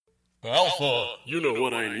Alpha, you know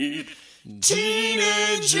what I need.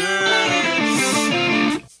 Teenagers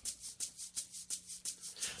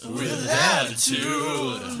with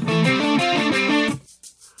attitude.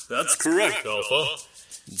 That's correct, Alpha.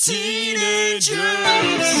 Teenagers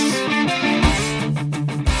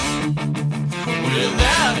with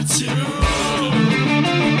attitude.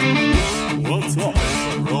 What's up,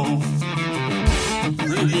 bro?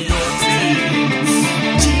 Bring me your teens.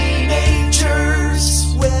 Teenagers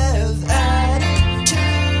with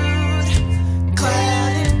attitude,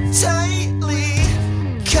 clad in tightly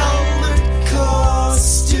colored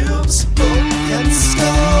costumes, book and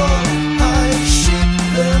skull. I ship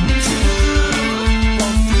them to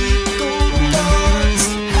buffy gold guards,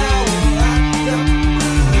 howl at them.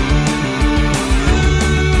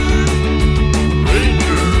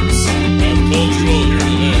 Rangers, I'm cultural here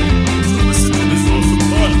today to listen to this awesome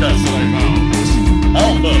podcast that I found.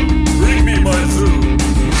 Alpha, bring me my food.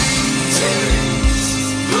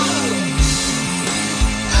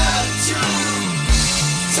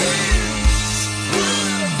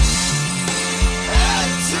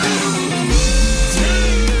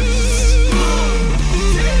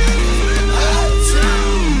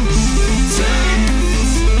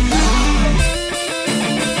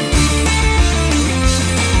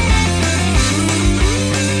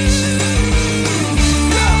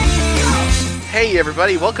 Hey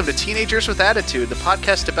everybody, welcome to Teenagers with Attitude, the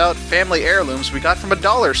podcast about family heirlooms we got from a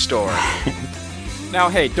dollar store. Now,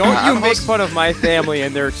 hey, don't you I'm make host- fun of my family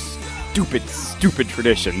and their stupid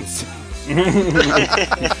traditions.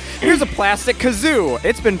 Here's a plastic kazoo.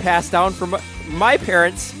 It's been passed down from my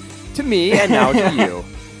parents to me and now to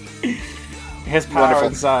you. His power Wonderful.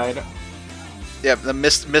 inside. Yeah, the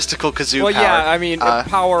mystical kazoo Well, power. yeah, I mean, Uh,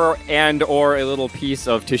 power and or a little piece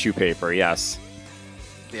of tissue paper, yes.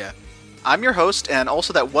 Yeah. I'm your host, and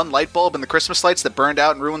also that one light bulb in the Christmas lights that burned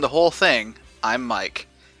out and ruined the whole thing. I'm Mike.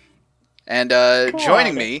 And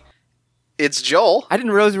joining me, it's Joel. I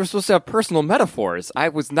didn't realize we were supposed to have personal metaphors. I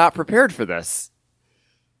was not prepared for this.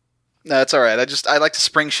 No, it's alright, I like to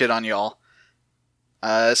spring shit on y'all.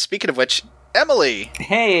 Speaking of which, Emily.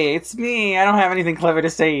 Hey, it's me. I don't have anything clever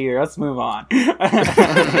to say here. Let's move on.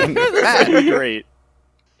 Great.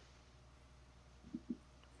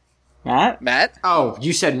 Matt? Oh,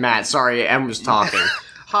 you said Matt. Sorry, Em was talking.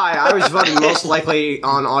 Hi, I was voting most likely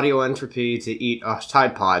on Audio Entropy to eat a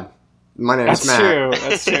Tide Pod. My name is That's Matt. true.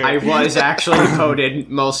 That's true. I was actually voted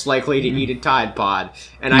most likely to eat a Tide Pod.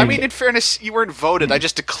 And I mean, in fairness, you weren't voted, I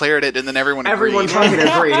just declared it and then everyone agreed. everyone fucking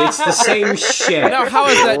agreed. It's the same shit. Now, how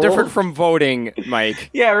is that different from voting, Mike?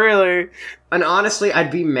 Yeah, really. And honestly,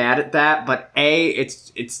 I'd be mad at that, but A,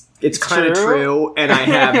 it's kind of true. true, and I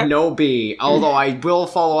have no B. Although I will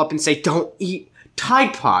follow up and say, don't eat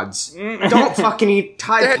Tide Pods. Don't fucking eat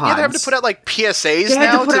Tide They're Pods. having to put out, like, PSAs They now?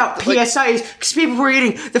 had to put out like- PSIs because people were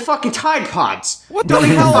eating the fucking Tide Pods. What the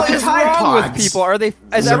Don't eat hell fucking is Tide wrong with Pods. people?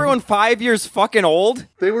 Is everyone 5 years fucking old?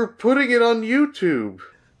 They were putting it on YouTube.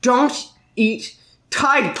 Don't eat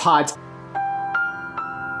Tide Pods.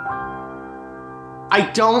 I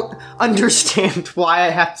don't understand why I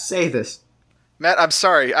have to say this. Matt, I'm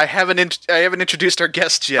sorry. I haven't introduced our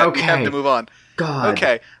guests yet. Okay. We have to move on. God.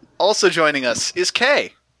 Okay. Also joining us is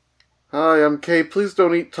Kay. Hi, I'm Kay. Please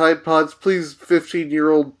don't eat Tide Pods. Please,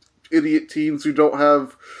 15-year-old idiot teens who don't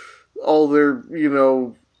have all their,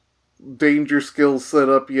 danger skills set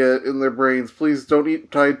up yet in their brains. Please don't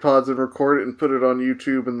eat Tide Pods and record it and put it on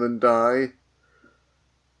YouTube and then die.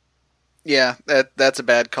 Yeah, that's a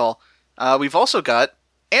bad call. We've also got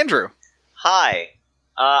Andrew. Hi,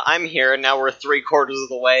 I'm here, and now we're 3/4 of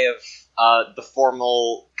the way of the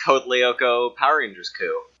formal Code Lyoko Power Rangers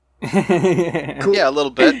coup. Cool. Yeah, a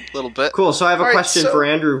little bit. Cool, so I have a All right, question so- for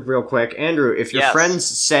Andrew real quick. Andrew, if your Yes. friends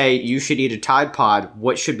say you should eat a Tide Pod,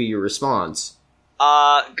 what should be your response?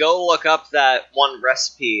 Go look up that one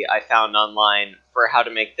recipe I found online for how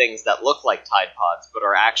to make things that look like Tide Pods but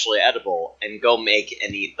are actually edible, and go make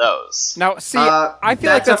and eat those. Now, see, Uh, I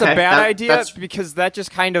feel like that's okay. a bad That- idea that's- because that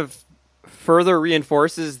just kind of further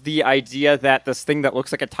reinforces the idea that this thing that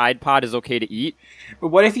looks like a Tide Pod is okay to eat. But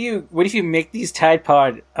what if you make these Tide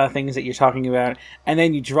Pod things that you're talking about, and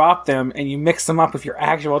then you drop them and you mix them up with your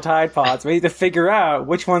actual Tide Pods? We need to figure out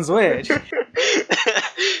which one's which.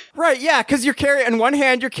 Right, yeah, because in one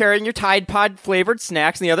hand you're carrying your Tide Pod flavored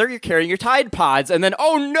snacks, and the other you're carrying your Tide Pods, and then,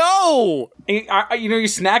 oh no! And, you're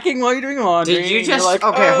snacking while you're doing laundry. Did you and you're just- like,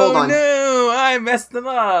 okay, hold on. No, I messed them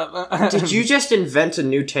up. Did you just invent a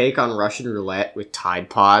new take on Russian roulette with Tide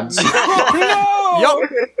Pods? No! Yup.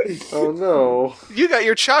 Oh no. You got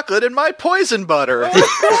your chocolate in my poison butter.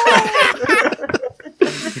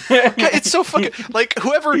 It's so fucking like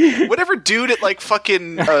whatever dude at like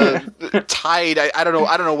fucking Tide. I don't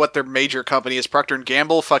know what their major company is. Procter and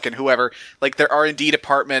Gamble, fucking whoever. Like their R&D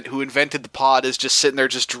department who invented the pod is just sitting there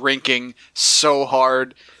just drinking so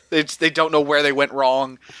hard. They don't know where they went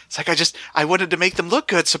wrong. It's like I wanted to make them look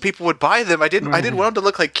good so people would buy them. I didn't want them to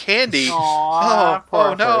look like candy. Aww,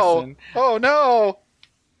 poor person. Oh no.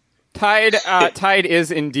 Tide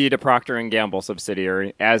is indeed a Procter and Gamble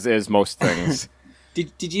subsidiary, as is most things.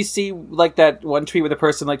 Did you see like that one tweet where the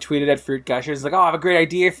person like tweeted at Fruit Gushers like, "Oh, I have a great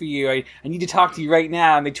idea for you. I need to talk to you right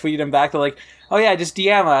now." And they tweeted him back. They're like, "Oh yeah, just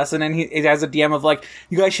DM us." And then it has a DM of like,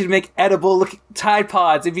 "You guys should make edible looking Tide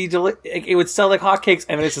Pods. It'd be it would sell like hotcakes."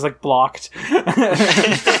 And then it's just like blocked.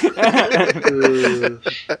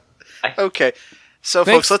 Okay. So,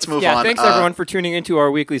 folks, let's move on. Thanks, everyone, for tuning into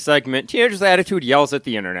our weekly segment. Teenagers' Attitude Yells at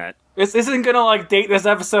the Internet. This isn't gonna like date this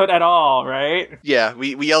episode at all, right? Yeah,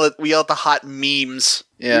 we yell at the hot memes.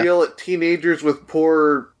 Yeah. We yell at teenagers with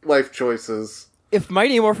poor life choices. If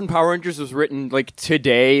Mighty Morphin Power Rangers was written like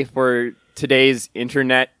today for today's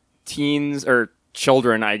internet teens or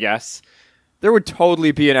children, I guess, there would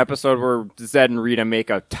totally be an episode where Zed and Rita make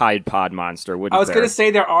a Tide Pod monster, wouldn't there? I was going to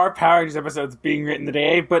say there are Power Rangers episodes being written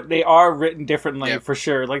today, but they are written differently, Yep. for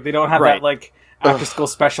sure. Like, they don't have that, like, after-school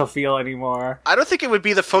special feel anymore. I don't think it would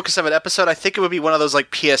be the focus of an episode. I think it would be one of those,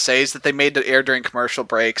 like, PSAs that they made to air during commercial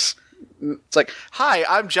breaks. It's like, "Hi,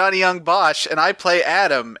 I'm Johnny Young Bosch, and I play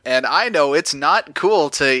Adam, and I know it's not cool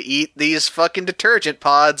to eat these fucking detergent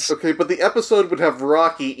pods." Okay, but the episode would have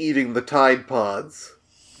Rocky eating the Tide Pods.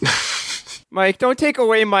 Mike, don't take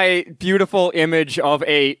away my beautiful image of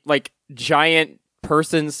a, like, giant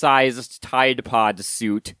person-sized Tide Pod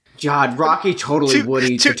suit. God, Rocky totally would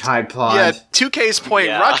eat the Tide Pod. Yeah, 2K's point.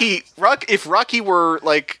 Yeah. If Rocky were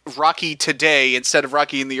like Rocky today instead of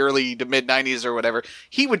Rocky in the early to mid '90s or whatever,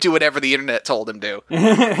 he would do whatever the internet told him to.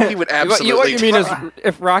 He would absolutely. What you mean is,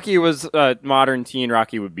 if Rocky was a modern teen,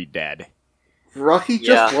 Rocky would be dead. Rocky just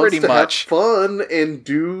Yeah. wants Pretty to much. have fun and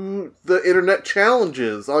do the internet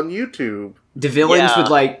challenges on YouTube. The villains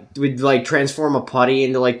Yeah. would transform a putty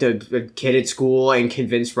into like the kid at school and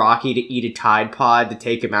convince Rocky to eat a Tide Pod to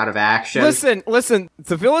take him out of action. Listen,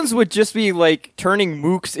 the villains would just be, like, turning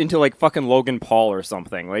mooks into, like, fucking Logan Paul or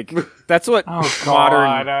something. Like, that's what Oh,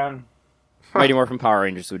 modern God. Mighty Morphin Power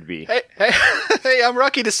Rangers would be. Hey, I'm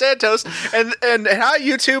Rocky DeSantos, and hi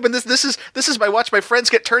YouTube, and this is my watch my friends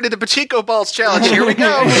get turned into pachinko balls challenge. Here we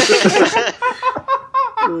go.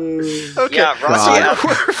 Okay, Yeah, Rocky.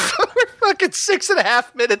 we're fucking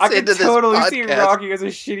 6.5 minutes I can into this totally podcast. see Rocky as a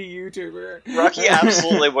shitty YouTuber. Rocky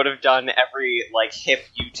absolutely would have done every like hip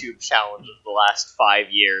YouTube challenge of the last 5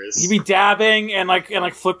 years. He'd be dabbing and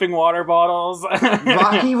flipping water bottles.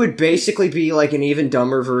 Rocky would basically be like an even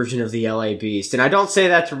dumber version of the LA Beast. And I don't say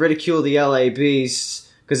that to ridicule the LA Beast,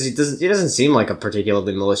 because he doesn't seem like a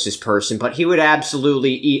particularly malicious person, but he would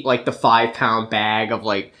absolutely eat like the 5-pound bag of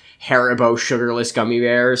like Haribo sugarless gummy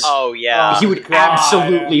bears. Oh yeah. He would God.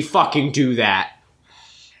 absolutely fucking do that.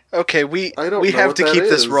 Okay, we I don't know have what to that keep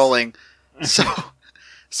this is. rolling.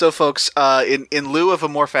 So folks, in lieu of a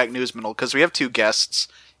Morphac Newsminute, because we have 2 guests,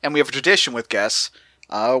 and we have a tradition with guests,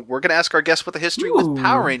 we're going to ask our guests what the history with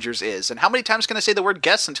Power Rangers is. And how many times can I say the word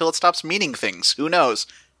guest until it stops meaning things? Who knows?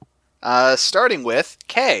 Starting with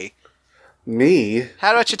Kay. Me?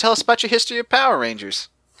 How about you tell us about your history of Power Rangers?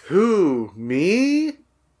 Who? Me?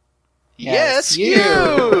 Yes,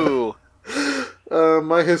 you. you!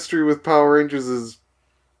 My history with Power Rangers is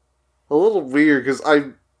a little weird, because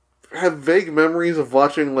I have vague memories of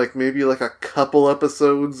watching, like, maybe, like, a couple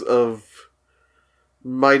episodes of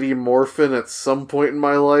Mighty Morphin at some point in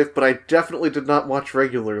my life, but I definitely did not watch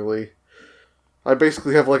regularly. I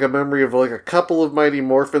basically have, like, a memory of, like, a couple of Mighty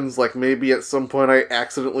Morphins, like, maybe at some point I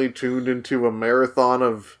accidentally tuned into a marathon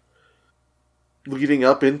of leading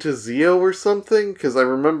up into Zeo or something, because I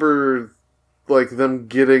remember, like, them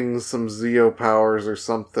getting some Zeo powers or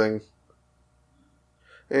something.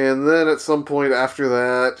 And then at some point after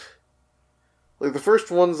that, like, the first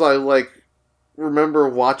ones I, like, remember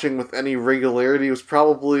watching with any regularity was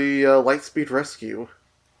probably Lightspeed Rescue.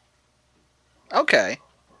 Okay.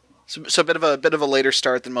 So a bit of a later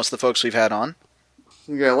start than most of the folks we've had on.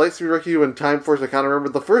 Yeah, Lightspeed Rescue and Time Force I kind of remember.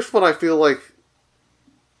 The first one I feel like...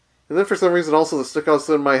 And then for some reason also that stuck out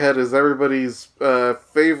in my head is everybody's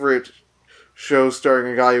favorite show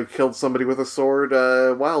starring a guy who killed somebody with a sword,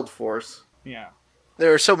 Wild Force. Yeah.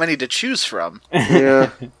 There are so many to choose from.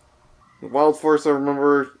 Yeah. Wild Force, I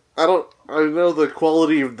remember... I know the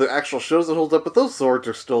quality of the actual shows that hold up, but those swords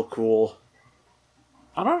are still cool.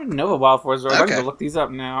 I don't even know what Wild Force are. I'm Okay. going to look these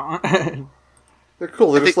up now. They're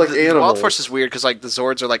cool, they're I just think like the animals. Wild Force is weird because like the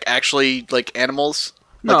Zords are like actually like animals.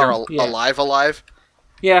 Like they're yeah. alive?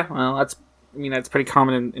 Yeah, well, that's pretty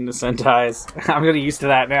common in the Sentais. I'm getting used to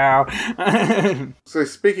that now. So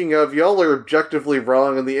speaking of, y'all are objectively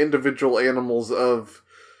wrong, and the individual animals of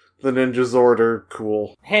the Ninja Zord are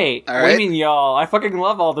cool. Hey, All what do right. you mean, y'all? I fucking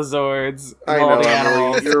love all the Zords. I all know, the Emily.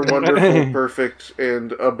 animals. You're wonderful, perfect,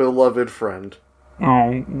 and a beloved friend.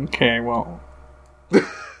 Oh, okay, well.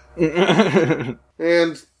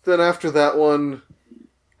 And then after that one,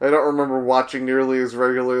 I don't remember watching nearly as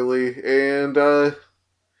regularly, and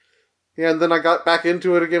and then I got back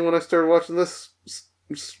into it again when I started watching this,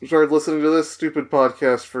 started listening to this stupid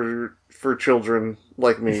podcast for children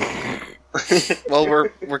like me. Well,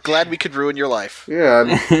 we're glad we could ruin your life. Yeah,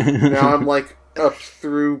 and now I'm like up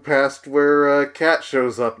through past where Cat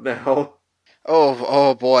shows up now.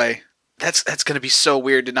 Oh boy. That's going to be so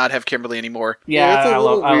weird to not have Kimberly anymore. Yeah, it's a I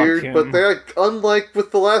little love weird, Kim. but they, unlike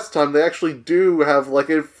with the last time, they actually do have like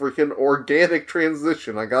a freaking organic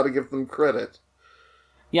transition. I gotta give them credit.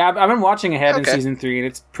 Yeah, I've been watching ahead in Okay. season 3, and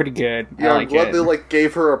it's pretty good. Yeah, I I'm glad it. they like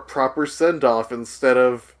gave her a proper send off instead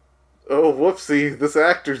of, oh whoopsie, this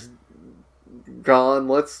actor's gone.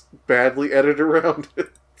 Let's badly edit around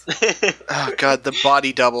it. Oh god, the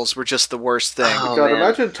body doubles were just the worst thing. Oh, God, man.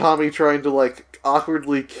 imagine Tommy trying to like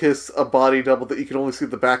awkwardly kiss a body double that you can only see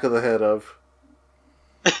the back of the head of.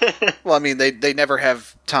 Well, I mean, they never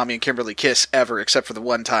have Tommy and Kimberly kiss ever, except for the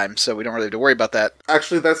one time, so we don't really have to worry about that.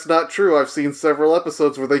 Actually, that's not true. I've seen several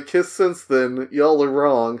episodes where they kiss since then. Y'all are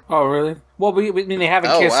wrong. Oh, really? Well, we I mean, they haven't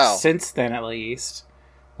Oh, kissed wow. since then, at least.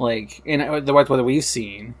 Like, in the what we've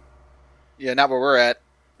seen. Yeah, not where we're at.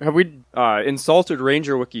 Have we insulted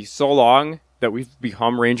Ranger Wiki so long that we've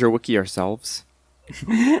become Ranger Wiki ourselves?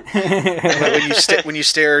 When you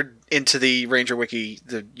stare into the Ranger Wiki,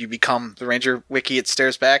 you become the Ranger Wiki. It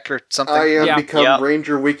stares back or something. I am Yeah. become Yep.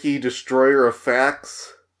 Ranger Wiki Destroyer of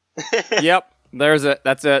Facts. Yep, there's it.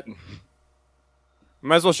 That's it.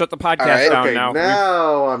 Might as well shut the podcast All right. down Okay, now.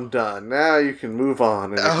 now I'm done. Now you can move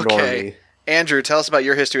on and ignore Okay. me. Andrew, tell us about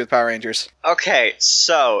your history with Power Rangers. Okay,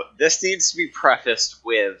 so this needs to be prefaced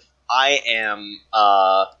with I am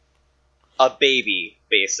a baby,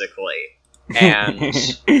 basically. And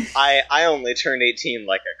I only turned 18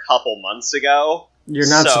 like a couple months ago. You're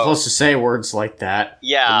not So- supposed to say words like that.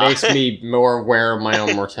 Yeah. It makes me more aware of my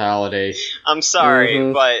own mortality. I'm sorry,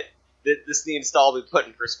 Mhm. but this needs to all be put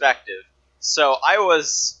in perspective. So I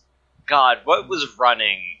was, God, what was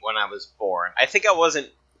running when I was born? I think I wasn't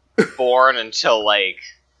born until like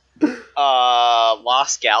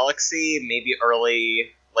Lost Galaxy, maybe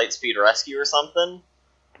early Lightspeed Rescue or something.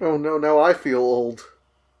 Oh no, now I feel old.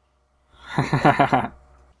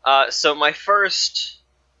 So my first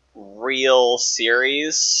real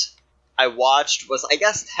series I watched was, I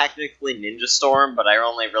guess, technically Ninja Storm, but I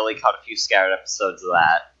only really caught a few scattered episodes of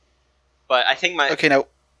that. But I think my Okay, now,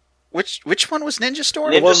 which one was Ninja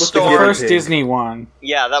Storm? Ninja one with the the Storm. guinea first pig. Disney one.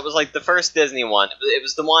 Yeah, that was like the first Disney one. It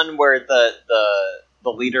was the one where the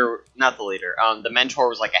leader, not the leader, the mentor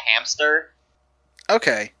was like a hamster.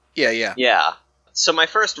 Okay, yeah. Yeah. So my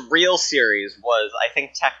first real series was, I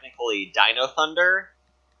think, technically Dino Thunder,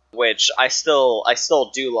 which I still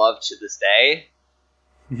do love to this day.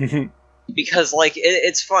 Because like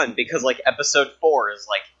it's fun because like episode 4 is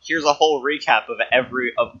like, here's a whole recap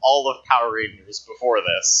of all of Power Rangers before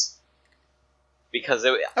this. Because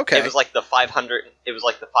it Okay. was like the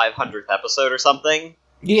 500th episode or something.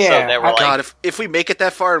 Yeah. So they were I- like, God, if we make it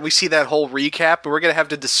that far and we see that whole recap, we're gonna have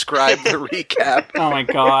to describe the recap. oh my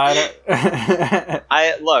god.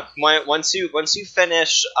 I look, once you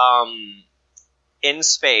finish In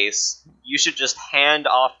Space, you should just hand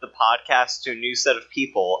off the podcast to a new set of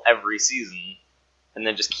people every season, and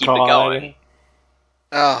then just keep it going.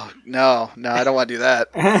 Oh no, I don't want to do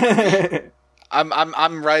that.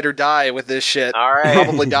 I'm ride or die with this shit. All right.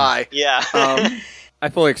 Probably die. Yeah. I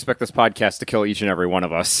fully expect this podcast to kill each and every one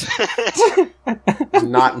of us.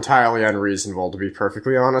 Not entirely unreasonable, to be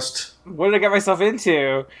perfectly honest. What did I get myself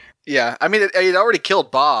into? Yeah, I mean, it already killed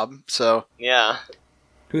Bob, so Yeah.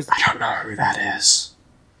 Who's I don't know who that is.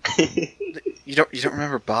 you don't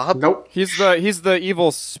remember Bob? Nope. He's the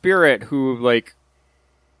evil spirit who like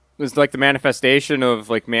is like the manifestation of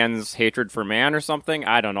like man's hatred for man or something.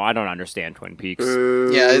 I don't know. I don't understand Twin Peaks.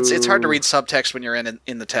 Yeah, it's hard to read subtext when you're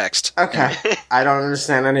in the text. Okay. I don't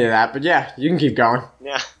understand any of that, but yeah, you can keep going.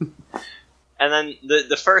 Yeah. And then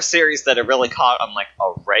the first series that I really caught on like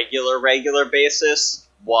a regular basis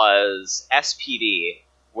was SPD,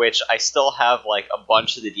 which I still have like a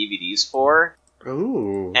bunch of the DVDs for.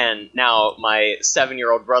 Ooh. And now my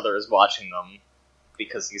 7-year-old brother is watching them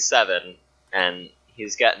because he's 7, and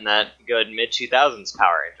he's getting that good mid-2000s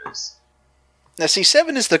Power Rangers. Now, see,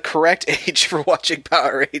 7 is the correct age for watching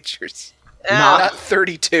Power Rangers. Not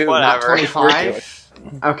 32. Whatever. Not 25?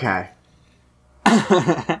 Okay.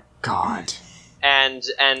 God. And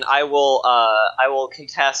I will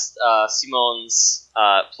contest Simone's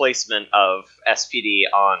placement of SPD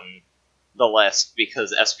on the list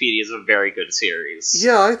because SPD is a very good series.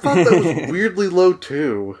 Yeah, I thought that was weirdly low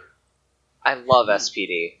too. I love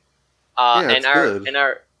SPD. It's good.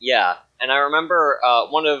 And I remember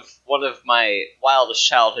one of my wildest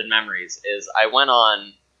childhood memories is I went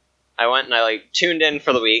and I like tuned in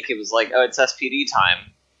for the week. It was like, oh, it's SPD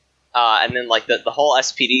time, and then like the whole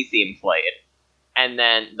SPD theme played, and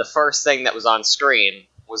then the first thing that was on screen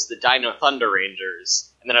was the Dino Thunder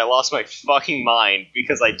Rangers, and then I lost my fucking mind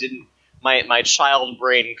because I didn't. My child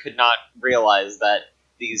brain could not realize that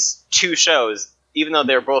these two shows, even though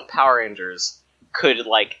they're both Power Rangers, could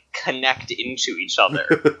like connect into each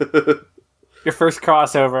other. Your first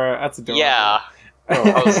crossover. That's adorable. Yeah.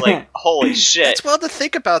 I was like, holy shit. It's wild to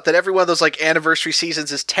think about that every one of those like anniversary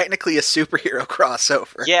seasons is technically a superhero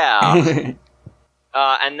crossover. Yeah.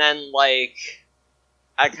 And then like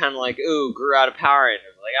I kind of like, grew out of Power Rangers.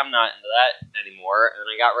 Like, I'm not into that anymore. And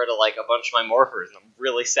I got rid of like a bunch of my morphers, and I'm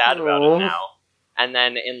really sad about it now. And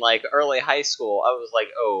then in like early high school, I was like,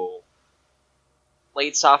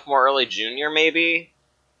 late sophomore, early junior maybe.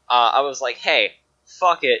 I was like, hey,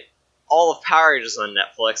 fuck it. All of Power Rangers on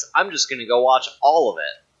Netflix. I'm just gonna go watch all of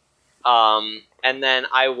it. And then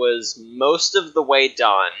I was most of the way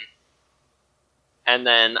done. And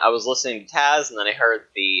then I was listening to Taz, and then I heard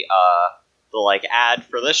the like ad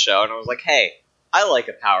for this show, and I was like, hey, I like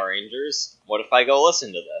a Power Rangers. What if I go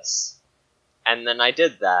listen to this? And then I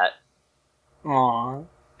did that. Aww.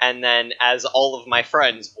 And then as all of my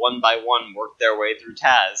friends, one by one, worked their way through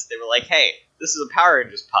Taz, they were like, hey, this is a Power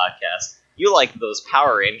Rangers podcast. You like those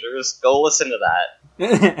Power Rangers. Go listen to that.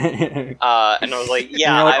 And I was like, yeah,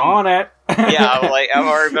 and you're like, I'm on it. yeah, I've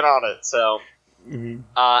already been on it, so...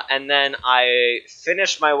 and then I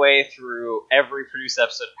finished my way through every produced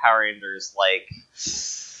episode of Power Rangers, like,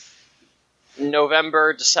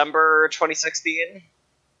 November, December 2016.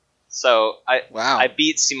 So, I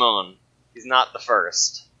beat Simone. He's not the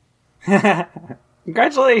first.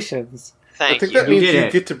 Congratulations. Thank I think you. that means did you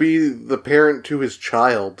it. get to be the parent to his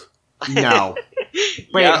child. No.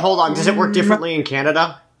 Wait, Yeah. hold on. Does it work differently in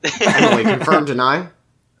Canada? Emily, confirm, deny?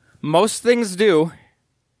 Most things do.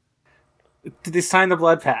 Did they sign the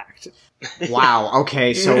blood pact? Wow,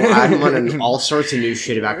 okay, so I'm learning all sorts of new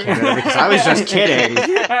shit about Canada because I was just kidding, but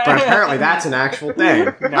apparently that's an actual thing.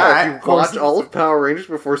 Yeah, if you watch all of Power Rangers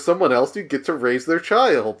before someone else, you get to raise their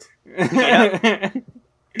child.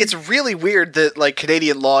 It's really weird that like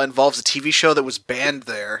Canadian law involves a TV show that was banned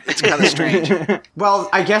there. It's kind of strange. Well,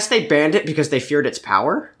 I guess they banned it because they feared its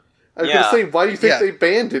power. I was Yeah. gonna say, why do you think Yeah. they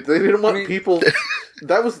banned it? They didn't want I mean- people.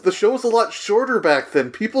 The show was a lot shorter back then.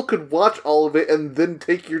 People could watch all of it and then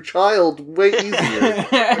take your child way easier.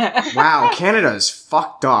 Wow, Canada's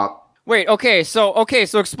fucked up. Wait, okay, so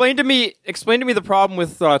explain to me the problem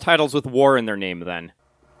with titles with war in their name then.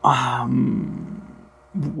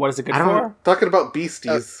 What is it good I don't- for? Talking about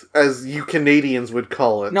beasties, as you Canadians would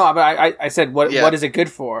call it. No, but I said what Yeah. what is it good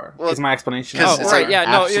for? Well, is my explanation. 'cause Oh, it's right, like yeah,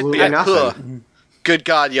 no, Absolutely nothing. Ugh. Good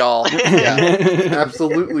God, y'all. Yeah.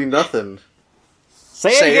 Absolutely nothing.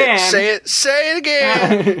 Say it again. Say it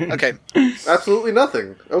again. Okay. Absolutely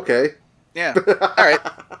nothing. Okay. Yeah. All right.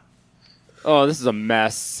 Oh, this is a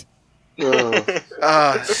mess. Ugh.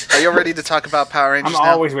 Are you ready to talk about Power Rangers I'm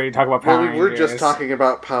now? always ready to talk about Power Well, we were Rangers. just talking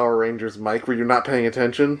about Power Rangers, Mike. Were you not paying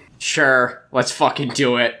attention? Sure, let's fucking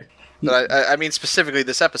do it. But I mean specifically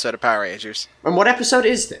this episode of Power Rangers. And what episode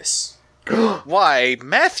is this? Why,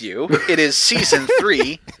 Matthew, it is Season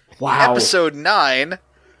 3, Wow. Episode 9,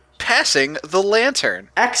 Passing the Lantern.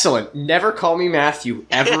 Excellent. Never call me Matthew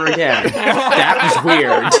ever again. That was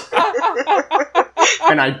weird.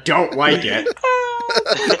 And I don't like it.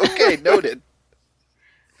 Okay, noted.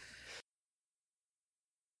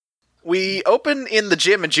 We open in the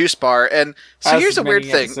gym and juice bar, and so As here's a weird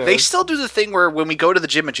many thing. They episodes. still do the thing where when we go to the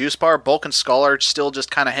gym and juice bar, Bulk and Skull are still just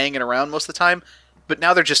kind of hanging around most of the time, but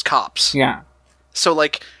now they're just cops. Yeah. So,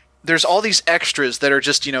 like, there's all these extras that are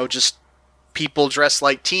just, just people dressed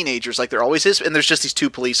like teenagers, like there always is, and there's just these two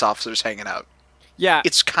police officers hanging out. Yeah,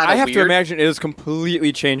 It's kind I of have weird. to imagine it has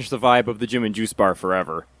completely changed the vibe of the gym and juice bar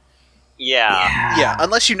forever. Yeah. Yeah,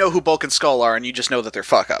 unless you know who Bulk and Skull are and you just know that they're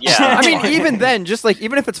fuck-ups. Yeah. I mean, even then,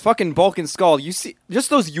 even if it's fucking Bulk and Skull, you see,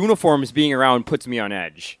 just those uniforms being around puts me on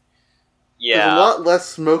edge. There's a Yeah. lot less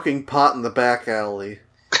smoking pot in the back alley.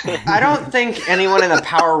 I don't think anyone in the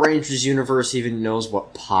Power Rangers universe even knows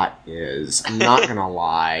what pot is. I'm not gonna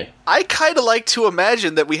lie. I kind of like to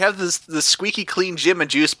imagine that we have this squeaky clean gym and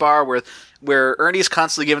juice bar where Ernie's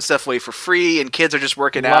constantly giving stuff away for free and kids are just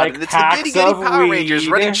working out, Like and it's the packs itty bitty of Power weed. Rangers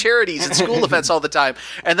running charities and school events all the time.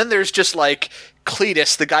 And then there's just like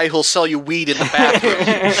Cletus, the guy who'll sell you weed in the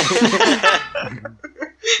bathroom.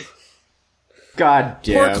 God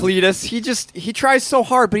Poor damn. Cletus. He tries so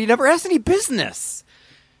hard, but he never has any business.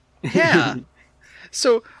 Yeah.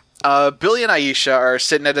 So Billy and Aisha are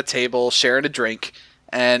sitting at a table sharing a drink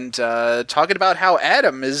and talking about how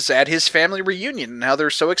Adam is at his family reunion and how they're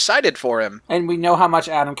so excited for him. And we know how much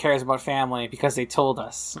Adam cares about family because they told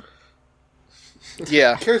us.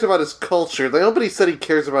 Yeah. He cares about his culture. Nobody said he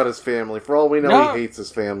cares about his family. For all we know, No. he hates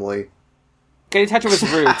his family. Get in touch with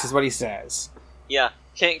his roots is what he says. Yeah.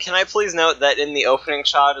 Can I please note that in the opening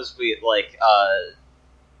shot, as we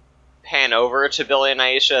pan over to Billy and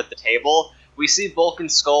Aisha at the table, we see Bulk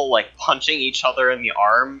and Skull punching each other in the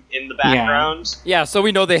arm in the background. Yeah, so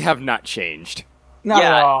we know they have not changed. Not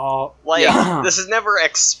Yeah. at all. This is never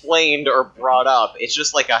explained or brought up. It's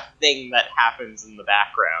just a thing that happens in the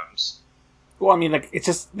background. Well, I mean, it's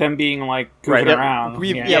just them being goofing around.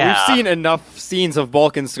 We've Yeah. seen enough scenes of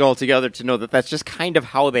Bulk and Skull together to know that that's just kind of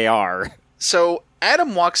how they are. So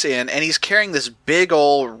Adam walks in and he's carrying this big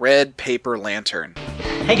old red paper lantern.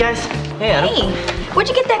 Hey guys. Hey Adam. Hey, where'd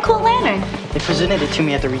you get that cool lantern? They presented it to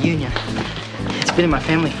me at the reunion. It's been in my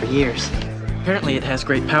family for years. Apparently it has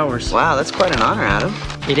great powers. Wow, that's quite an honor, Adam.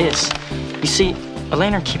 It is. You see, a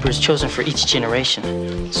lantern keeper is chosen for each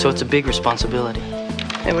generation, so it's a big responsibility.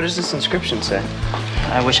 Hey, what does this inscription say?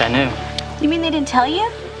 I wish I knew. You mean they didn't tell you?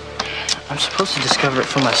 I'm supposed to discover it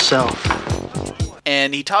for myself.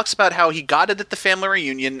 And he talks about how he got it at the family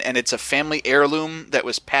reunion and it's a family heirloom that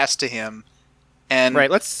was passed to him. And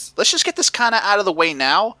Right, let's just get this kind of out of the way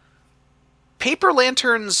now. Paper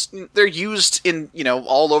lanterns, they're used in,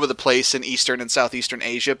 all over the place in Eastern and Southeastern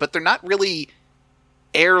Asia, but they're not really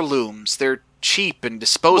heirlooms. They're cheap and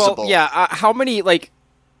disposable. Well, yeah, how many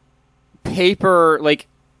paper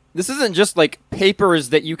this isn't just papers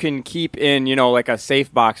that you can keep in, a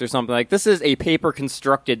safe box or something. This is a paper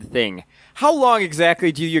constructed thing. How long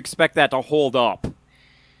exactly do you expect that to hold up?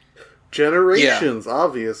 Generations,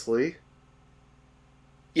 obviously.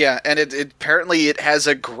 Yeah, and it apparently it has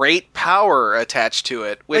a great power attached to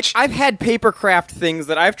it, which I've had papercraft things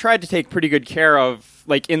that I've tried to take pretty good care of,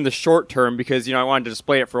 in the short term because, I wanted to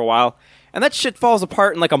display it for a while, and that shit falls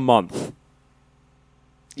apart in a month.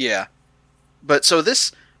 Yeah. But so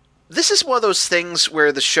this is one of those things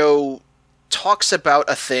where the show talks about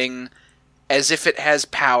a thing as if it has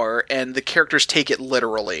power and the characters take it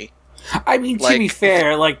literally. I mean, to be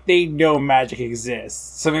fair, they know magic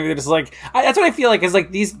exists, so maybe they're just that's what I feel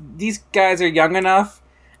is these guys are young enough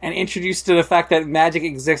and introduced to the fact that magic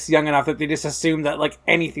exists young enough that they just assume that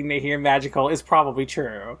anything they hear magical is probably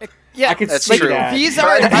true. Yeah, I could that's see true. that.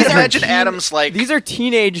 I'd imagine Adam's these are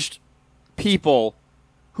teenaged people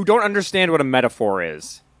who don't understand what a metaphor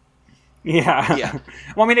is. Yeah. Yeah.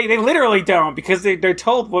 Well, I mean, they literally don't because they're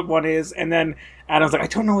told what one is, and then Adam's I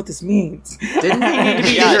don't know what this means. Didn't he need to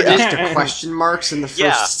be introduced to question marks in the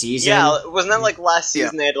first season? Yeah, wasn't that last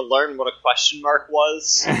season they had to learn what a question mark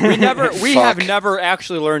was? We have never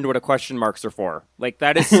actually learned what a question marks are for.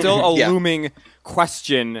 That is still a looming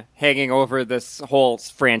question hanging over this whole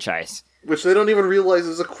franchise. Which they don't even realize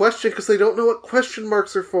is a question because they don't know what question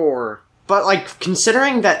marks are for. But,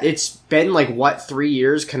 considering that it's been, 3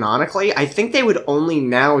 years canonically, I think they would only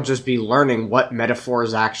now just be learning what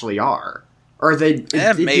metaphors actually are. Or it'd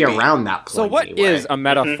be around that point. So what anyway. is a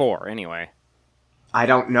metaphor, anyway? I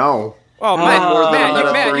don't know. Well, more than a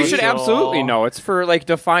Matt, metaphor. you should absolutely know. It's for,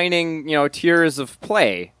 defining, tiers of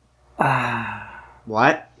play.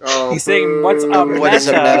 What? Oh, He's saying, what's a what is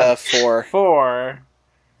a meta for? For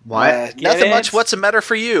What? Nothing it? much. What's a meta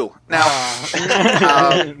for you? Now,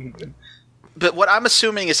 but what I'm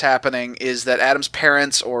assuming is happening is that Adam's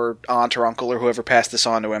parents or aunt or uncle or whoever passed this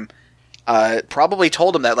on to him probably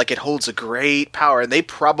told him that it holds a great power, and they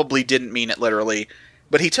probably didn't mean it literally,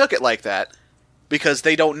 but he took it like that because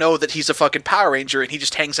they don't know that he's a fucking Power Ranger and he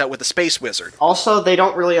just hangs out with a space wizard. Also, they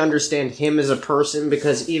don't really understand him as a person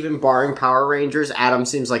because even barring Power Rangers, Adam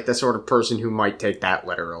seems like the sort of person who might take that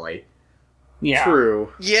literally. yeah.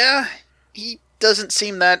 True. Yeah, he doesn't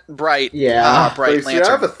seem that bright. Yeah. Bright Tracy, I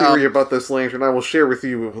have a theory about this lantern I will share with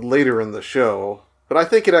you later in the show, but I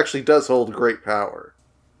think it actually does hold great power.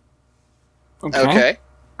 Okay.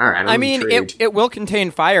 Alright, I mean, it will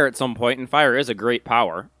contain fire at some point, and fire is a great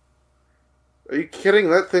power. Are you kidding?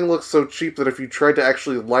 That thing looks so cheap that if you tried to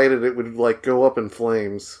actually light it, it would, go up in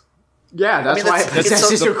flames. Yeah, that's why it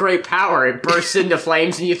possesses a great power. It bursts into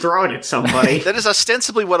flames and you throw it at somebody. That is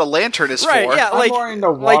ostensibly what a lantern is Right, for. yeah. I'm more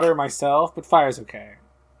into water myself, but fire's okay.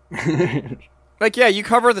 Like, yeah, you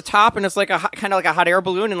cover the top and it's like kind of like a hot air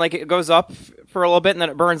balloon, and like it goes up for a little bit and then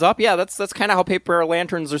it burns up. Yeah, that's kind of how paper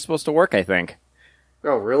lanterns are supposed to work, I think.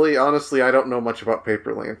 Oh, really? Honestly, I don't know much about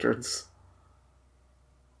paper lanterns.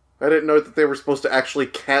 I didn't know that they were supposed to actually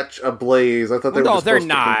catch a blaze. I thought they were just supposed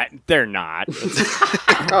to... They're not.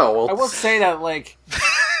 Oh, well. I will say that, like...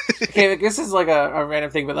 okay, like, this is like a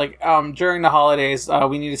random thing, but like during the holidays,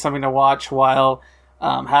 we needed something to watch while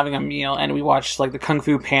having a meal, and we watched like the Kung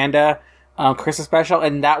Fu Panda Christmas special,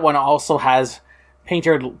 and that one also has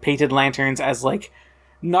painted lanterns as like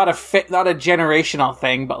not a generational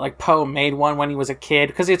thing, but like Poe made one when he was a kid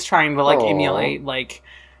because it's trying to like emulate like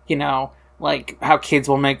like how kids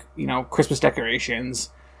will make Christmas decorations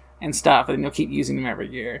and stuff, and they'll keep using them every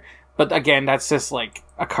year. But again, that's just like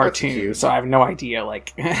a cartoon, so I have no idea.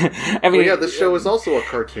 Like, I mean, well, yeah, the show is also a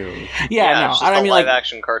cartoon. Yeah, no, it's just I mean, live like,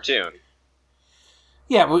 action cartoon.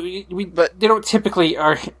 Yeah, but they don't typically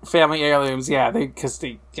are family heirlooms. Yeah, because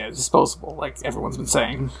they're disposable, like everyone's been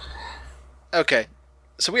saying. Okay,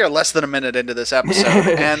 so we are less than a minute into this episode,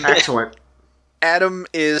 and Excellent. Adam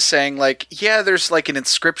is saying, like, yeah, there's, like, an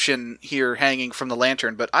inscription here hanging from the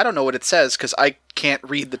lantern, but I don't know what it says, because I can't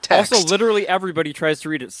read the text. Also, literally everybody tries to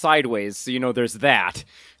read it sideways, so there's that.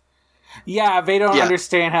 Yeah, they don't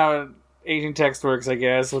understand how Asian text works, I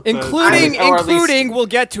guess. Including, we'll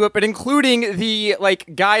get to it, but including the,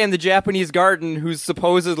 like, guy in the Japanese garden who's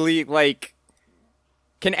supposedly, like,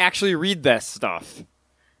 can actually read this stuff.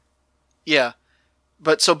 Yeah.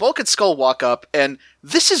 But so Bulk and Skull walk up, and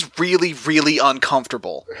this is really, really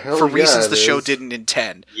uncomfortable for reasons the show didn't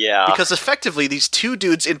intend. Yeah. Because effectively, these two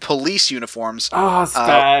dudes in police uniforms... Oh, it's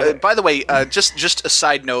bad. By the way, just a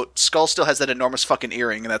side note, Skull still has that enormous fucking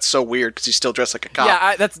earring, and that's so weird because he's still dressed like a cop.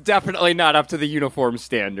 Yeah, that's definitely not up to the uniform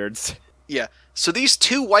standards. Yeah. So these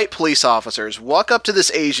two white police officers walk up to this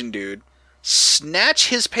Asian dude, snatch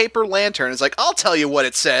his paper lantern, and is like, I'll tell you what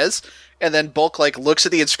it says. And then Bulk, like, looks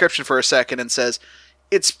at the inscription for a second and says...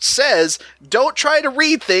 It says, don't try to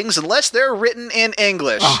read things unless they're written in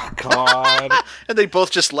English. Oh, God. And they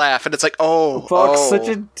both just laugh, and it's like, Bulk's such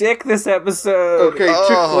a dick this episode. Okay,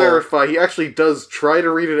 to clarify, he actually does try to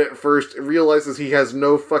read it at first, realizes he has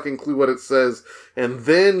no fucking clue what it says, and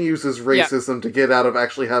then uses racism to get out of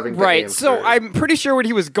actually having to answer. So I'm pretty sure what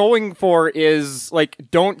he was going for is, like,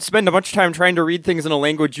 don't spend a bunch of time trying to read things in a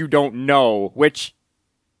language you don't know, which...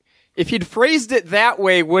 If he'd phrased it that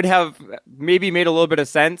way, would have maybe made a little bit of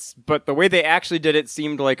sense, but the way they actually did it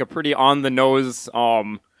seemed like a pretty on-the-nose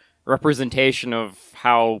representation of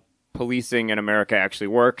how policing in America actually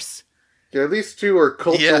works. Yeah, these two are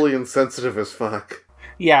culturally insensitive as fuck.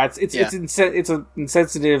 Yeah, it's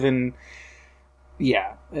insensitive and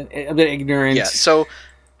a bit ignorant. Yeah, so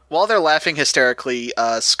while they're laughing hysterically,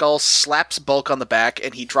 Skull slaps Bulk on the back,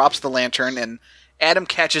 and he drops the lantern, and Adam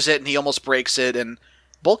catches it, and he almost breaks it, and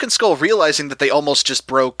Bulk and Skull, realizing that they almost just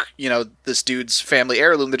broke, this dude's family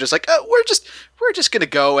heirloom, they're just like, oh, we're just gonna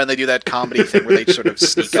go, and they do that comedy thing where they sort of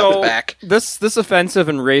sneak out the back. This offensive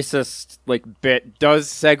and racist bit does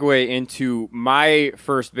segue into my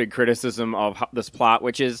first big criticism of this plot,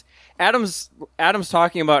 which is Adam's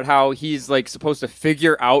talking about how he's supposed to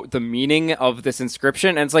figure out the meaning of this inscription,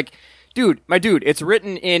 and it's like, dude, it's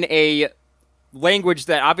written in a language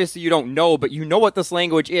that obviously you don't know, but you know what this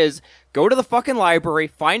language is. Go to the fucking library,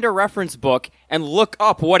 find a reference book, and look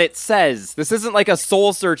up what it says. This isn't like a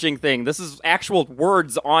soul-searching thing. This is actual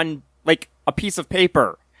words on a piece of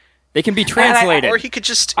paper. They can be translated. Or he could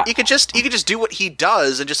just do what he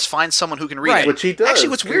does and just find someone who can read it. Which he does. Actually,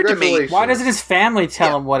 what's weird to me... Why doesn't his family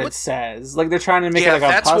tell him what it says? They're trying to make it like a puzzle?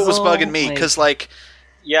 Yeah, that's what was bugging me, because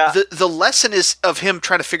yeah. The lesson is of him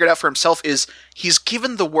trying to figure it out for himself is he's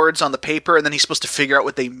given the words on the paper and then he's supposed to figure out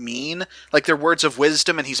what they mean. Like, they're words of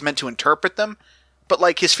wisdom and he's meant to interpret them.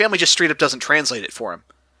 But, his family just straight up doesn't translate it for him.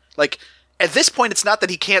 At this point, it's not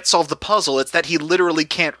that he can't solve the puzzle, it's that he literally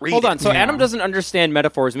can't read it. Hold on, so Adam doesn't understand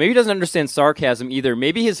metaphors. Maybe he doesn't understand sarcasm either.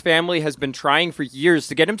 Maybe his family has been trying for years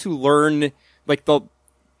to get him to learn,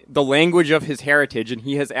 the language of his heritage, and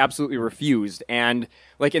he has absolutely refused. And,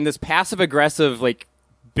 in this passive-aggressive,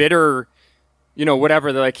 bitter,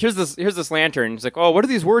 whatever. They're like, here's this lantern. It's like, oh, what do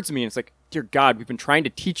these words mean? It's like, dear God, we've been trying to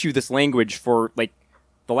teach you this language for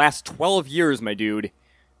the last 12 years, my dude.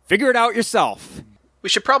 Figure it out yourself. We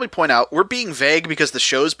should probably point out we're being vague because the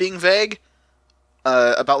show's being vague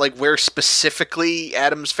about where specifically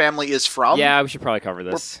Adam's family is from. Yeah, we should probably cover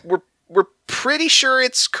this. We're pretty sure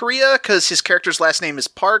it's Korea because his character's last name is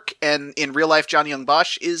Park, and in real life, John Young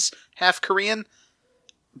Bosch is half Korean.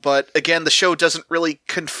 But again, the show doesn't really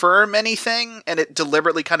confirm anything, and it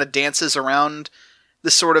deliberately kind of dances around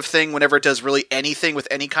this sort of thing whenever it does really anything with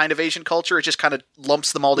any kind of Asian culture. It just kind of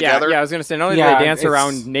lumps them all together. Yeah, I was going to say, not only do they dance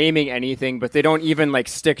around naming anything, but they don't even like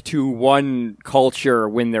stick to one culture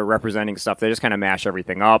when they're representing stuff. They just kind of mash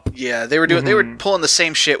everything up. Yeah, they were doing. They were pulling the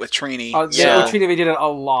same shit with Trini. With Trini, they did it a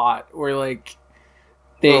lot. Where like,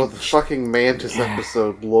 the fucking Mantis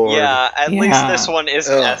episode, Lord. Yeah, at least this one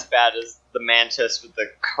isn't as bad as the Mantis with the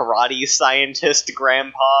karate scientist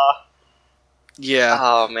grandpa. Yeah.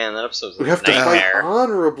 Oh man, that episode's a We have to fight nightmare.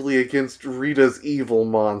 honorably against Rita's evil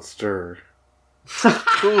monster.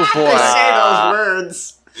 Cool boy. They say those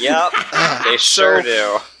words. Yep, they sure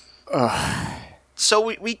do. So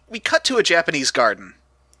we cut to a Japanese garden.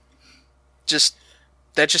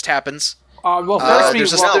 That just happens. Well, first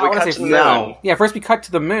there's I another- want to say no. Yeah, first we cut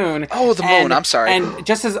to the moon. Oh, the moon. I'm sorry. And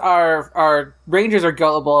just as our rangers are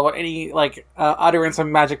gullible about any utterance of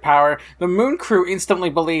magic power, the moon crew instantly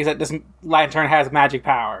believes that this lantern has magic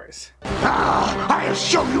powers. I'll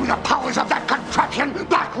show you the powers of that contraption,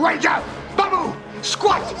 Black Ranger! Babu!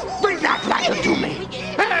 Squat! Bring that lantern to me!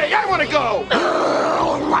 Hey, I want to go!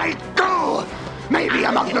 All right, go! Maybe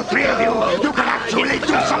among the three of you can actually do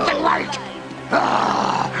something right!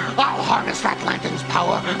 I'll harness that lantern's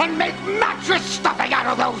power and make mattress stuffing out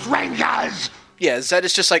of those Rangers! Yeah, Zed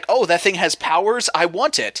is just like, oh, that thing has powers? I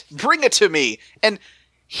want it. Bring it to me. And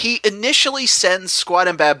he initially sends Squad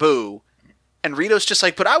and Babu, and Rito's just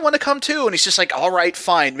like, but I want to come too. And he's just like, all right,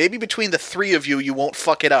 fine. Maybe between the three of you, you won't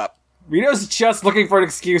fuck it up. Rito's just looking for an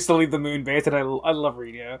excuse to leave the moon base, and I love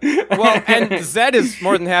Rito. Well, and Zed is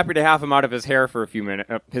more than happy to have him out of his hair for a few minutes.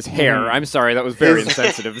 His hair. I'm sorry, that was very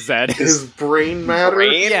insensitive, Zed. His brain matter?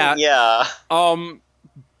 Yeah.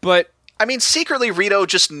 But I mean, secretly, Rito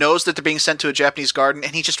just knows that they're being sent to a Japanese garden,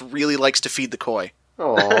 and he just really likes to feed the koi.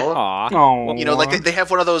 Aww. You know, like they have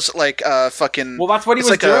one of those like fucking. Well, that's what he it's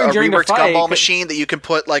was like doing a during the reworked fight. gumball machine that you can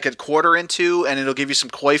put like a quarter into, and it'll give you some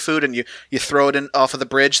koi food, and you throw it in off of the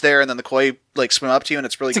bridge there, and then the koi like swim up to you, and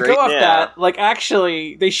it's really To great. go off that, like,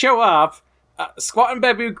 actually, they show up, Squat and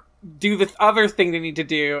Babu do the other thing they need to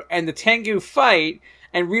do, and the Tengu fight,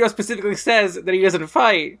 and Rito specifically says that he doesn't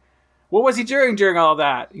fight. What was he doing during all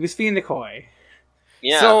that? He was feeding the koi.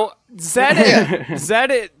 Yeah. So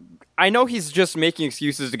Zed, I know he's just making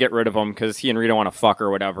excuses to get rid of him because he and Rito want to fuck or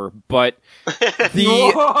whatever, but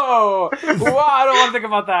Whoa! I don't want to think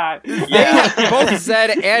about that. both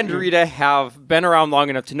Zed and Rita have been around long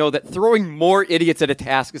enough to know that throwing more idiots at a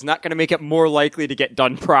task is not going to make it more likely to get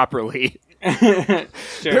done properly.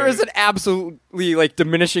 There is an absolutely like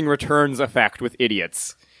diminishing returns effect with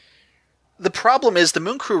idiots. The problem is the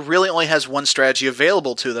Moon Crew really only has one strategy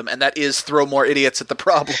available to them, and that is throw more idiots at the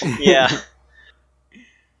problem. Yeah.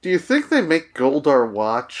 Do you think they make Goldar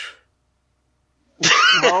watch?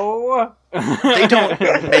 No. They don't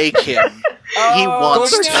make him. He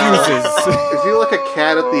wants to. Is he like a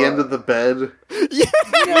cat at the end of the bed?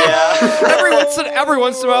 Every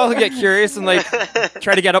once in a while he'll get curious and like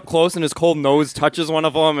try to get up close, and his cold nose touches one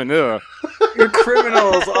of them, and You're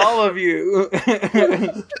criminals, all of you.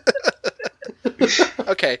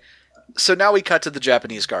 Okay, so now we cut to the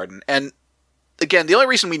Japanese garden, and again, the only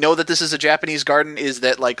reason we know that this is a Japanese garden is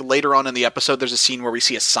that like later on in the episode, there's a scene where we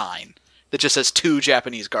see a sign that just says "to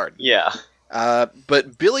Japanese garden." Yeah.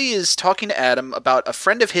 But Billy is talking to Adam about a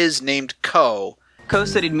friend of his named Ko. Ko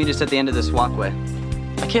said he'd meet us at the end of this walkway.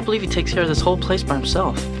 I can't believe he takes care of this whole place by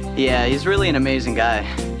himself. Yeah, he's really an amazing guy.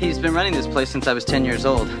 He's been running this place since I was 10 years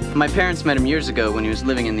old. My parents met him years ago when he was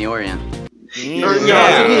living in the Orient. I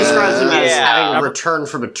think he describes him as having a return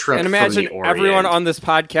from a trip and imagine from the Orient. everyone on this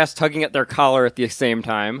podcast tugging at their collar at the same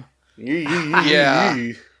time.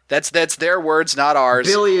 Yeah. That's their words, not ours.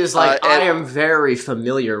 Billy is like, I am very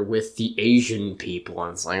familiar with the Asian people,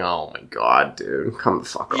 and it's like, oh my god, dude, come the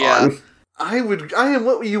fuck on. I am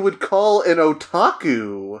what you would call an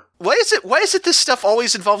otaku. Why is it this stuff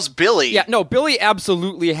always involves Billy? Yeah, no, Billy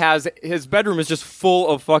absolutely has, his bedroom is just full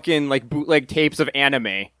of fucking, like, bootleg tapes of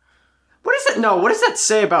anime. What does that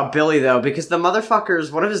say about Billy, though? Because the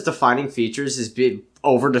motherfucker's, one of his defining features is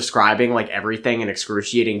over-describing, like, everything in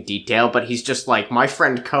excruciating detail, but he's just like, my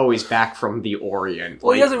friend Ko is back from the Orient.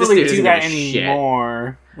 Well, like, he doesn't this really dude do doesn't that give a shit.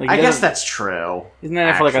 anymore. Like, I guess that's true. Isn't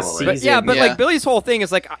that for like a actually. season? But like, Billy's whole thing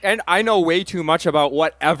is like, and I know way too much about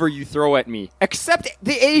whatever you throw at me. Except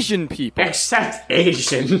the Asian people. Except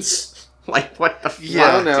Asians. Like, what the fuck,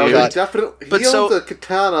 I don't know. dude? He definitely, he owns a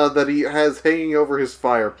katana that he has hanging over his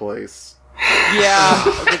fireplace. Yeah.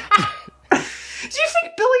 Do you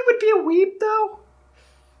think Billy would be a weeb, though?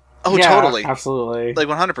 Oh, Yeah, totally. Absolutely. Like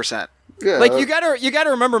 100%. Yeah. Like, you gotta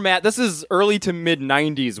remember, Matt, this is early to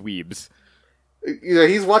mid-90s weebs. Yeah,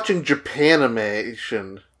 he's watching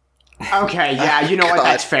Japanimation. Okay, yeah, you know what?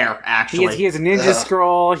 That's fair, actually. He has a Ninja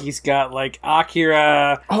Scroll. He's got like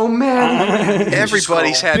Akira. Oh man,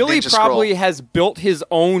 Everybody's had Billy Ninja probably Scroll. has built his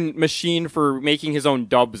own machine for making his own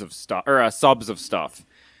dubs of stuff or subs of stuff.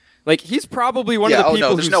 Like he's probably one of the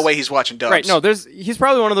people. There's no way he's watching dubs. Right? No, he's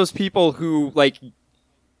probably one of those people who like He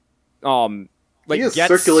is gets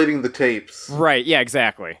circulating the tapes. Right? Yeah,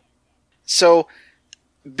 exactly. So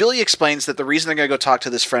Billy explains that the reason they're going to go talk to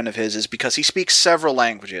this friend of his is because he speaks several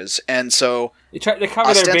languages, and so They cover their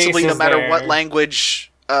ostensibly, no bases matter there. what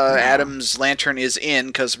language Adam's lantern is in,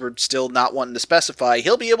 because we're still not wanting to specify,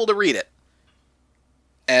 he'll be able to read it.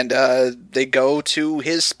 And they go to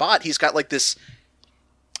his spot. He's got like this,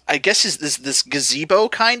 I guess, this gazebo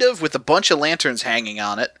kind of with a bunch of lanterns hanging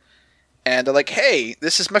on it. And they're like, "Hey,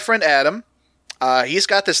 this is my friend Adam. He's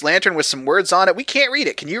got this lantern with some words on it. We can't read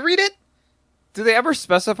it. Can you read it?" Do they ever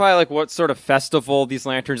specify like what sort of festival these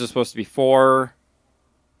lanterns are supposed to be for?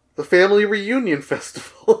 The Family Reunion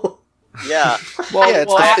Festival. Yeah. It's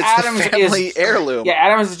the family heirloom. Yeah,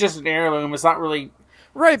 Adams is just an heirloom. It's not really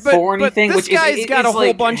Right, but, for anything. but this which guy's is got a whole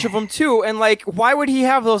like, bunch of them too, and like, why would he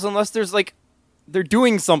have those unless there's like, they're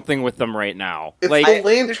doing something with them right now? It's like, the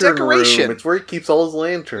lantern decoration. room. It's where he keeps all his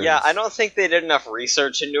lanterns. Yeah, I don't think they did enough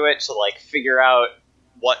research into it to like figure out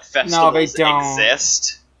what festivals don't.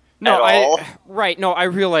 exist. no, at all. I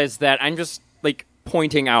realize that. I'm just like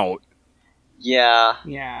pointing out. Yeah.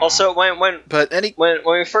 Yeah. Also, when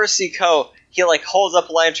we first see Ko, he like holds up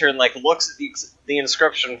a lantern, like looks at the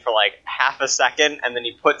inscription for like half a second, and then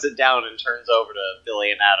he puts it down and turns over to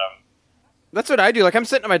Billy and Adam. That's what I do. Like, I'm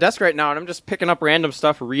sitting at my desk right now, and I'm just picking up random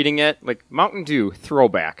stuff, reading it. Like, Mountain Dew,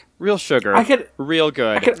 throwback. Real sugar. Real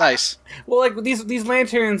good. Nice. Well, like these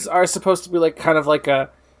lanterns are supposed to be like kind of like a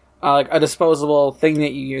disposable thing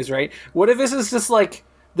that you use, right? What if this is just like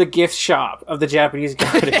the gift shop of the Japanese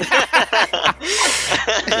garden?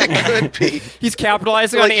 It could be. He's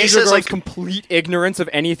capitalizing Like, on he Angel says, Grove's like- complete ignorance of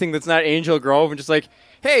anything that's not Angel Grove, and just like,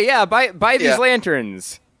 hey, yeah, buy these Yeah.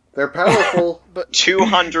 lanterns. They're powerful. But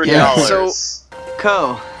 $200. Yeah, so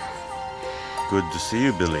Ko, Good to see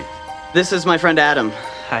you, Billy. this is my friend Adam.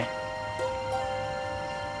 Hi.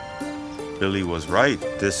 Billy was right.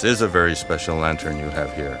 This is a very special lantern you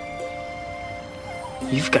have here.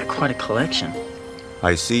 You've got quite a collection.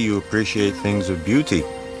 I see you appreciate things of beauty.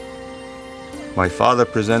 My father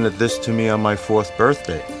presented this to me on my 4th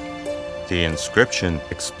birthday. The inscription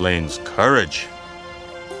explains courage.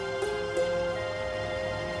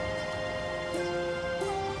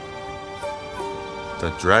 The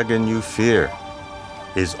dragon you fear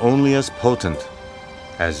is only as potent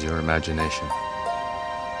as your imagination.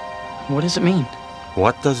 What does it mean?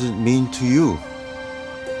 What does it mean to you?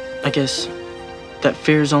 I guess that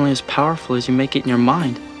fear is only as powerful as you make it in your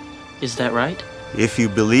mind. Is that right? If you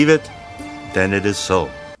believe it, then it is so.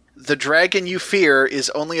 the dragon you fear is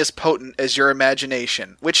only as potent as your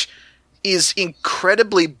imagination, which is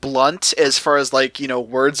incredibly blunt as far as, like, you know,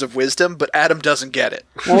 words of wisdom, but Adam doesn't get it.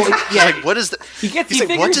 Well, yeah, like, what is that? He's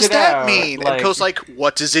like, what does that mean? And Ko's like,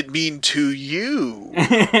 what does it mean to you?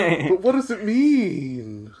 But what does it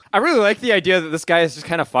mean? I really like the idea that this guy is just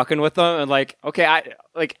kind of fucking with them and like, okay,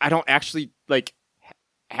 I don't actually like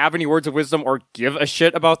have any words of wisdom or give a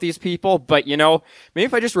shit about these people, but you know, maybe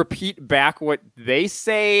if I just repeat back what they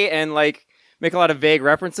say and like make a lot of vague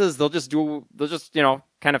references, they'll just you know,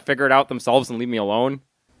 kind of figure it out themselves and leave me alone.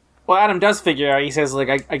 Well, Adam does figure it out. He says,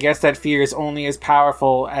 like, I guess that fear is only as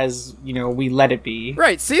powerful as, you know, we let it be.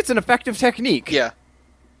 Right, see, it's an effective technique. Yeah.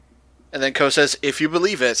 And then Ko says, if you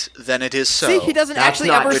believe it, then it is so. See, he doesn't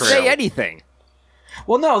actually ever say anything.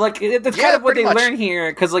 Well, no, like, that's kind of what they learn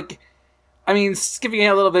here, because, like, I mean, skipping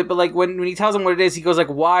ahead a little bit, but, like, when he tells them what it is, he goes, like,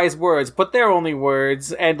 wise words, but they're only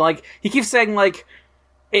words, and, like, he keeps saying, like,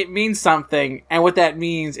 it means something, and what that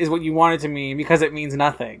means is what you want it to mean, because it means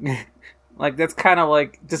nothing. Like, that's kind of,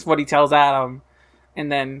 like, just what he tells Adam,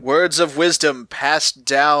 and then... Words of wisdom passed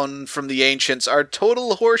down from the ancients are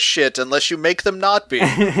total horseshit unless you make them not be.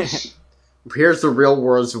 Here's the real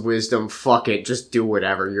words of wisdom. Fuck it, just do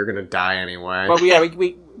whatever. You're gonna die anyway. But yeah,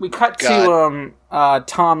 we cut to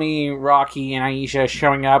Tommy, Rocky, and Aisha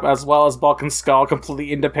showing up, as well as Bulk and Skull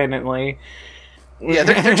completely independently. Yeah,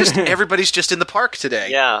 they're just everybody's just in the park today.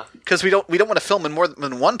 Yeah, because we don't want to film in more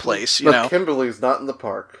than one place. You but know, Kimberly's not in the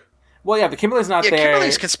park. Well, yeah, but Kimberly's not there.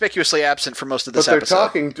 Kimberly's conspicuously absent for most of this But they're episode.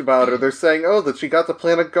 talking about her. They're saying, "Oh, that she got to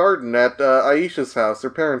plant a garden at Aisha's house. Her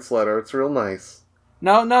parents let her. It's real nice."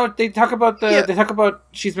 No, they talk about they talk about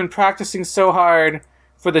she's been practicing so hard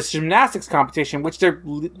for this gymnastics competition, which they're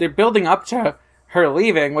building up to her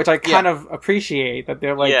leaving, which I kind of appreciate that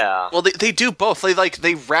they're like, Well, they do both.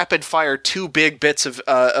 They rapid fire 2 big bits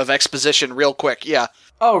of exposition real quick. Yeah.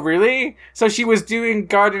 oh, really? So she was doing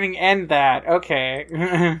gardening and that.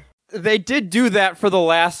 Okay. They did do that for the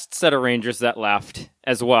last set of Rangers that left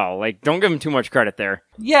as well. Like, don't give them too much credit there.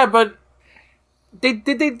 Yeah, but did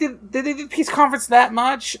they do the peace conference that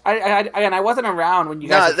much? I wasn't around when you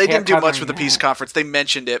guys. No, they didn't do much with the that. peace conference. They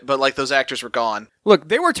mentioned it, but like those actors were gone. Look,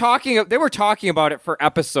 they were talking about it for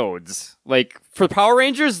episodes. Like, for Power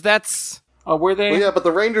Rangers, that's... Oh, were they? Well, yeah, but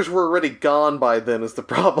the Rangers were already gone by then is the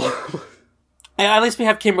problem. And at least we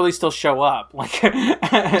have Kimberly still show up. Like,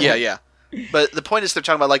 yeah. But the point is they're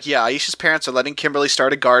talking about, like, Aisha's parents are letting Kimberly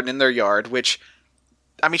start a garden in their yard, which,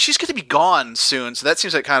 I mean, she's going to be gone soon, so that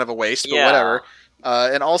seems like kind of a waste, but whatever.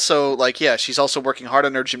 And also, like, she's also working hard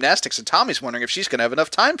on her gymnastics, and Tommy's wondering if she's going to have enough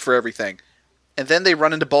time for everything. And then they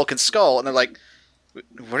run into Bulk and Skull, and they're like,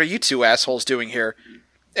 what are you two assholes doing here?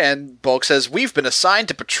 And Bulk says, we've been assigned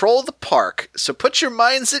to patrol the park, so put your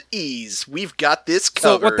minds at ease. We've got this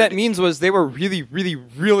covered. So what that means was they were really, really,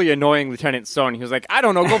 really annoying Lieutenant Stone. He was like, I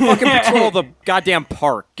don't know, go fucking patrol the goddamn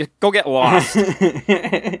park. Go get lost.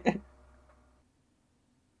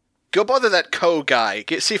 Go bother that Ko guy.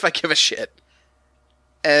 See if I give a shit.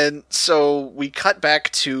 And so we cut back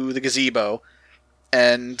to the gazebo,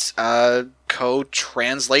 and Ko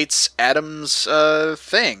translates Adam's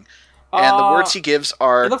thing. And the words he gives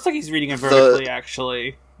are... It looks like he's reading it vertically,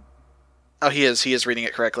 actually. Oh, he is. He is reading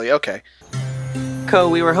it correctly. Okay. Ko,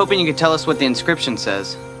 we were hoping you could tell us what the inscription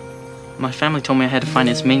says. My family told me I had to find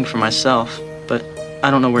its meaning for myself, but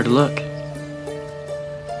I don't know where to look.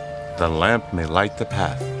 The lamp may light the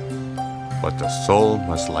path, but the soul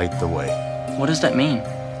must light the way. What does that mean?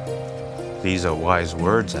 These are wise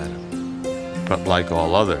words, Adam. But like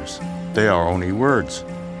all others, they are only words.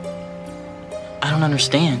 I don't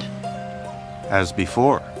understand. As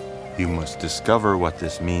before, you must discover what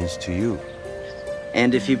this means to you.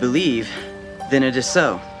 And if you believe, then it is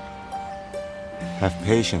so. Have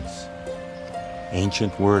patience.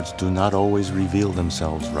 Ancient words do not always reveal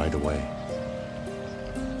themselves right away.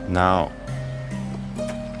 Now,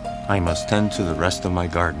 I must tend to the rest of my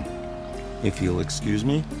garden. If you'll excuse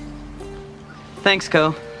me. Thanks,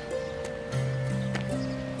 Ko.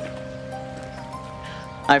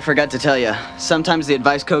 I forgot to tell you, sometimes the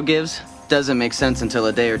advice Ko gives doesn't make sense until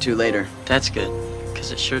a day or two later. That's good,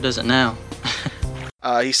 because it sure doesn't now.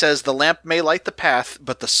 He says, the lamp may light the path,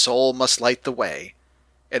 but the soul must light the way.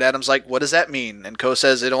 And Adam's like, what does that mean? And Ko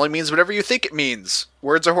says, it only means whatever you think it means.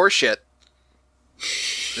 Words are horseshit.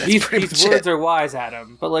 These words are wise,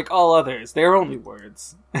 Adam, but like all others, they're only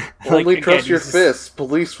words. Only trust your fists.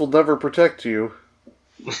 Police will never protect you.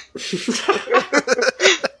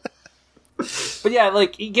 But yeah,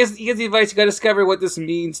 like, he gives the advice, you gotta discover what this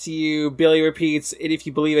means to you. Billy repeats, and if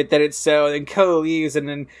you believe it, then it's so. And then Ko leaves, and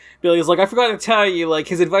then Billy's like, I forgot to tell you, like,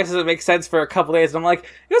 his advice doesn't make sense for a couple days. And I'm like,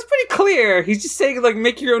 it was pretty clear. He's just saying, like,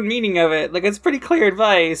 make your own meaning of it. Like, it's pretty clear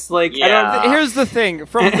advice. Like, Here's the thing.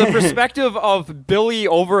 From the perspective of Billy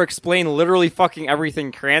over-explain literally fucking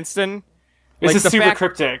everything Cranston. This like, is super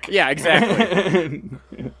cryptic. Yeah, exactly.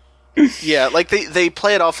 Yeah, like, they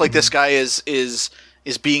play it off like this guy is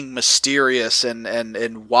being mysterious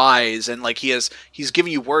and wise, and like he's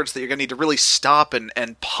giving you words that you're gonna need to really stop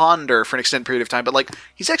and ponder for an extended period of time, but like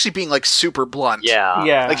he's actually being like super blunt.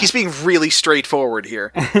 Yeah. Like he's being really straightforward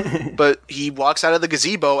here. But he walks out of the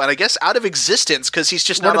gazebo and I guess out of existence because he's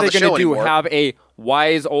just not on the show anymore. What are they gonna do? Have a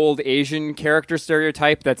wise old Asian character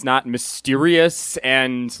stereotype that's not mysterious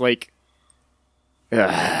and like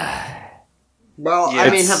Well, Yeah, I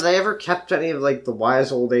mean, have they ever kept any of, like, the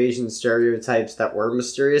wise old Asian stereotypes that were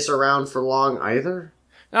mysterious around for long, either?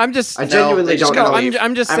 I genuinely don't know.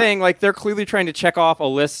 I'm just saying, like, they're clearly trying to check off a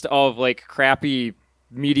list of, like, crappy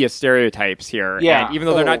media stereotypes here. Yeah. And even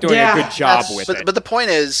though they're not doing a good job with it. But the point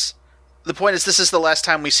is, this is the last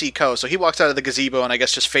time we see Ko. So he walks out of the gazebo and I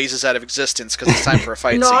guess just phases out of existence because it's time for a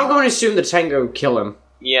fight No, scene. I'm going to assume the Tengu kill him.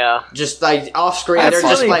 Yeah. Just, like, off-screen, That's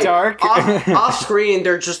they're just, really like... dark. Off-screen,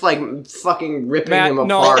 they're just, like, fucking ripping him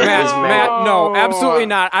apart. Matt, no, absolutely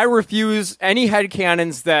not. I refuse any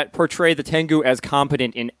headcanons that portray the Tengu as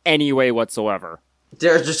competent in any way whatsoever.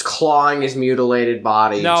 They're just clawing his mutilated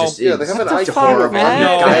body. No. Just, Yeah, they have an it's icon horrible. of That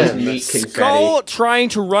No. guy has meat confetti. Skull trying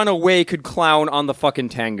to run away could clown on the fucking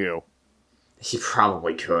Tengu. He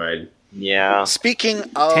probably could. Yeah. Speaking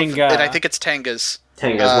of, Tenga. and I think it's Tengas.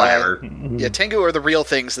 Tengus, whatever. Yeah, Tengu are the real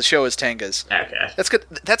things. The show is Tengas. Okay.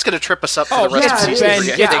 That's gonna trip us up for the rest of season Ben, 3.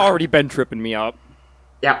 I it's think. already been tripping me up.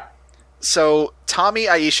 Yep. So Tommy,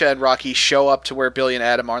 Aisha, and Rocky show up to where Billy and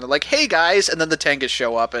Adam are, and they're like, "Hey guys!" And then the Tengas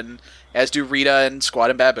show up, and as do Rita and Squad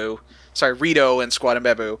and Babu. Rito and Squad and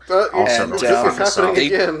Babu. Also, This is happening they-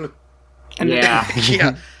 again. Yeah.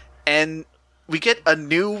 Yeah, and we get a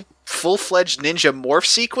new full-fledged ninja morph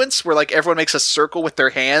sequence where like everyone makes a circle with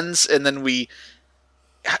their hands, and then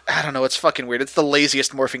I don't know, it's fucking weird. It's the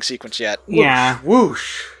laziest morphing sequence yet. Yeah.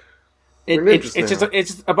 Whoosh. We're It's ninjas just now.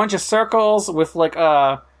 it's a bunch of circles with like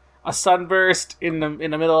a sunburst in the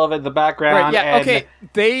middle of it, the background. Right, yeah, and,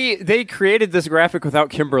 okay. They created this graphic without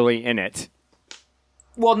Kimberly in it.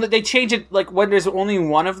 Well, they change it like when there's only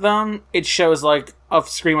one of them, it shows like a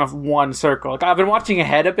screen of one circle. Like I've been watching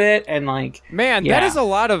ahead a bit, and like Man, yeah. that is a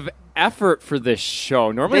lot of effort for this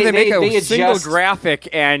show. Normally They- they make they a single adjust- graphic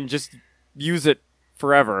and just use it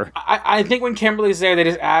forever. I think when Kimberly's there, they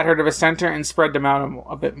just add her to the center and spread them out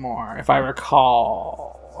a bit more, if I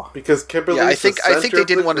recall. Because Kimberly's Yeah, I the think center they of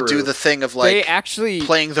didn't the want to do group. the thing of They like actually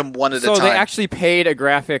playing them one at a So time. they actually paid a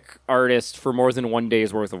graphic artist for more than 1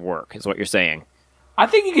 day's worth of work, is what you're saying. I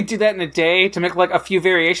think you could do that in a day to make like a few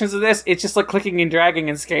variations of this. It's just like clicking and dragging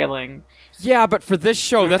and scaling. Yeah, but for this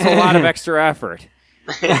show, that's a lot of extra effort.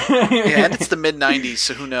 Yeah, and it's the mid '90s,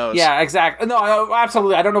 so who knows? Yeah, exactly. No,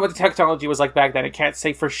 absolutely. I don't know what the technology was like back then. I can't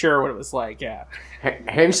say for sure what it was like. Yeah.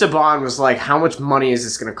 Haim Saban was like, how much money is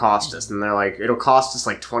this going to cost us? And they're like, it'll cost us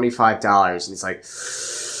like $25. And he's like,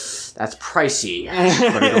 that's pricey,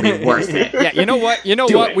 but it'll be worth it. Yeah, you know what? You know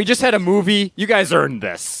Do what? it. We just had a movie. You guys earned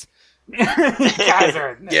this. Guys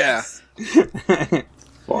are Yeah.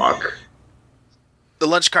 Fuck. The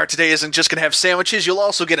lunch cart today isn't just going to have sandwiches. You'll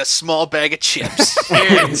also get a small bag of chips.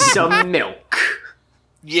 And some milk.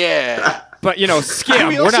 Yeah. But, you know, Skim,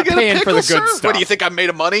 We we're also not get a paying for pickle, the good sir? stuff. What do you think? I'm made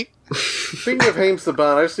of money? Speaking of Haim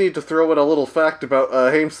Saban, I just need to throw in a little fact about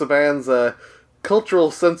Haim Saban's cultural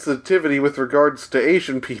sensitivity with regards to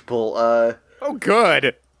Asian people. Oh,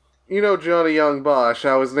 good. You know Johnny Young Bosch,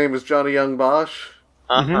 how his name is Johnny Young Bosch?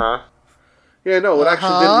 Uh-huh. Yeah, no, it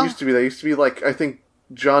actually didn't used to be that. It used to be like, I think,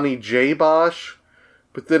 Johnny J. Bosch.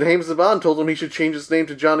 But then Haim Saban told him he should change his name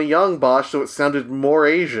to Johnny Young Bosch so it sounded more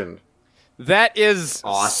Asian. That is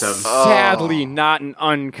Awesome. sadly not an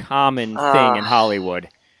uncommon thing in Hollywood.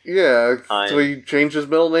 Yeah, I- so he changed his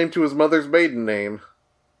middle name to his mother's maiden name.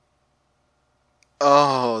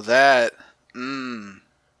 Oh, that.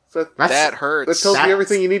 So That hurts. that tells you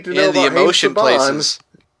everything you need to know In the about Haim emotion Saban. places.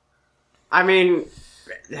 I mean,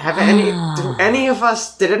 did any of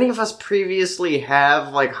us previously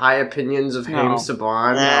have like high opinions of Haim No.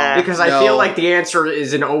 Saban? Nah. Because I No. feel like the answer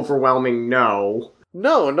is an overwhelming no.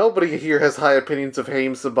 No, nobody here has high opinions of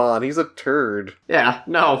Haim Saban. He's a turd. Yeah,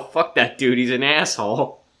 no, fuck that dude. He's an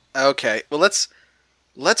asshole. Okay, well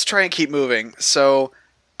let's try and keep moving. So,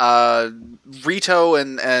 Rito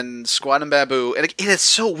and Squad and Babu, and it is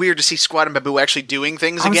so weird to see Squad and Babu actually doing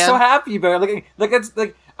things I'm again. so happy about it. Like it's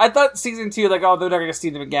like I thought season 2, like, oh, they're not gonna see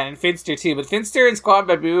them again, and Finster too. But Finster and Squad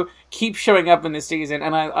Babu keep showing up in this season,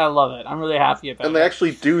 and I love it. I'm really happy about And it. they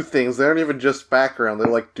actually do things. They aren't even just background. They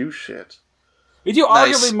like do shit. We do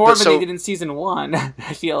Nice. arguably more But than so- they did in season 1.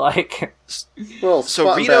 I feel like. Well, So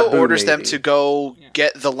Spot and Rito Babu, orders them maybe. to go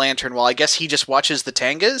get the lantern, while I guess he just watches the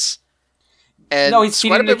tangas. And No, he's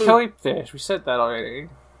Squad feeding the and Babu- killifish. We said that already.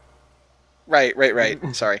 Right.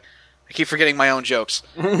 Sorry, I keep forgetting my own jokes.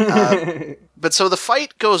 But so the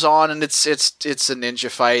fight goes on, and it's a ninja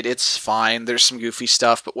fight. It's fine. There's some goofy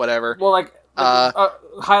stuff, but whatever. Well, like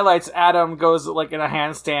highlights. Adam goes like in a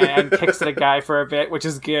handstand and kicks at a guy for a bit, which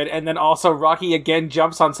is good. And then also Rocky again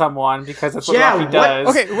jumps on someone because that's what Yeah, Rocky what- does.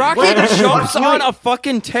 Okay, Rocky jumps on a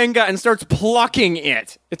fucking Tenga and starts plucking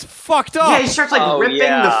it. It's fucked up. Yeah, he starts like Oh, ripping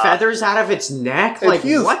yeah. the feathers out of its neck. And Like,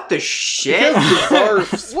 he is- what the He shit? has bizarre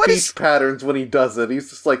speech What is- patterns when he does it. He's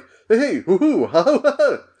just like, hey, hoo hoo, ha ha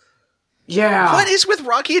ha. Yeah. What is with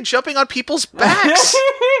Rocky and jumping on people's backs?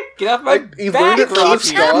 Get off my He back, learned it from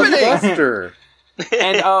keeps Rocky. happening. Buster.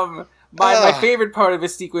 And my Ugh. favorite part of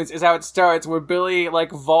this sequence is how it starts, where Billy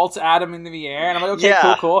like vaults Adam into the air, and I'm like, okay,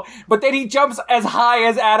 Yeah. cool. But then he jumps as high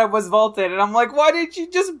as Adam was vaulted, and I'm like, why didn't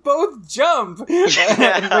you just both jump?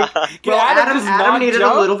 And, like, can Well, Adam just not needed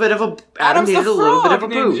jump? a little bit of a Adam's needed the a little bit of a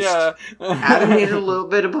frog boost. ninja. Adam needed a little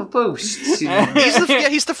bit of a boost.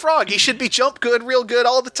 He's the frog. He should be jump good, real good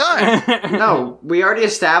all the time. No, we already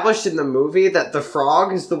established in the movie that the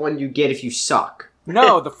frog is the one you get if you suck.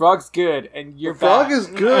 No, the frog's good, and you're Frog back. is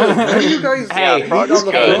good. How do you guys Hey, frog on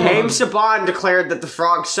the phone? Haim Saban declared that the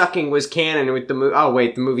frog sucking was canon with the movie. Oh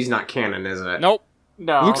wait, the movie's not canon, is it? Nope.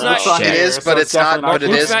 No, Luke's not- Luke's It here, is, but it's not- definitely but it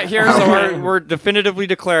Luke's is. not here, so we're definitively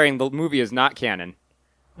declaring the movie is not canon.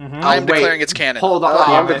 I'm wait. declaring it's canon. Hold on.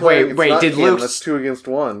 I'm declaring it's wait. not Did canon. Luke? That's 2 against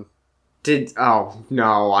 1. Oh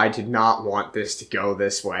no, I did not want this to go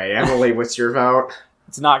this way. Emily, what's your vote?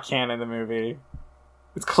 It's not canon, the movie.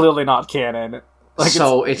 It's clearly not canon.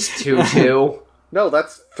 So it's 2-2. No,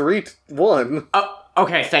 that's 3-1.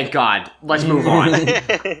 Okay, thank God. Let's move on.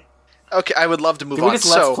 Okay, I would love to move Did on. we just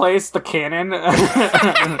let's place the canon?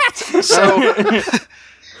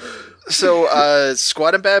 So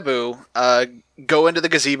Squat and Babu go into the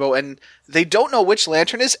gazebo, and they don't know which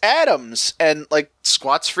lantern is Adam's, and like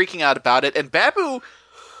Squat's freaking out about it, and Babu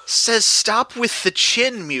says, "Stop with the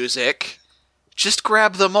chin music, just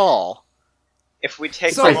grab them all." If we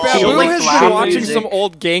take So them all, Babu has been watching music. some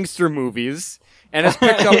old gangster movies and has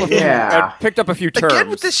picked up a few terms. Again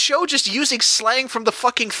with this show just using slang from the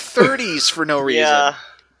fucking 30s for no reason. yeah.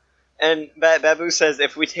 And Babu says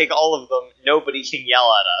if we take all of them, nobody can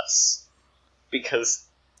yell at us. Because...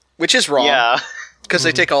 Which is wrong. Yeah. Because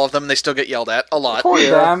they take all of them and they still get yelled at a lot. Poor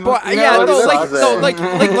them. But, No, yeah, it no, sucks.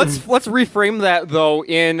 let's reframe that though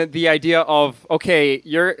in the idea of okay,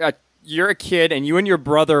 you're a kid and you and your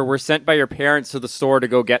brother were sent by your parents to the store to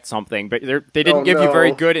go get something, but they didn't give you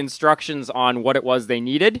very good instructions on what it was they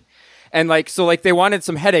needed. And they wanted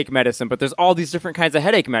some headache medicine, but there's all these different kinds of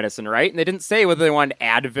headache medicine, right? And they didn't say whether they wanted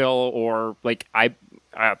Advil or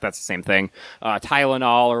that's the same thing,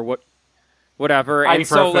 Tylenol or whatever. And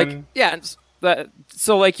so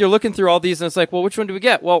you're looking through all these and it's like, well, which one do we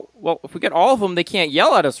get? Well, if we get all of them, they can't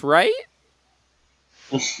yell at us, right?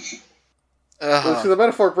 Well, see, the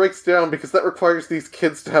metaphor breaks down because that requires these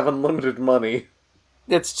kids to have unlimited money.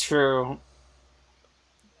 It's true.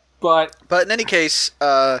 But in any case,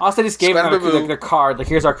 also just gave them the card. Like,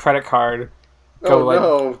 here's our credit card.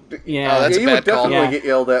 No. Yeah, that's you a bad would definitely call. get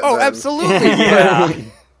yelled at. Oh, then. absolutely. yeah.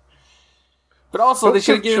 But also, Don't they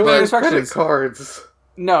should give give them children credit instructions. cards.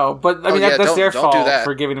 No, but I mean yeah, that's their don't do fault that.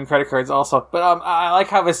 for giving them credit cards. Also, but I like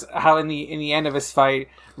how in the end of his fight,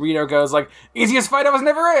 Rito goes like, "Easiest fight I was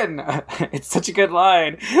never in." It's such a good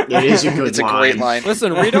line. It is a good it's a great line.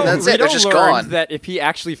 Listen, Rito That's it, they're just learned gone. that if he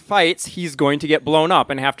actually fights, he's going to get blown up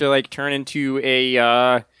and have to turn into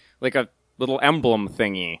a little emblem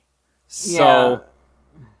thingy. So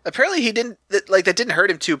Apparently he didn't, that didn't hurt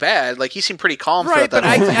him too bad. Like, he seemed pretty calm right, throughout but that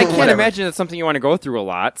I whole can't whatever. imagine it's something you want to go through a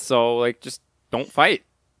lot. So just don't fight.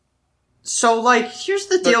 So, here's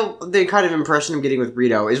the deal, the kind of impression I'm getting with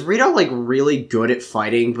Rito. Is Rito, really good at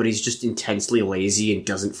fighting, but he's just intensely lazy and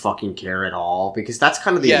doesn't fucking care at all? Because that's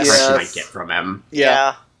kind of the impression I get from him.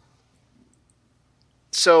 Yeah.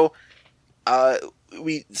 So,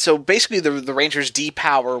 basically the Rangers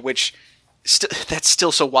depower, which that's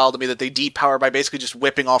still so wild to me that they depower by basically just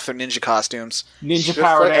whipping off their ninja costumes. Ninja Just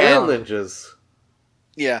power like down. and ninjas.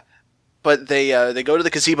 Yeah. But they go to the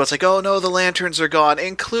gazebo. It's like, oh no, the lanterns are gone,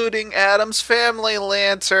 including Adam's family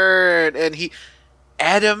lantern. And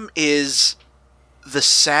Adam is the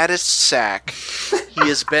saddest sack he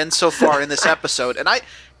has been so far in this episode. And I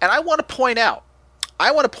want to point out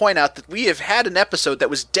that we have had an episode that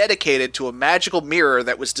was dedicated to a magical mirror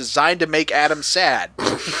that was designed to make Adam sad.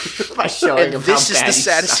 By showing And him this how is bad the he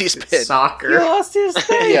saddest sucks he's at been. Soccer. He lost his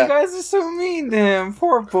head. Yeah. You guys are so mean to him.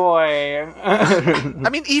 Poor boy. I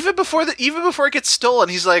mean, even before it gets stolen,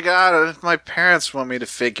 he's like, my parents want me to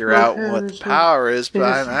figure out what the power is, but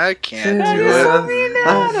I can't do You're so it. mean to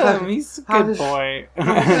Adam. He's a good boy.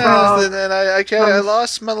 And then I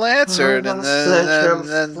lost my lantern, and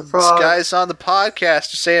then this guy's on the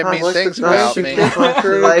podcast saying mean things about me.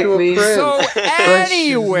 So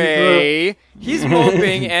anyway, he's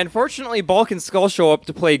moping, and fortunately, Bulk and Skull show up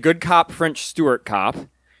to play good cop French Stewart cop.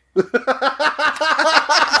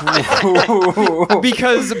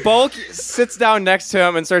 Because Bulk sits down next to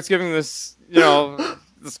him and starts giving this,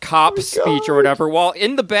 this cop speech or whatever, while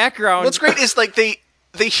in the background... What's great is,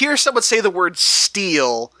 they hear someone say the word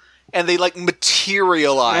steal, and they,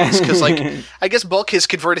 materialize, because, I guess Bulk has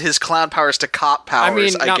converted his clown powers to cop powers, I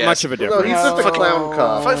mean, not guess. much of a No, difference. he's just a clown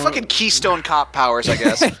cop. Fucking Keystone cop powers, I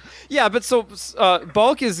guess. Yeah, but so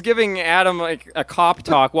Bulk is giving Adam a cop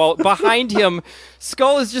talk, while behind him,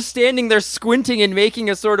 Skull is just standing there squinting and making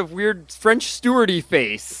a sort of weird French stewardy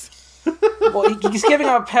face. Well, he's giving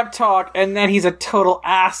him a pep talk, and then he's a total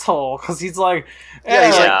asshole because he's like,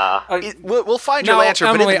 Yeah, he's like, we'll find your Now, lantern,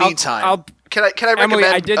 Emily, but in the meantime, can I recommend Emily,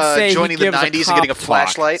 I did say joining he the gives 90s and getting a cop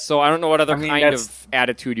flashlight? talk, so I don't know what other kind of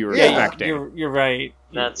attitude you were expecting. You're right.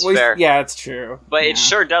 That's Well, fair. Yeah, it's true. But it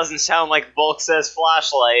sure doesn't sound like Bulk says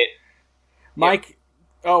flashlight. Mike.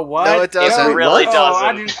 Oh, what? No, it doesn't. It really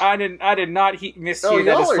doesn't. I did not mishear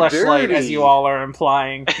that as y'all are flashlight, dirty. as you all are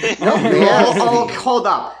implying. Hold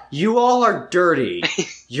up. You all are dirty.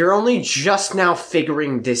 You're only just now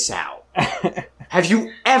figuring this out. Have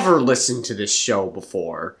you ever listened to this show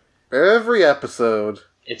before? Every episode.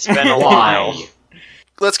 It's been a while.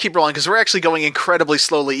 Let's keep rolling, because we're actually going incredibly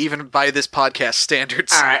slowly, even by this podcast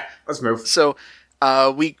standards. Alright, let's move. So,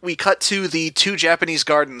 We cut to the 2 Japanese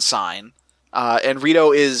garden sign, and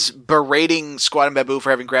Rito is berating Squad and Babu for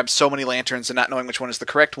having grabbed so many lanterns and not knowing which one is the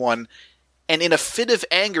correct one. And in a fit of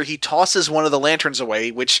anger, he tosses one of the lanterns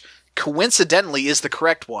away, which coincidentally is the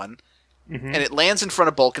correct one. And it lands in front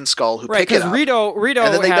of Bulk and Skull, who pick it up. Rito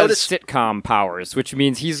and then they has notice sitcom powers, which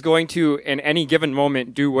means he's going to, in any given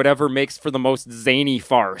moment, do whatever makes for the most zany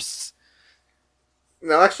farce.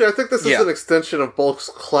 No, actually, I think this is an extension of Bulk's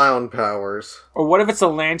clown powers. Or what if it's the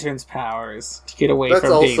lantern's powers to get away That's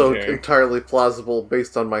from also danger? entirely plausible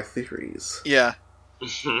based on my theories. Yeah.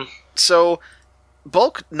 So,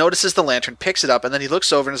 Bulk notices the lantern, picks it up, and then he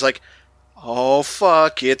looks over and is like, "Oh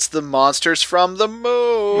fuck! It's the monsters from the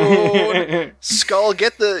moon." Skull,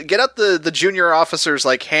 get out the junior officer's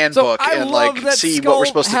handbook and see Skull what we're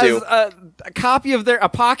supposed to has do. A copy of a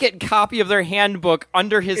pocket copy of their handbook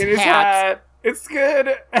under his In hat. It's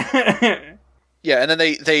good. Yeah, and then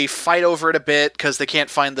they fight over it a bit because they can't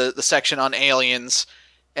find the section on aliens,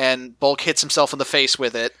 and Bulk hits himself in the face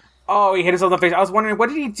with it. Oh, he hit himself in the face. I was wondering, what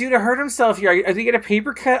did he do to hurt himself here? Did he get a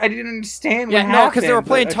paper cut? I didn't understand what happened. No, because they were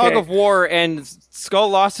playing but tug of war, and Skull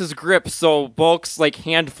lost his grip, so Bulk's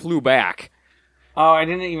hand flew back. Oh, I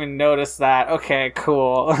didn't even notice that. Okay,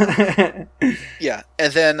 cool. Yeah,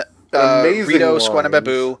 and then Amazing Rito, lines. Squad and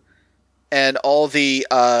Babu, and all the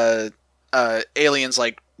aliens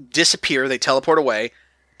disappear. They teleport away.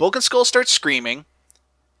 Bulk and Skull start screaming,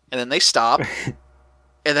 and then they stop.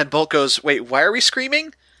 And then Bulk goes, "Wait, why are we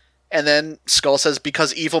screaming?" And then Skull says,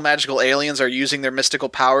 "Because evil magical aliens are using their mystical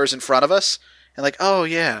powers in front of us." And oh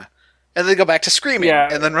yeah. And then they go back to screaming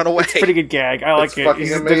and then run away. It's a pretty good gag. I like It's it.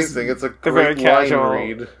 fucking amazing. It's a they're very great line casual.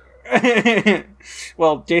 read.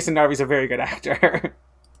 Well, Jason Narvy's a very good actor.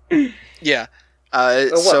 Yeah.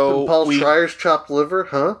 So Paul Schreier's chopped liver,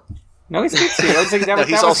 huh? No, he's good too. I was like, that, No, was,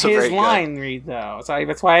 he's that was also his very good. line read, though. So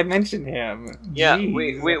that's why I mentioned him. Yeah, Jeez.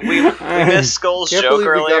 we missed Skull's Can't joke believe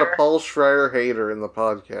we got earlier. a Paul Schreier hater in the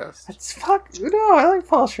podcast. It's no, I like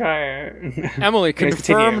Paul Schreier. Emily, Anyways,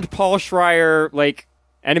 confirmed continue. Paul Schreier,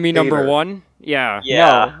 enemy number Hater. 1? Yeah.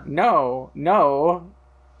 Yeah.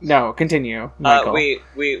 No, continue, Michael. We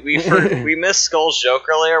missed Skull's joke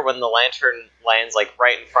earlier when the lantern lands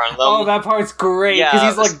right in front of them. Oh, that part's great because Yeah.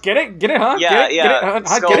 he's like, get it, huh? Yeah, get it, yeah. get it,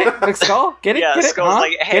 huh? Skull- Get it, like Skull, get it, Yeah, get it, Skull's huh?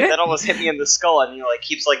 like, hey, Get it? that almost hit me in the skull, and he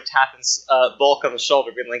keeps tapping Bulk on the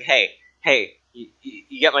shoulder, being like, hey,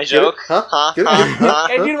 you get my joke? Huh? Huh? Get it? Huh? Huh?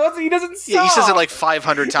 And you know what? He doesn't stop. Yeah, he says it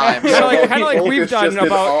 500 times. Kind of like Bulk we've is done just in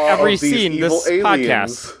about awe every of these scene evil this aliens.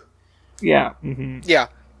 podcast. Yeah. Mm-hmm. Yeah.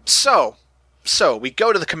 So we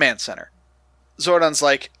go to the command center. Zordon's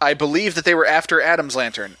like, "I believe that they were after Adam's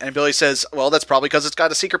lantern." And Billy says, "Well, that's probably because it's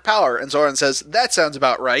got a secret power." And Zordon says, "That sounds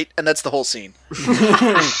about right." And that's the whole scene. Is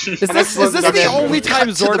this And the then only we time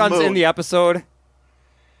cut to the Zordon's moon. in the episode?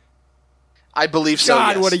 I believe so,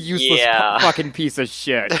 God, yes. what a useless Yeah. fucking piece of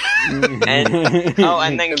shit. And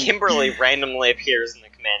then Kimberly randomly appears in the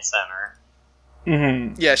command center.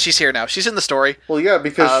 Mm-hmm. Yeah, she's here now. She's in the story. Well, yeah,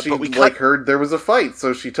 because she but we cut- heard there was a fight,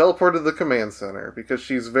 so she teleported to the command center because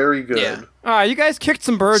she's very good. Yeah. You guys kicked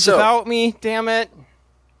some birds So- without me, damn it.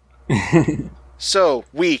 So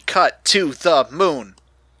we cut to the moon.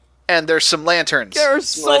 And there's some lanterns. There are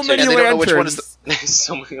so Lanterns. many And they don't know which one is lanterns. There's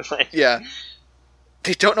so many lanterns. Yeah.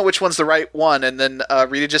 They don't know which one's the right one, and then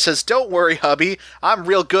Rita just says, "Don't worry, hubby. I'm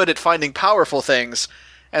real good at finding powerful things."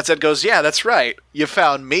 And Zed goes, "Yeah, that's right. You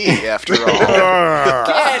found me, after all."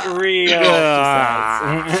 Get real.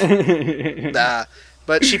 Nah.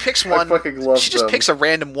 But she picks one. fucking love She just them. picks a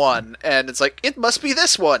random one, and it's like, it must be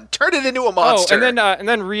this one. Turn it into a monster. Oh, and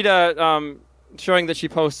then Rita, showing that she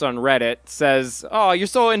posts on Reddit, says, "Oh, you're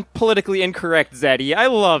so politically incorrect, Zeddy. I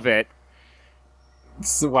love it."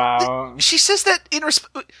 Wow. She says that in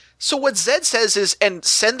so what Zed says is, "And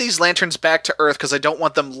send these lanterns back to Earth because I don't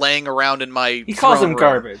want them laying around in my." He calls throne them room."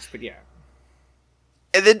 garbage, but yeah.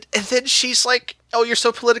 And then she's like, "Oh, you're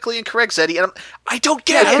so politically incorrect, Zeddy." And I don't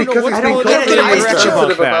get I it. don't know Because what he's the being hell get totally it. incorrect insensitive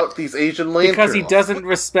about about that. these Asian lanterns. Because he doesn't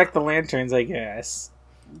respect the lanterns, I guess.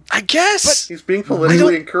 I guess. He's being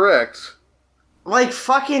politically incorrect.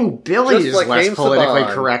 Fucking Billy Just is like less James politically Saban.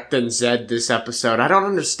 correct than Zed this episode. I don't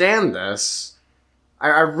understand this.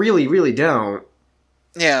 I really, really don't.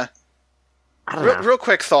 Yeah. I don't know. Real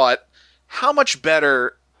quick thought: how much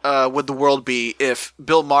better would the world be if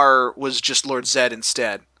Bill Maher was just Lord Zed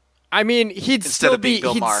instead? I mean, he'd Instead still of being be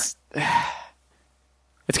Bill Maher.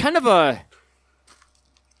 It's kind of a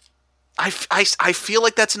I feel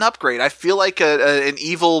like that's an upgrade. I feel like an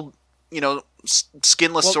evil,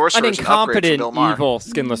 skinless sorcerer an is an upgrade for incompetent Bill Maher. evil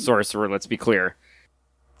skinless sorcerer. Let's be clear.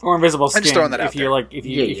 Or invisible I'm skinned. just throwing that if out you're there. like,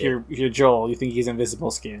 if you're Joel, you think he's invisible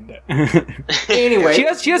skinned. Anyway, she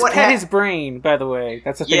does what pet his brain. By the way,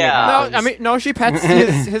 that's a thing. Yeah. That No, happens. no, she pets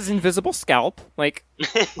his invisible scalp. Like,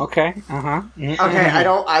 Okay. Uh-huh. Okay, I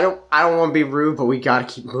don't want to be rude, but we gotta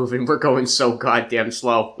keep moving. We're going so goddamn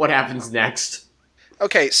slow. What happens next?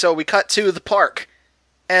 Okay, so we cut to the park,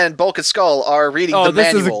 and Bulk and Skull are reading the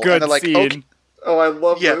this manual. is a good and they're like, scene. okay. Oh, I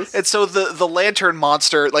love Yeah, this. and so the lantern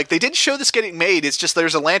monster, like, they didn't show this getting made, it's just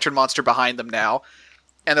there's a lantern monster behind them now.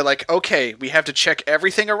 And they're like, okay, we have to check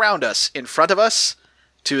everything around us, in front of us,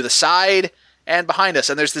 to the side, and behind us.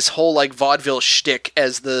 And there's this whole, like, vaudeville shtick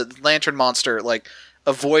as the lantern monster, like,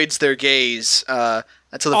 avoids their gaze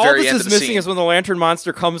until the all very this end is of the missing scene. is when the lantern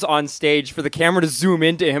monster comes on stage for the camera to zoom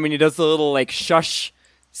into him, and he does the little like shush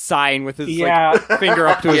sign with his like, finger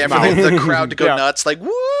up to his yeah, mouth. for the crowd to go Yeah. nuts, like, woo!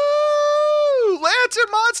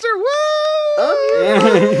 Lantern monster, woo!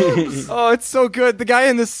 Oh, it's so good. The guy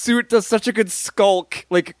in the suit does such a good skulk,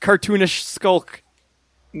 like cartoonish skulk.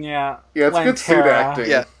 Yeah. Yeah, it's good suit Lantera. acting.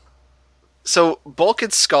 Yeah. So Bulk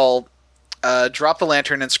and Skull drop the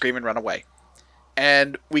lantern and scream and run away.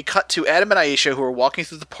 And we cut to Adam and Aisha, who are walking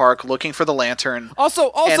through the park looking for the lantern.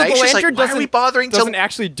 Also, and the Aisha's lantern like, why are we bothering doesn't to...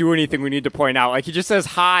 actually do anything we need to point out. Like, he just says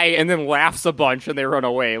hi and then laughs a bunch and they run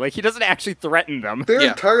away. Like, he doesn't actually threaten them. They're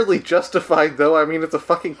entirely justified, though. I mean, it's a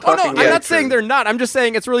fucking Oh, no, talking I'm lantern. not saying they're not. I'm just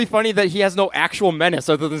saying it's really funny that he has no actual menace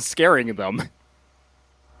other than scaring them.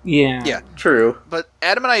 Yeah. Yeah. True. But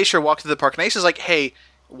Adam and Aisha walk through the park, and Aisha's like, hey,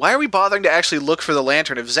 why are we bothering to actually look for the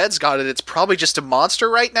lantern? If Zed's got it, it's probably just a monster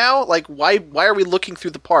right now. Like, why are we looking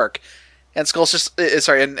through the park? And Skull's just,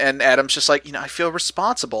 and Adam's just like, I feel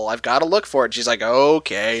responsible. I've got to look for it. She's like,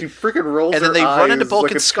 okay. She freaking rolls And then her they run into eyes Bulk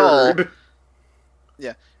like and a Skull. turd.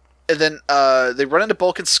 Yeah. And then they run into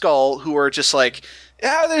Bulk and Skull, who are just like,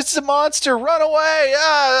 yeah, there's a monster, run away!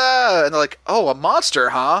 And they're like, oh, a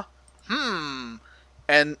monster, huh?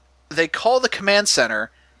 And they call the command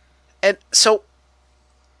center, and so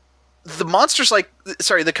the monster's like,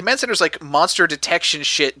 the command center's like, monster detection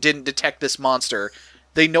shit didn't detect this monster.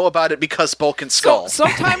 They know about it because Bulk and Skull. So,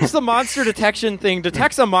 sometimes the monster detection thing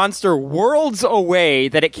detects a monster worlds away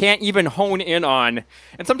that it can't even hone in on,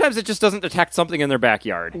 and sometimes it just doesn't detect something in their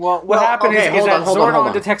backyard. Well, what happened is hold that on, hold Zordon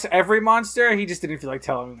on. detects every monster. He just didn't feel like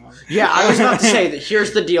telling them. Yeah, I was about to say that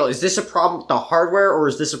here's the deal. Is this a problem with the hardware, or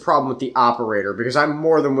is this a problem with the operator? Because I'm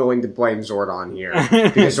more than willing to blame Zordon here.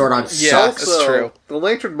 Because Zordon sucks. Also, the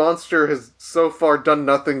lantern monster has so far done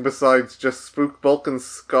nothing besides just spook Bulk and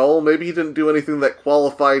Skull. Maybe he didn't do anything that qualified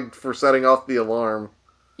for setting off the alarm.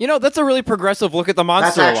 That's a really progressive look at the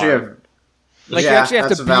monster That's actually alarm. You actually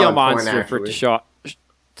have to be a monster for it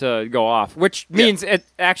to go off, which means it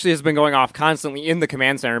actually has been going off constantly in the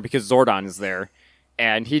command center because Zordon is there,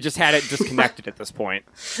 and he just had it disconnected at this point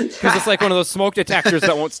because it's like one of those smoke detectors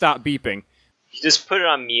that won't stop beeping. You just put it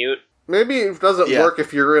on mute. Maybe it doesn't work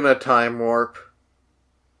if you're in a time warp.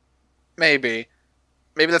 Maybe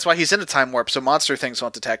that's why he's in a time warp, so monster things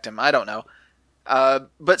won't detect him. I don't know.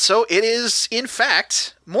 But so it is, in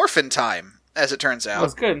fact, morphin time, as it turns out.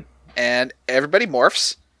 That's good. And everybody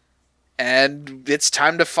morphs, and it's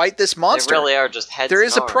time to fight this monster. They really are just heads. There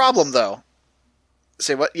is and a arms. problem, though.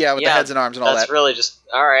 Say what? Yeah, with the heads and arms and all That's that. really just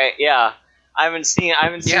all right. Yeah, I haven't seen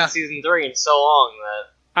season 3 in so long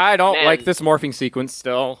that I don't Man. like this morphing sequence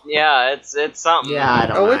still. yeah, it's something. Yeah, I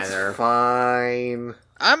don't Oh, either. it's fine.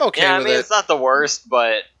 I'm okay Yeah, I with mean it. it's not the worst,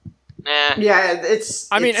 but Yeah, it's...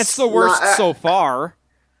 I mean, it's the worst not- so far.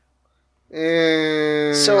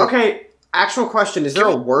 So Okay, actual question. Is there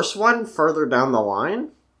a worse one further down the line?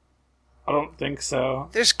 I don't think so.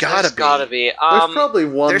 There's gotta be. gotta be. There's probably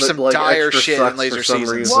one there's that, some like, dire extra shit sucks in Laser for some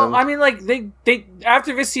Seasons. reason. Well, I mean, like they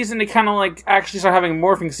after this season, they kind of like actually start having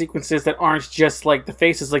morphing sequences that aren't just like the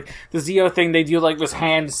faces. Like the Zeo thing, they do like this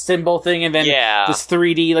hand symbol thing, and then Yeah. this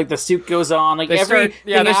 3D, like the suit goes on. Like They every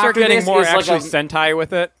start getting more actually Sentai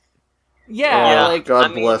with it. Yeah, like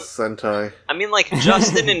God bless Sentai. I mean, like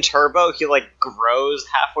Justin in Turbo, he like grows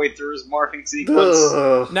halfway through his morphing sequence.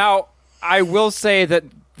 Ugh. Now, I will say that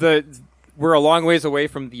we're a long ways away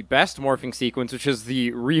from the best morphing sequence, which is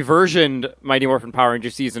the reversioned Mighty Morphin Power Ranger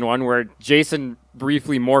Season 1, where Jason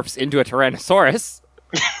briefly morphs into a Tyrannosaurus.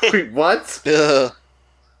 Wait, what? Ugh.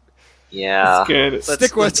 Yeah, good.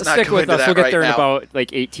 Stick with not go us. into that We'll get right there in now. about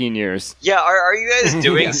like 18 years. yeah. Are you guys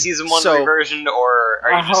doing season 1 So- reversioned, or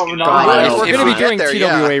are I you just hope gonna not. God, We're if going to we be get doing there,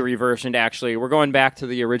 TWA reversioned, actually. We're going back to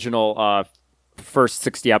the original first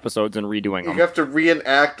 60 episodes and redoing You them. have to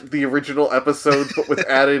reenact the original episodes, but with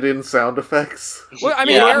added-in sound effects. Well, I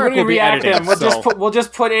mean, Yeah, Eric we're will gonna be react editing. them. We'll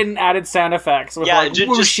just put in added sound effects with like just-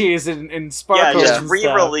 whooshes and Yeah, sparkles. just and stuff.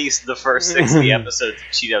 re-release the first 60 episodes of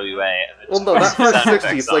TWA. And then Well, just no, put not some first sound 60,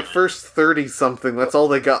 effects it's like on it. first 30-something. That's all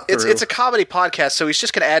they got through. It's a comedy podcast, so he's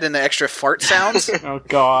just going to add in the extra fart sounds. Oh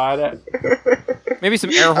God! Maybe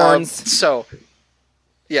some air horns. So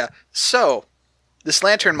this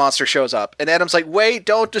lantern monster shows up, and Adam's like, "Wait,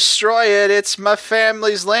 don't destroy it. It's my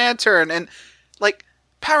family's lantern." And like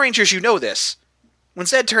Power Rangers, you know this. When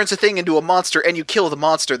Zed turns a thing into a monster and you kill the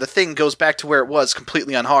monster, the thing goes back to where it was,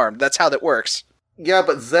 completely unharmed. That's how that works. Yeah,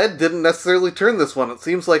 but Zed didn't necessarily turn this one. It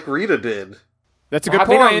seems like Rita did. That's a good They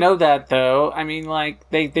point. don't know that though. I mean, like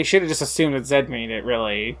they should have just assumed that Zed made it.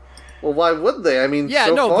 Really. Well, why would they? I mean,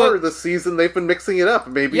 far this season they've been mixing it up.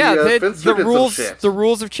 Maybe Finster did some shit. The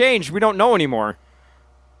rules have changed. We don't know anymore.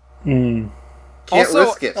 Can't Also,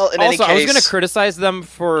 risk it. Well, in any I was case- going to criticize them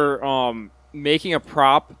for making a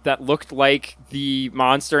prop that looked like the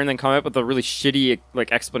monster and then come up with a really shitty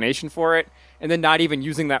like explanation for it, and then not even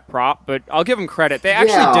using that prop. But I'll give them credit. They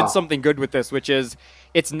actually did something good with this, which is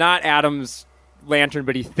it's not Adam's lantern,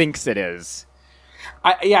 but he thinks it is.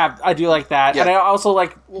 I do like that, and I also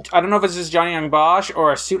like. I don't know if it's just Johnny Young Bosch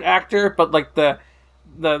or a suit actor, but like the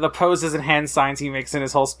poses and hand signs he makes in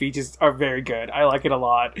his whole speeches are very good. I like it a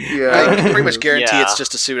lot. Yeah, I can pretty much guarantee Yeah. it's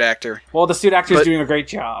just a suit actor. Well, the suit actor is But- doing a great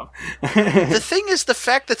job. The thing is, the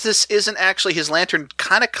fact that this isn't actually his lantern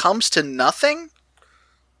kind of comes to nothing.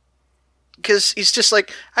 Because he's just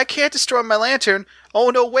like, I can't destroy my lantern. Oh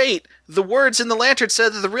no, wait. The words in the lantern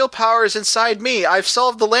said that the real power is inside me. I've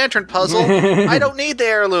solved the lantern puzzle. I don't need the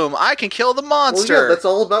heirloom. I can kill the monster. Well, yeah, that's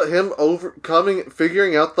all about him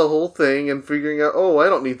figuring out the whole thing, and figuring out, I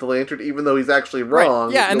don't need the lantern, even though he's actually wrong.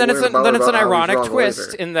 Right. Yeah, and You'll then it's learn about an how he's ironic wrong twist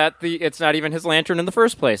later. in that it's not even his lantern in the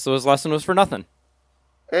first place, so his lesson was for nothing.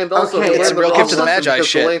 And also, Okay, he it's learned a real the gift to the lesson Magi because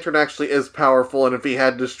shit. the lantern actually is powerful, and if he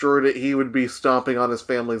had destroyed it, he would be stomping on his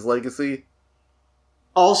family's legacy.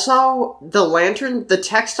 Also, the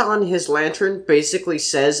text on his lantern basically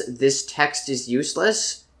says this text is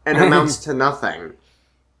useless and amounts to nothing.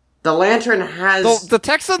 The lantern has The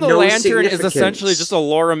text on the no lantern is significance. essentially just a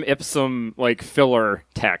lorem ipsum like filler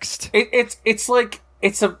text. It's like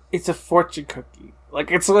it's a fortune cookie.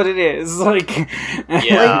 Like it's what it is. Like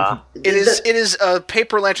Yeah. It is a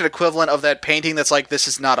paper lantern equivalent of that painting that's like, this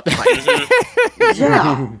is not a pint.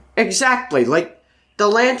 Yeah, exactly. Like, the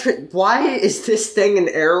lantern... Why is this thing an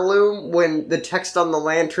heirloom when the text on the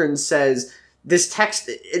lantern says, this text,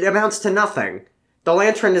 it amounts to nothing. The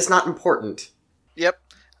lantern is not important. Yep.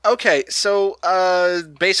 Okay, so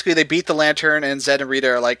basically they beat the lantern, and Zed and Rita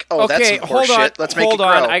are like, "Oh, that's Okay, some hold horse on. shit. Let's make it hold grow."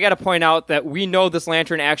 on. I gotta point out that we know this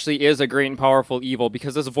lantern actually is a great and powerful evil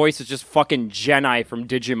because this voice is just fucking Jedi from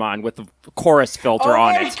Digimon with the chorus filter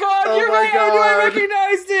on my it. god, Oh you're my right. I knew I God.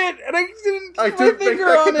 recognized it, and I didn't. I put didn't my make finger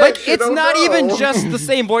that on it. connection. Like, it's Oh, not no. even just the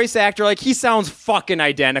same voice actor. Like, he sounds fucking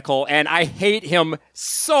identical, and I hate him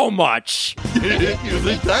so much. You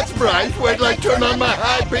think that's right? Wait till I turn on my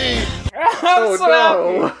high beam. I'm so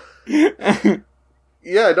happy. no!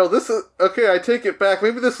 Yeah, no, this is... Okay, I take it back.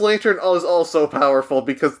 Maybe this lantern is also powerful,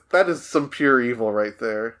 because that is some pure evil right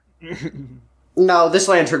there. No, this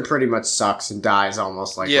lantern pretty much sucks and dies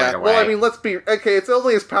almost right away. Well, I mean, let's be... Okay, it's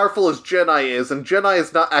only as powerful as Jedi is, and Jedi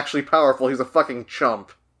is not actually powerful. He's a fucking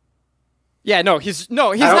chump. Yeah, no, he's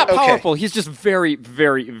not okay. powerful. He's just very,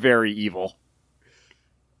 very, very evil.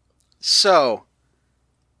 So,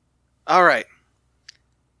 all right,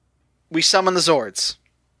 we summon the Zords,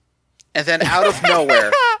 and then out of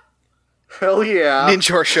nowhere, Hell yeah.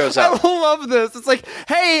 Ninjor shows I up. love this. It's like,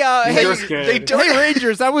 hey, Ninjor's good. they don't. hey,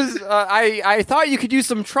 Rangers, I thought you could use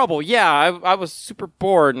some trouble. Yeah, I was super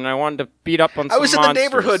bored and I wanted to beat up on some I was in the monsters.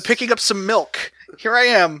 neighborhood picking up some milk. Here I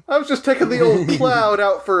am. I was just taking the old Cloud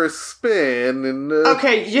out for a spin, and...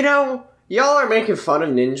 Okay, y'all are making fun of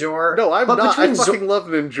Ninjor. No, I'm but not. I between fucking love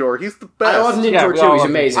Ninjor. He's the best. I love Ninjor Yeah, we too, all he's love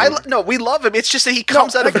amazing. No, we love him. It's just that he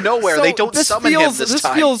comes out of nowhere. So They don't this summon feels, him this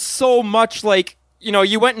time. feels so much like,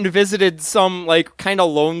 you went and visited some, like, kind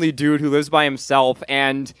of lonely dude who lives by himself,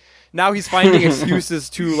 and now he's finding excuses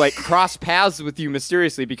to, like, cross paths with you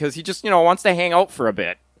mysteriously because he just, wants to hang out for a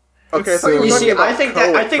bit. Okay, so you're You talking see, about I think Ko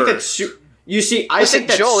that at first. I Listen, think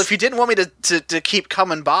that Joel, if you didn't want me to keep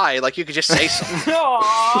coming by, like, you could just say something.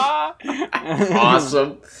 Aww.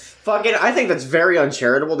 awesome. Fucking, I think that's very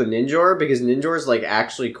uncharitable to Ninjor because Ninjor is like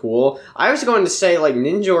actually cool. I was going to say like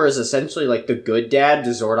Ninjor is essentially like the good dad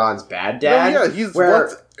to Zordon's bad dad. No, yeah, he's where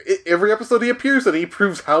what every episode he appears in, he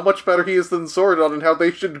proves how much better he is than Zordon and how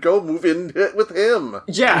they should go move in with him.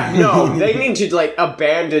 Yeah, no, they need to, like,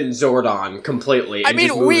 abandon Zordon completely. I and mean,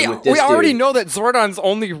 just move we in with this already dude. know that Zordon's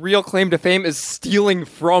only real claim to fame is stealing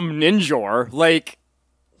from Ninjor. Like,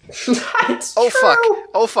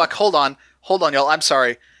 Oh fuck! Hold on, y'all. I'm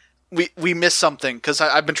sorry. We missed something because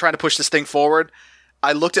I've been trying to push this thing forward.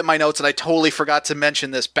 I looked at my notes and I totally forgot to mention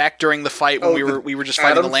this back during the fight when we were just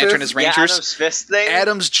fighting the Lantern as Rangers. Yeah, Adam's fist thing.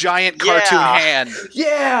 Adam's giant cartoon hand.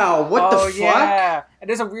 Yeah, what the fuck? Yeah. And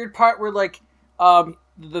there's a weird part where like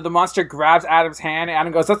the monster grabs Adam's hand and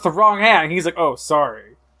Adam goes, "That's the wrong hand." And he's like, "Oh, sorry."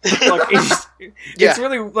 Like it's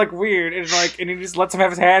really like weird and like and he just lets him have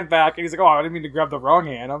his hand back and he's like, "Oh, I didn't mean to grab the wrong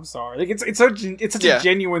hand. I'm sorry." Like it's such a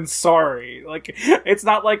genuine sorry. Like it's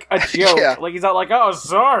not like a joke. Yeah. Like he's not like, "Oh,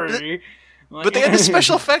 sorry." But they had this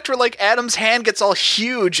special effect where like Adam's hand gets all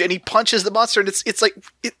huge and he punches the monster and it's like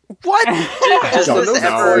what?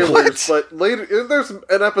 Spoilers, but later there's an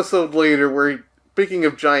episode later where speaking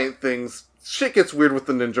of giant things, shit gets weird with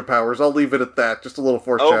the ninja powers. I'll leave it at that. Just a little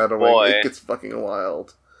foreshadowing. Oh boy. It gets fucking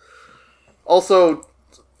wild. Also,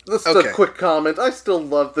 this is a quick comment. I still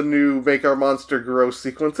love the new Make Our Monster Grow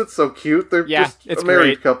sequence. It's so cute. They're just a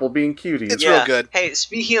married couple being cuties. It's real good. Hey,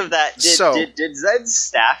 speaking of that, did Zed's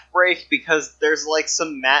staff break? Because there's like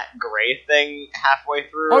some Matt Gray thing halfway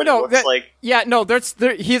through. oh no, It's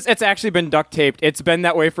it's actually been duct taped. It's been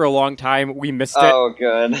that way for a long time. We missed it. Oh,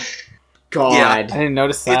 good. God. Yeah. I didn't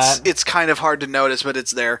notice that. It's kind of hard to notice, but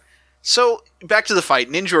it's there. So back to the fight.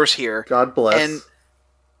 Ninjor's here. God bless.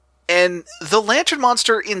 And the Lantern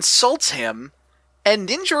Monster insults him, and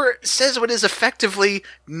Ninjor says what is effectively,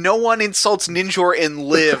 "No one insults Ninjor and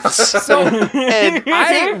lives." And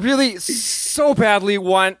I really so badly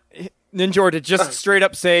want Ninjor to just straight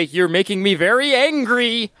up say, "You're making me very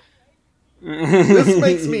angry." This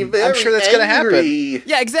makes me very I'm sure that's going to happen.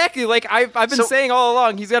 Yeah, exactly. Like I've been saying all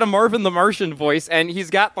along, he's got a Marvin the Martian voice, and he's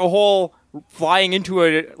got the whole flying into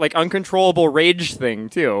a like uncontrollable rage thing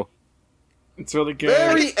too. It's really good.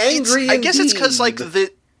 Very angry. I guess it's because like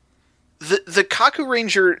the Kaku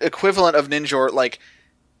Ranger equivalent of Ninjor like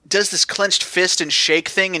does this clenched fist and shake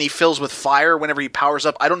thing, and he fills with fire whenever he powers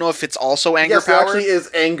up. I don't know if it's also anger yes, power. It actually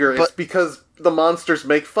is anger. But it's because the monsters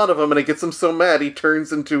make fun of him, and it gets him so mad he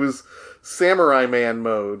turns into his Samurai Man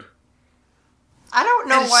mode. I don't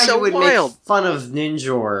know why so you would wild. make fun of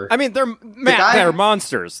Ninjor. I mean, they're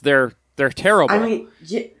monsters. They're terrible. I mean,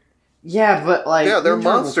 yeah, but like, yeah, they're Ninjor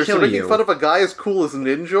monsters. will So kill making you. fun of a guy as cool as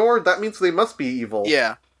Ninjor, that means they must be evil.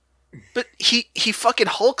 Yeah. But he fucking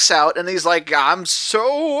hulks out and he's like, "I'm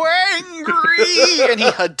so angry," and he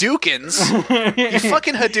Hadoukens. He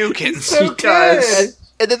fucking Hadoukens. He does.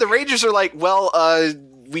 And then the Rangers are like, "Well,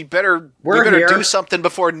 we better here. do something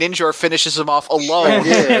before Ninjor finishes him off alone."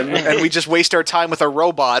 Again. And we just waste our time with our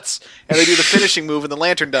robots, and they do the finishing move, and the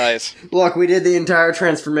Lantern dies. Look, we did the entire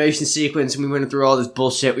transformation sequence, and we went through all this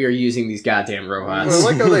bullshit. We were using these goddamn robots.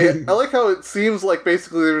 I like how it seems like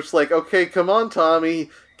basically they're just like, "Okay, come on, Tommy,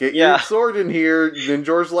 get your sword in here."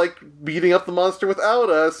 Ninjor's like beating up the monster without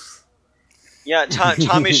us. Yeah,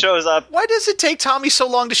 Tommy shows up. Why does it take Tommy so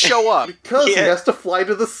long to show up? Because he has to fly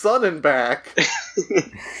to the sun and back.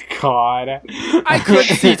 God. I could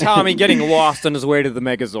see Tommy getting lost on his way to the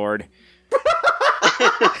Megazord.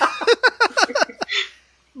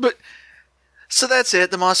 But so that's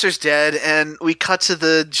it. The monster's dead, and we cut to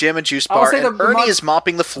the gym and juice bar. And Ernie is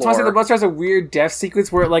mopping the floor. The monster has a weird death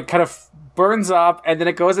sequence where it like kind of burns up and then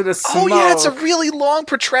it goes into smoke. Oh yeah, it's a really long,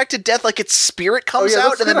 protracted death. Like its spirit comes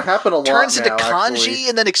out and then happen a lot turns into now, kanji actually.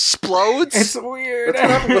 and then explodes. It's weird. That's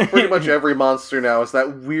what happens with pretty much every monster now. Is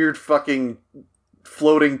that weird fucking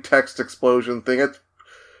floating text explosion thing? It's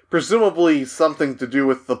presumably something to do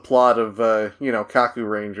with the plot of Kaku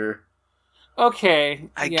Ranger. Okay.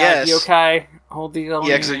 I guess. Yokai, whole deal.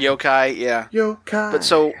 Yeah, because of yokai. Yeah. Yokai. But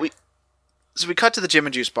so we cut to the gym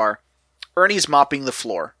and juice bar. Ernie's mopping the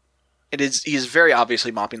floor. He's very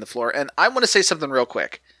obviously mopping the floor, and I want to say something real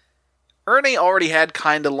quick. Ernie already had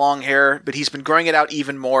kind of long hair, but he's been growing it out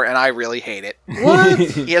even more, and I really hate it. What?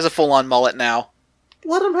 He has a full-on mullet now.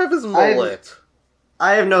 Let him have his mullet.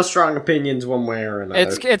 I have no strong opinions one way or another.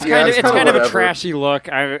 It's kind of a trashy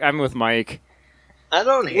look. I'm with Mike. I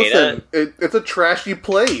don't hate it. It's a trashy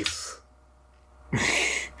place.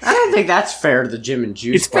 I don't think that's fair to the gym and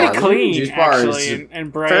juice bar. It's pretty clean, Juice bar actually, is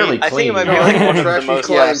and bright. fairly clean. I think it might be like one of the Trashy most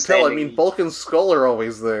clientele. I outstanding. mean, Bulk and Skull are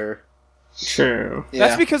always there. True.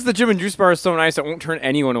 That's because the gym and juice bar is so nice it won't turn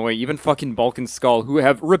anyone away, even fucking Bulk and Skull, who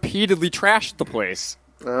have repeatedly trashed the place.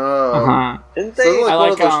 Oh. Didn't So they? they're like I one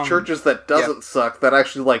like, of those churches that doesn't suck, that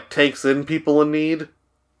actually like takes in people in need.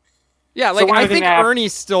 Yeah, So like one I other thing think that- Ernie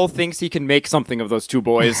still thinks he can make something of those two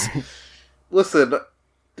boys. Listen,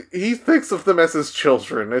 he thinks of them as his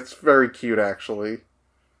children. It's very cute, actually.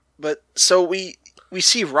 But so we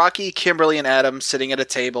see Rocky, Kimberly, and Adam sitting at a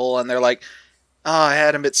table, and they're like, "Oh,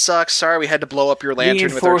 Adam, it sucks. Sorry, we had to blow up your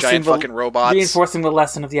lantern with our giant fucking robots." Reinforcing the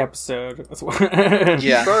lesson of the episode.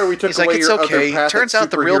 Yeah. Sorry, we took He's like, away "It's your okay. other Turns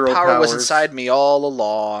out the real superhero power was powers." inside me all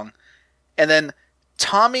along." And then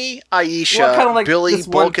Tommy, Aisha, Well, kind of like Billy, this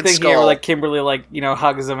one Bulk, and thing here, where, Skull. like Kimberly, like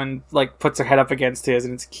hugs him and like puts her head up against his,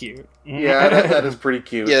 and it's cute. Yeah, that is pretty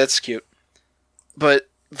cute. Yeah, that's cute. But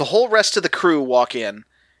the whole rest of the crew walk in,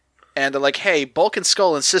 and they're like, "Hey, Bulk and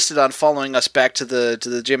Skull insisted on following us back to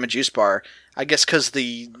the gym and juice bar. I guess because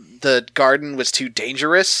the garden was too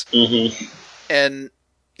dangerous." Mm-hmm. And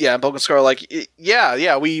yeah, Bulk and Skull are like,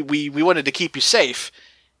 "Yeah, we wanted to keep you safe."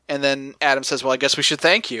 And then Adam says, "Well, I guess we should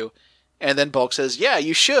thank you." And then Bulk says, "Yeah,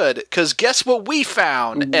 you should, because guess what we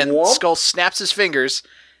found?" And What? Skull snaps his fingers,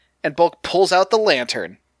 and Bulk pulls out the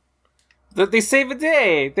lantern. They saved the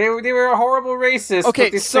day. They were a horrible racist. Okay,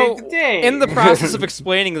 but they so saved the day. in the process of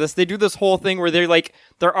explaining this, they do this whole thing where they're like,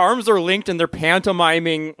 their arms are linked and they're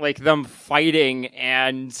pantomiming like them fighting,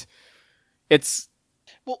 and it's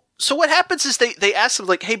Well, so what happens is they ask them,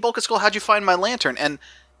 like, "Hey, Bulk and Skull, how'd you find my lantern?" And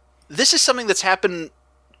this is something that's happened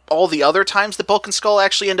all the other times that Bulk and Skull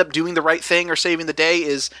actually end up doing the right thing or saving the day,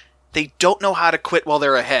 is they don't know how to quit while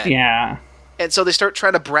they're ahead. yeah. And so they start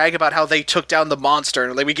trying to brag about how they took down the monster,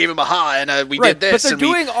 and like, we gave him a ha, and we right, did this, but they're and we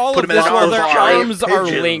doing all put of him in this an while their elevator. arms are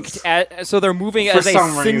pigeons. linked, so they're moving For as a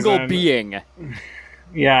some single reason. being.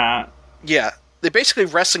 Yeah. Yeah, they're basically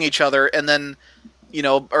wrestling each other, and then,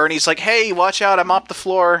 Ernie's like, "Hey, watch out, I mopped the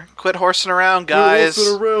floor. Quit horsing around, guys. What's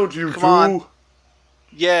it around you, Come on." two?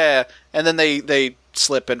 Yeah, and then they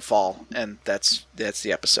slip and fall, and that's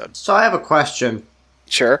the episode. So I have a question.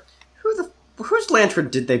 Sure. Whose lantern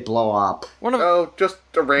did they blow up? Oh, just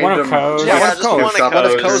a random. Co's. Yeah, one of Co's. shop One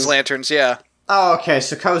of lantern. Co's lanterns, yeah. Oh, okay,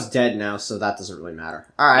 so Ko's dead now, so that doesn't really matter.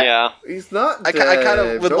 Alright. Yeah. He's not I dead. kind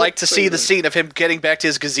of would Don't like to say see the that. scene of him getting back to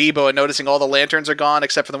his gazebo and noticing all the lanterns are gone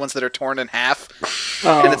except for the ones that are torn in half.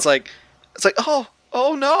 Oh. And it's like, oh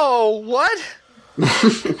no, what? And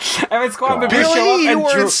then Scott and Babu show up Billy, you and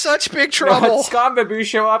were in such big trouble. Scott and Babu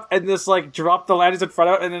show up and just like drop the lanterns in front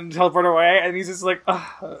of it and then teleport away, and he's just like, I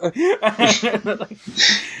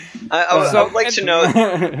would like to note.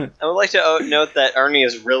 I would like to note that Ernie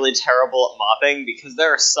is really terrible at mopping because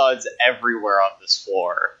there are suds everywhere on this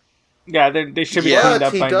floor. yeah, they should be Yeah, cleaned But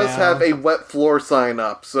up he by does now. have a wet floor sign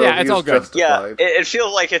up, so Yeah, it's he's all good. Yeah, justified. it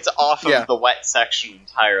feels like it's off Yeah. of the wet section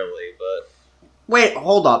entirely, but Wait,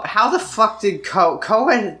 hold up. How the fuck did Ko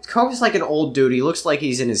is like an old dude. He looks like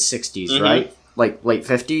he's in his 60s, Mhm. right? Like late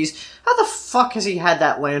 50s. How the fuck has he had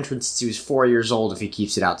that lantern since he was 4 years old if he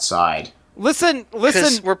keeps it outside? Listen.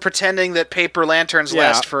 Because we're pretending that paper lanterns Yeah.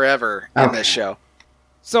 last forever in Okay. this show.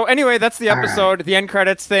 So anyway, that's the All right. episode. The end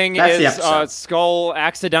credits thing That's the is episode. Skull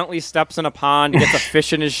accidentally steps in a pond, gets a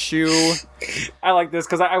fish in his shoe. I like this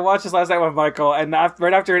because I watched this last night with Michael, and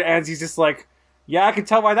right after it ends, he's just like, "Yeah, I can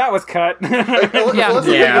tell why that was cut." Yeah.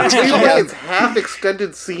 It seems Yeah. like it's half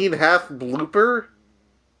extended scene, half blooper.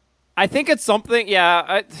 I think it's something,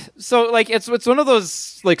 yeah. So like it's one of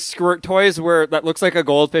those like squirt toys where that looks like a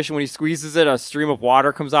goldfish, and when he squeezes it, a stream of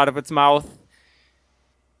water comes out of its mouth,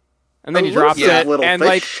 and then he drops Elusive it, little and fish.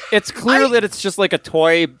 like it's clear that it's just like a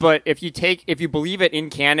toy. But if you believe it in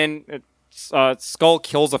canon, Skull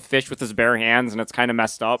kills a fish with his bare hands, and it's kind of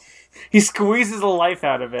messed up. He squeezes the life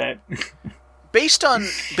out of it. Based on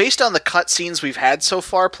the cutscenes we've had so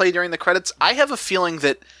far play during the credits, I have a feeling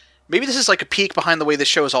that maybe this is like a peek behind the way this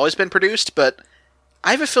show has always been produced, but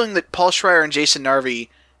I have a feeling that Paul Schreier and Jason Narvey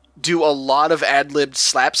do a lot of ad-libbed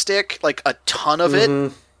slapstick, like a ton of it,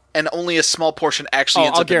 and only a small portion actually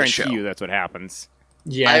ends I'll up in the guarantee show. you that's what happens.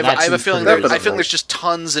 Yeah, I have a feeling I reasonable. think there's just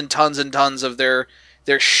tons and tons and tons of their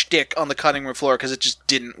shtick on the cutting room floor because it just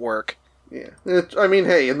didn't work. Yeah. I mean,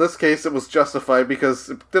 hey, in this case it was justified because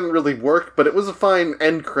it didn't really work, but it was a fine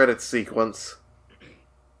end credits sequence.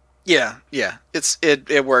 Yeah,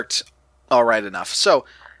 it worked all right enough. So,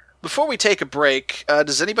 before we take a break,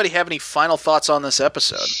 does anybody have any final thoughts on this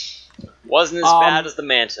episode? wasn't as bad as the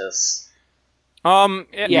Mantis.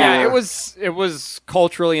 Yeah, it was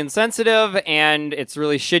culturally insensitive, and it's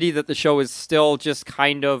really shitty that the show is still just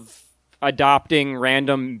kind of adopting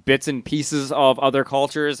random bits and pieces of other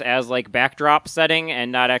cultures as like backdrop setting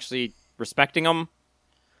and not actually respecting them.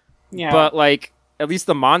 Yeah. But like, at least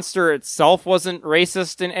the monster itself wasn't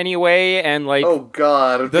racist in any way, and like, Oh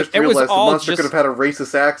god, I just realized the monster could have had a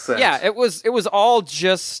racist accent. yeah, it was all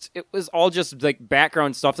just like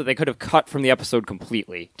background stuff that they could have cut from the episode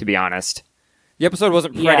completely, to be honest. The episode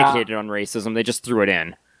wasn't Yeah. predicated on racism; they just threw it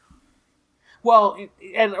in. Well,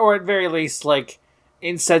 or at very least, like,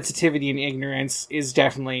 insensitivity and ignorance is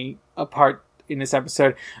definitely a part in this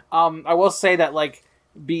episode. I will say that, like,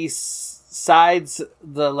 besides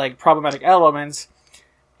the, like, problematic elements,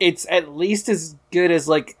 it's at least as good as,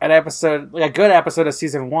 like, a good episode of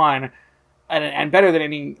season 1, and better than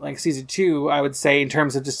any, like, season 2, I would say, in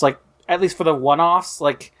terms of just, like, at least for the one-offs,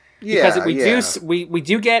 like, because we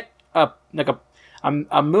do get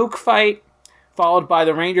a mook fight, followed by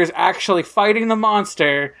the Rangers actually fighting the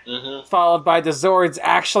monster, followed by the Zords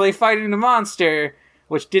actually fighting the monster,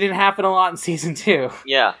 which didn't happen a lot in season 2.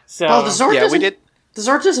 Yeah. So Well, the Zord we did. The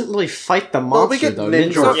Zord doesn't really fight the Well, we monster, get though.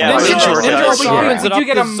 Ninjor. Yeah, Ninjor softens we it up. do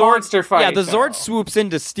get a The Zord- monster fight. Yeah, the though. Zord swoops in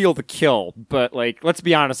to steal the kill, but like, let's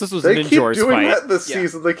be honest, this was They keep Ninjor's doing fight. that this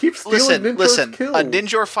season. They keep stealing Ninjor's Listen. kills. A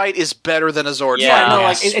Ninjor fight is better than a Zord Yeah. fight. No,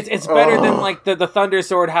 Yes. like it's better than like the Thunder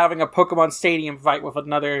Sword having a Pokemon Stadium fight with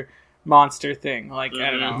another monster thing. Like I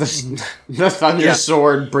don't know. The Thunder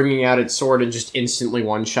Sword bringing out its sword and just instantly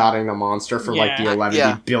one-shotting the monster for like the Yeah.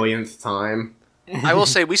 11 billionth time. I will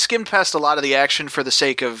say we skimmed past a lot of the action for the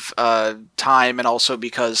sake of time, and also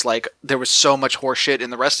because like there was so much horseshit in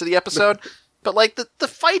the rest of the episode. But like the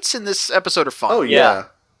fights in this episode are fun. Oh yeah.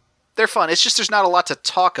 They're fun. It's just there's not a lot to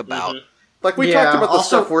talk about. Like we Yeah, talked about the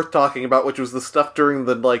also- stuff worth talking about, which was the stuff during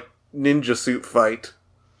the like ninja suit fight.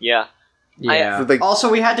 Yeah. Yeah. So they- Also,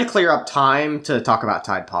 we had to clear up time to talk about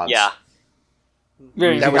Tide Pods. Yeah.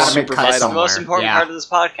 Very That We was gotta make super cuts That's the vital. most somewhere. important Yeah. part of this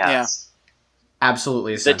podcast. Yeah.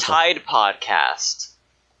 Absolutely The essential. Tide Podcast.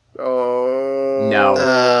 Oh No.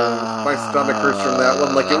 my stomach hurts from that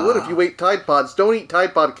one. Like it would if you ate Tide Pods. Don't eat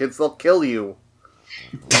Tide Pod, kids. They'll kill you.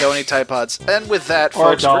 Don't eat Tide Pods. And with that, Or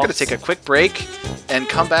folks, we're going to adults. take a quick break and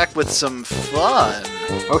come back with some fun.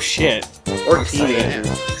 Oh shit. Or teenagers.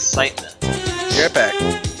 Excitement. Be right back.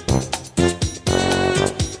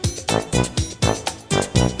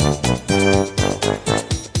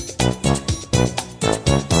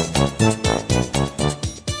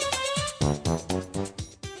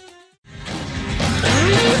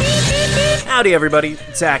 Howdy, everybody.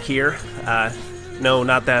 Zach here. No,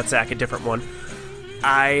 not that Zach, a different one.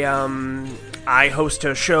 I host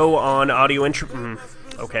a show on Audio Intro.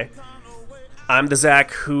 Okay. I'm the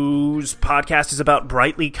Zach whose podcast is about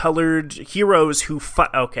brightly colored heroes who fight.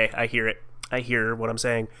 Okay, I hear it. I hear what I'm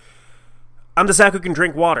saying. I'm the Zach who can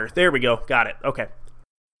drink water. There we go. Got it. Okay.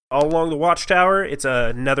 All Along the Watchtower. It's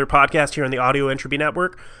another podcast here on the Audio Entropy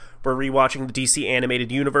Network. We're rewatching the DC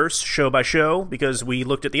Animated Universe show by show because we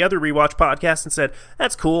looked at the other rewatch podcast and said,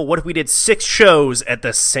 that's cool. What if we did 6 shows at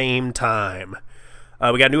the same time?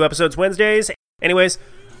 We got new episodes Wednesdays. Anyways,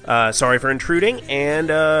 sorry for intruding, and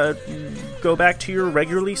go back to your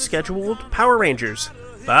regularly scheduled Power Rangers.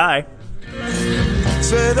 Bye.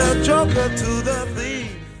 Say the joker to the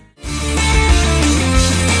thief.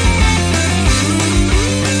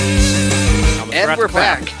 And we're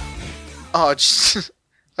back. Oh, just...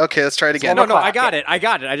 Okay, let's try it again. No, I got it.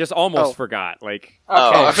 I just almost forgot. Like,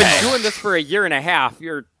 I've been doing this for a year and a half.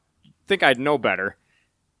 Think I'd know better.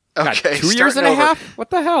 God, Okay, 2 years and starting a over. half? What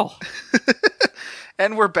the hell?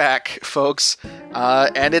 And we're back, folks.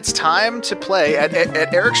 And it's time to play. At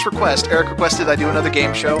Eric's request, Eric requested I do another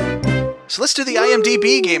game show. So let's do the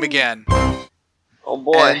IMDb game again. Oh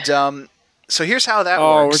boy. And so here's how that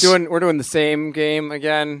Oh, works. we're doing the same game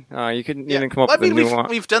again. You didn't come up Well, with a new we've, one.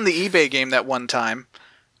 we've done the eBay game that one time.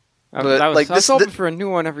 I but, was like, this- hoping for a new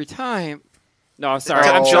one every time. No, sorry.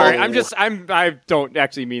 I'm Oh. sorry. I don't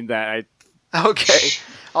actually mean that. Okay,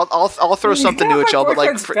 I'll throw something new at y'all, but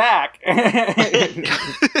like back.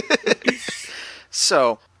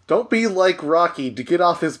 so Don't be like Rocky to get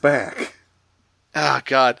off his back. Oh,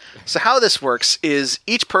 God. So how this works is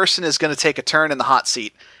each person is going to take a turn in the hot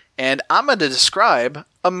seat, and I'm going to describe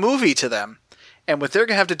a movie to them. And what they're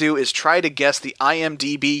going to have to do is try to guess the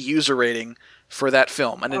IMDb user rating for that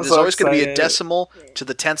film. And it I'm is so always going to be a excited. decimal to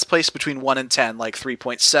the 10th place between 1 and 10, like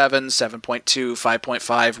 3.7, 7.2,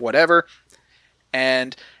 5.5, whatever.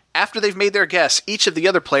 And after they've made their guess, each of the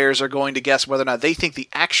other players are going to guess whether or not they think the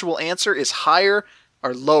actual answer is higher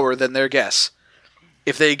or lower than their guess.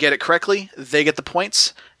 If they get it correctly, they get the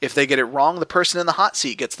points. If they get it wrong, the person in the hot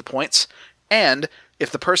seat gets the points. And if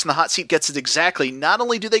the person in the hot seat gets it exactly, not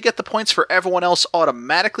only do they get the points for everyone else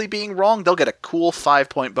automatically being wrong, they'll get a cool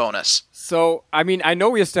 5-point bonus. So, I mean, I know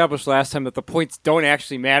we established last time that the points don't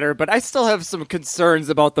actually matter, but I still have some concerns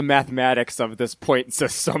about the mathematics of this point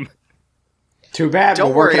system. Too bad. Don't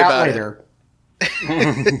We'll work worry it out about later.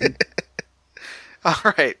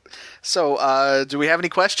 All right. So, do we have any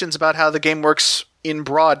questions about how the game works in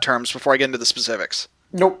broad terms before I get into the specifics?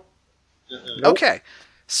 Nope. Okay.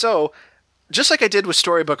 So, just like I did with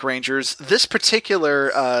Storybook Rangers, this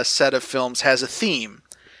particular set of films has a theme.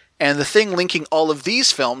 And the thing linking all of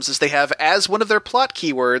these films is they have as one of their plot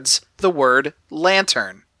keywords the word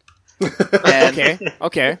lantern. Okay.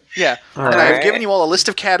 Yeah. All and right. I've given you all a list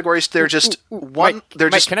of categories. They're just one. Mike, they're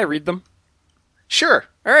Mike, just. can I read them? Sure.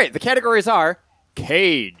 All right. The categories are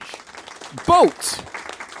cage, boat,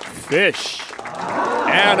 fish,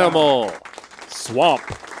 animal, swamp,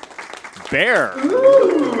 bear,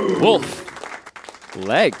 wolf,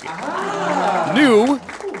 leg, new,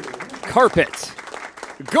 carpet,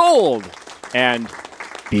 gold, and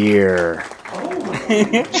beer.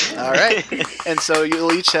 All right. And so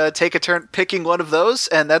you'll each take a turn picking one of those,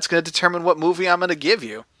 and that's going to determine what movie I'm going to give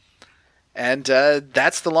you. And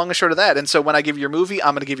that's the long and short of that. And so when I give you your movie,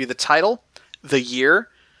 I'm going to give you the title, the year,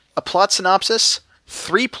 a plot synopsis,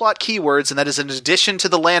 3 plot keywords, and that is in addition to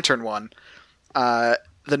the lantern one, the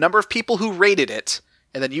number of people who rated it,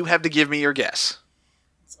 and then you have to give me your guess.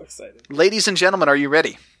 So excited. Ladies and gentlemen, are you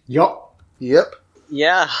ready? Yup. Yep.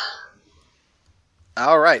 Yeah.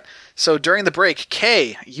 All right. So during the break,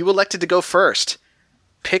 Kay, you elected to go first.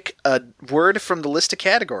 Pick a word from the list of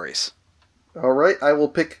categories. All right, I will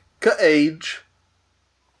pick cage.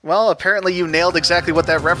 Well, apparently you nailed exactly what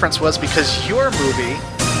that reference was because your movie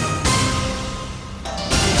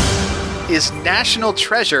is National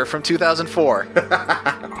Treasure from 2004.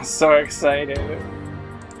 So excited.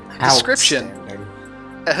 Description.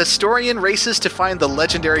 A historian races to find the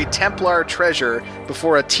legendary Templar treasure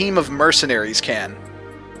before a team of mercenaries can.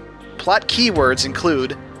 Plot keywords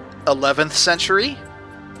include 11th century,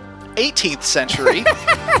 18th century,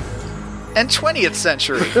 and 20th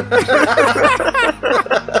century.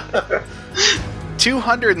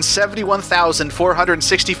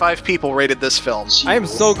 271,465 people rated this film. I am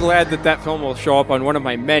so glad that film will show up on one of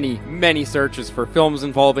my many, many searches for films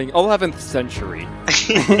involving 11th century.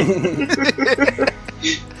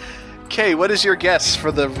 Kay, what is your guess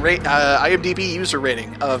for the IMDb user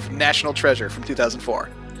rating of National Treasure from 2004?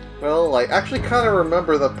 Well, I actually kind of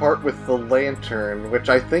remember the part with the lantern, which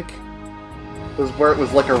I think was where it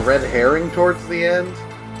was like a red herring towards the end.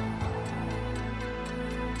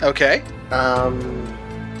 Okay.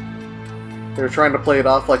 They were trying to play it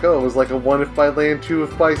off like, oh, it was like a 1 if by land, 2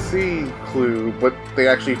 if by sea clue, but they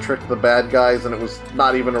actually tricked the bad guys and it was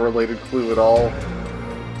not even a related clue at all.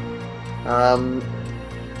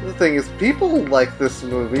 The thing is, people like this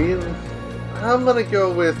movie, and I'm gonna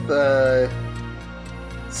go with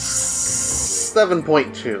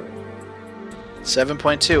 7.2.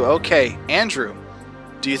 7.2. Okay. Andrew,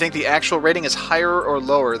 do you think the actual rating is higher or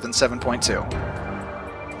lower than 7.2?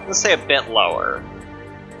 Let's say a bit lower.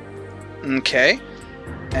 Okay.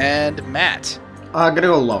 And Matt. Gonna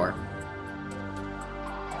go lower.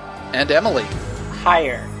 And Emily.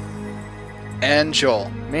 Higher. And Joel.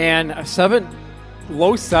 Man,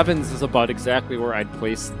 low 7s is about exactly where I'd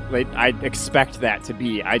place. I'd expect that to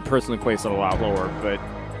be. I'd personally place it a lot lower, but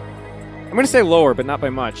I'm gonna say lower, but not by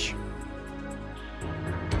much.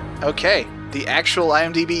 Okay. The actual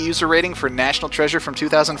IMDb user rating for National Treasure from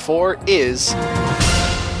 2004 is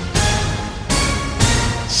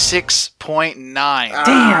 6.9.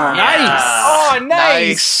 Damn. Nice. Oh,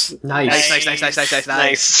 nice.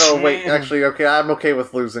 Nice. Oh, wait, actually, okay, I'm okay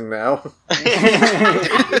with losing now.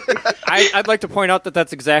 I'd like to point out that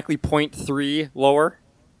that's exactly 0.3 lower.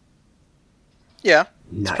 Yeah,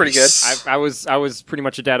 it's pretty good. I was pretty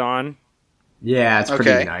much dead on. Yeah, it's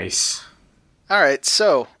pretty Okay. nice. All right,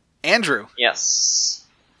 so Andrew, Yes.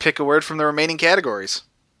 pick a word from the remaining categories.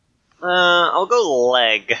 I'll go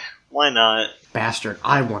leg. Why not? Bastard,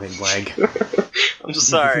 I wanted leg. I'm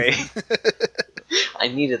sorry. I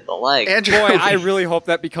needed the leg. Andrew, Boy, I really hope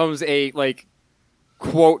that becomes a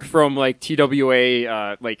quote from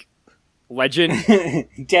TWA legend.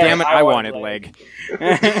 Damn it, I wanted leg.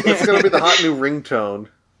 It's gonna be the hot new ringtone.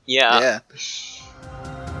 Yeah.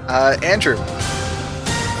 Andrew,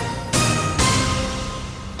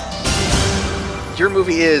 your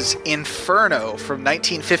movie is Inferno from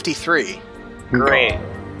 1953. Great.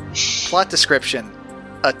 Plot description.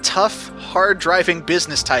 A tough, hard-driving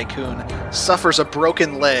business tycoon suffers a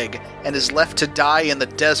broken leg and is left to die in the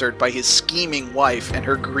desert by his scheming wife and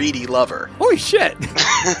her greedy lover. Holy shit!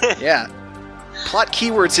 Yeah. Plot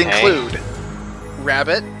keywords include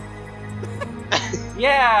rabbit,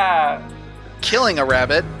 Yeah. killing a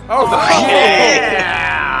rabbit, Oh,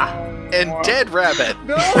 yeah. and Dead Rabbit.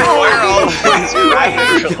 Where are all the ones you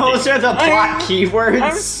write? Those are the plot keywords.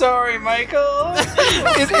 I'm sorry, Michael.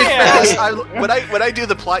 In fairness, when I do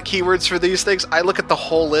the plot keywords for these things, I look at the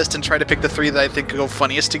whole list and try to pick the 3 that I think go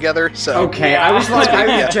funniest together. So okay, I was like,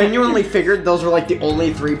 I genuinely figured those were like the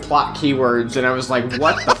only 3 plot keywords, and I was like,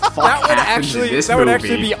 what the fuck happens in this movie? That would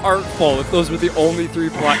actually be artful if those were the only 3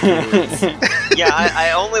 plot keywords. Yeah,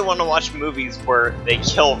 I only want to watch movies where they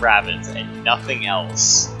kill rabbits and nothing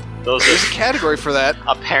else. There's a category for that.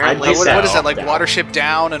 Apparently, what is that, like Watership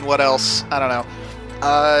Down and what else? I don't know.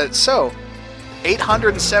 So,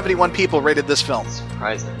 871 people rated this film.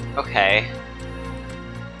 Surprising. Okay.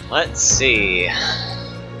 Let's see.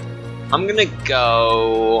 I'm gonna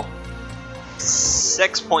go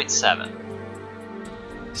 6.7.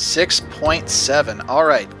 6.7.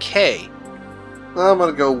 Alright, K. I'm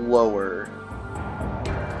gonna go lower.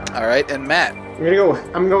 Alright, and Matt.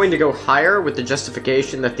 I'm going to go higher with the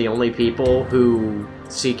justification that the only people who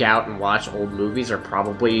seek out and watch old movies are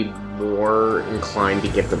probably more inclined to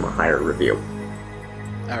give them a higher review.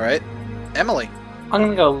 Alright. Emily. I'm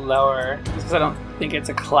gonna go lower because I don't think it's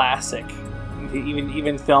a classic.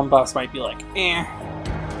 Even film buffs might be like, eh.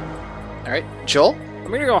 Alright. Joel? I'm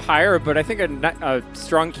going to go higher, but I think a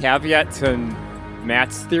strong caveat to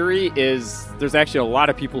Matt's theory is there's actually a lot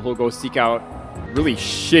of people who'll go seek out really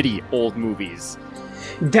shitty old movies.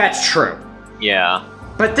 That's true. Yeah.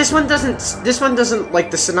 But this one doesn't,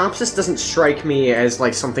 like, the synopsis doesn't strike me as,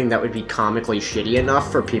 like, something that would be comically shitty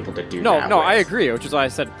enough for people to do that No, with. I agree, which is why I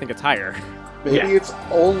said I think it's higher. Maybe it's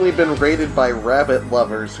only been rated by rabbit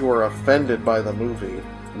lovers who are offended by the movie.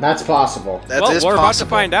 That's possible. That well, is we're possible. about to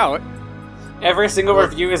find out. Every single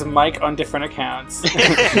review is Mike on different accounts. 0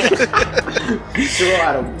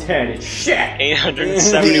 out of 10 is shit.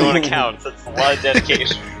 871 accounts. That's a lot of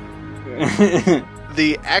dedication.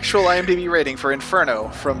 The actual IMDb rating for Inferno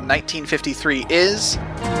from 1953 is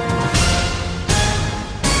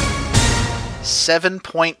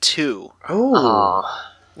 7.2. Oh.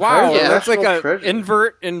 Wow, Yeah. that's like National a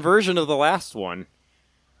treasure. inversion of the last one.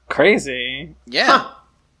 Crazy. Yeah.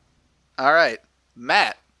 All right,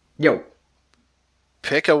 Matt. Yo.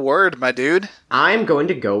 Pick a word, my dude. I'm going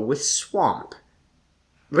to go with swamp.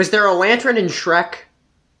 Was there a lantern in Shrek?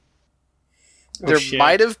 There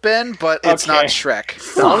might have been, but it's not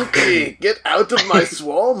Shrek. Donkey, get out of my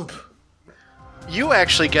swamp! You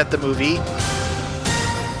actually get the movie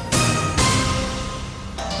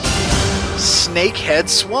Snakehead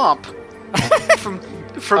Swamp from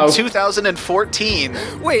 2014.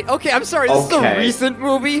 Wait, okay, I'm sorry, this is a recent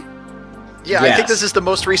movie? Yeah, I think this is the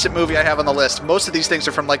most recent movie I have on the list. Most of these things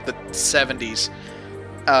are from like the 70s.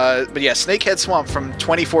 But yeah, Snakehead Swamp from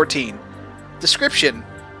 2014. Description: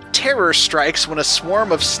 terror strikes when a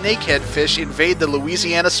swarm of snakehead fish invade the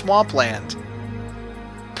Louisiana swampland.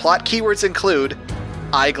 Plot keywords include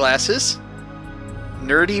eyeglasses,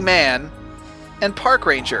 nerdy man, and park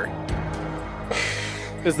ranger.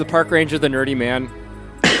 Is the park ranger the nerdy man?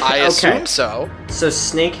 I assume so. So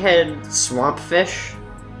snakehead swamp fish?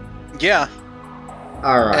 Yeah.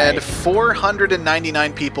 Alright. And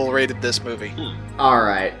 499 people rated this movie.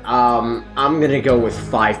 Alright, I'm gonna go with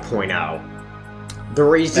 5.0. The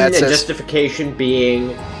reason and justification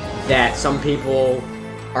being that some people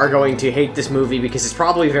are going to hate this movie because it's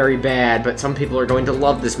probably very bad, but some people are going to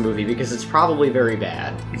love this movie because it's probably very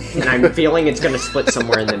bad. And I'm feeling it's gonna split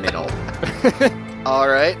somewhere in the middle.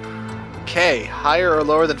 Alright. Okay, higher or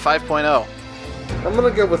lower than 5.0? I'm gonna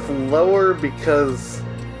go with lower because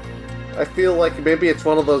I feel like maybe it's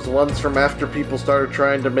one of those ones from after people started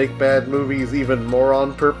trying to make bad movies even more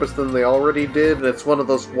on purpose than they already did, and it's one of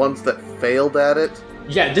those ones that failed at it.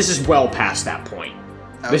 Yeah, this is well past that point.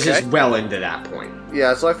 Okay. This is well into that point.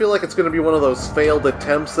 Yeah, so I feel like it's gonna be one of those failed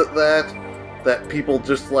attempts at that people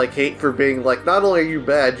just, like, hate for being like, not only are you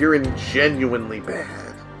bad, you're genuinely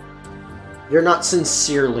bad. You're not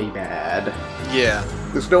sincerely bad. Yeah.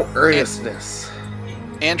 There's no earnestness.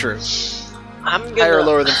 Andrew. I'm gonna, higher or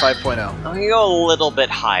lower than 5.0? I'm gonna go a little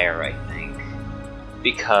bit higher, I think.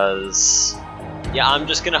 Because, yeah, I'm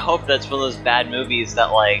just gonna hope that's one of those bad movies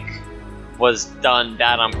that, like, was done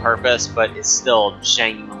bad on purpose, but is still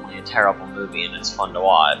genuinely a terrible movie and it's fun to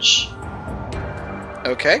watch.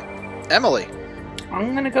 Okay. Emily.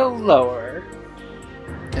 I'm gonna go lower.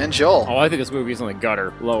 And Joel. Oh, I think this movie's in the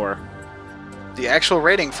gutter. Lower. The actual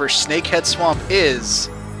rating for Snakehead Swamp is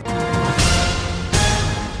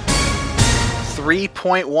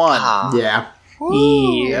 3.1. Yeah.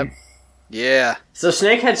 Yep. Yeah. So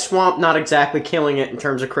Snakehead Swamp not exactly killing it in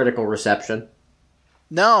terms of critical reception.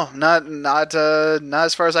 No, not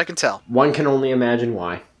as far as I can tell. One can only imagine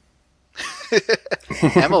why.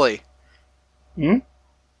 Emily.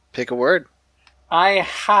 Pick a word. I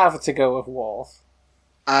have to go with wolf.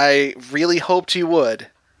 I really hoped you would.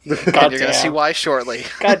 And you're going to see why shortly.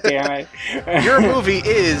 God damn it. Your movie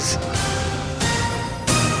is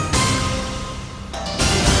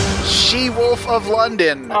She-Wolf of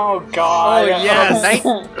London. Oh, God. Oh, yes.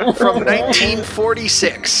 From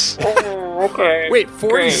 1946. Okay. Wait,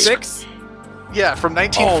 46? Yeah, from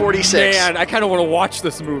 1946. Oh, man, I kind of want to watch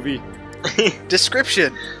this movie.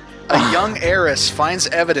 Description. A young heiress finds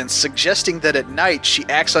evidence suggesting that at night she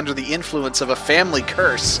acts under the influence of a family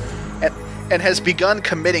curse and has begun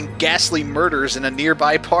committing ghastly murders in a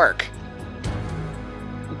nearby park.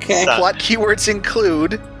 Okay. Plot keywords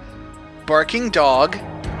include barking dog,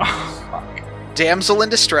 damsel in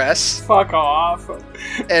distress, Fuck off.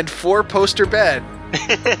 and four-poster bed.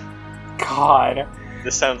 God.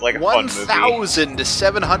 This sounds like a fun movie.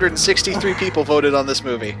 1,763 people voted on this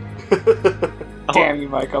movie. Damn you,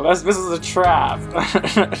 Michael. This is a trap.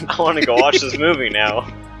 I want to go watch this movie now.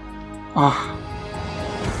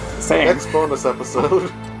 Same. Next bonus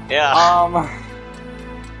episode. Yeah.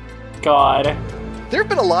 God. There have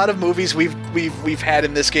been a lot of movies we've had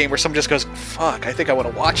in this game where someone just goes, "Fuck, I think I want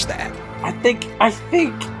to watch that." I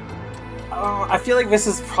feel like this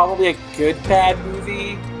is probably a good bad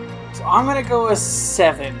movie. So I'm gonna go with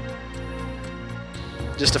 7.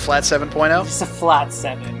 Just a flat 7.0? Just a flat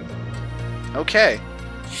 7. Okay.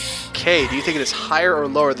 Kay, do you think it is higher or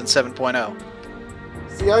lower than 7.0?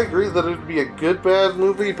 See, I agree that it'd be a good bad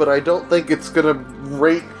movie, but I don't think it's gonna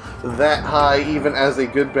rate that high even as a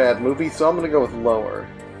good bad movie, so I'm gonna go with lower.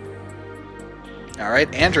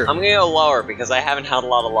 Alright, Andrew. I'm gonna go lower because I haven't had a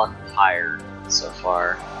lot of luck with higher so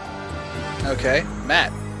far. Okay,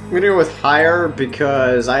 Matt. I'm gonna go with higher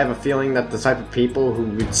because I have a feeling that the type of people who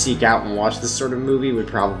would seek out and watch this sort of movie would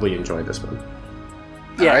probably enjoy this one.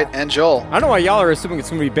 Yeah. Alright, and Joel. I don't know why y'all are assuming it's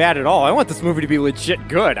going to be bad at all. I want this movie to be legit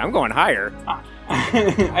good. I'm going higher.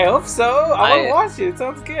 I hope so. I want to watch it. It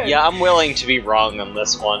sounds good. Yeah, I'm willing to be wrong on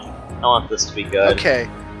this one. I want this to be good. Okay.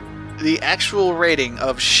 The actual rating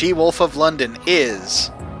of She-Wolf of London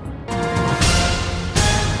is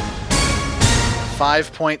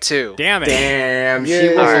 5.2. Damn it. Damn, Yay.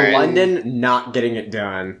 She-Wolf of Alright. London, not getting it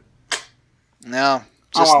done. No, I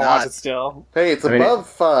just want to watch not. it still. Hey, it's above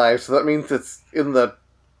 5, so that means it's in the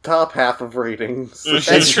top half of ratings.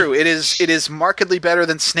 That's true. It is markedly better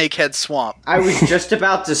than Snakehead Swamp. I was just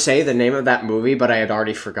about to say the name of that movie, but I had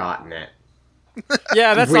already forgotten it.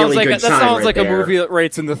 Yeah, that Really sounds good sign right like a there. movie that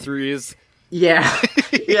rates in the 3s. Yeah.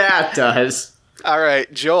 Yeah, it does.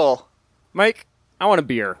 Alright, Joel. Mike, I want a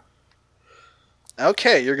beer.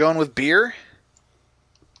 Okay, you're going with beer?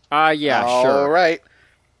 Yeah, sure. Alright.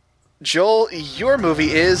 Joel, your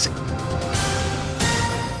movie is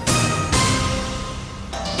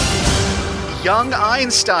Young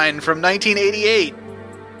Einstein from 1988.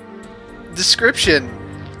 Description.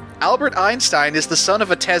 Albert Einstein is the son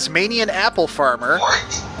of a Tasmanian apple farmer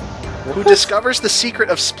who discovers the secret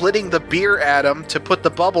of splitting the beer atom to put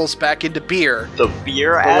the bubbles back into beer. The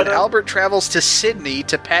beer But when atom? Albert travels to Sydney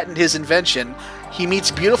to patent his invention, he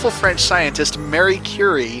meets beautiful French scientist Marie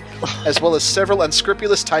Curie, as well as several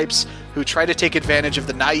unscrupulous types who try to take advantage of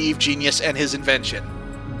the naive genius and his invention.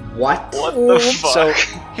 What? What the fuck? So,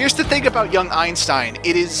 here's the thing about Young Einstein.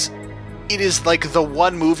 It is like the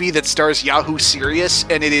one movie that stars Yahoo Serious,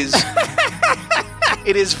 and it is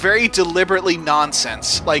it is very deliberately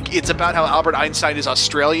nonsense. Like, it's about how Albert Einstein is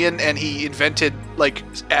Australian and he invented like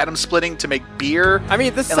atom splitting to make beer. I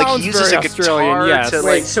mean, this and, like, sounds he uses very a Australian, guitar yes. to, Wait,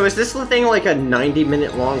 like, so is this thing like a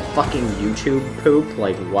 90-minute long fucking YouTube poop?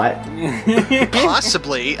 Like, what?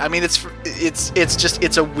 possibly. I mean, it's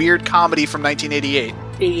a weird comedy from 1988.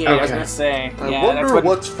 88, I was Okay. gonna say. I Yeah, wonder that's when,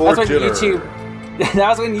 what's for that's when dinner. YouTube. That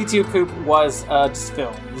was when YouTube poop was just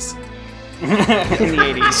films in the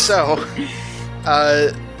 80s. So,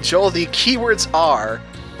 Joel, the keywords are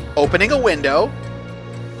opening a window,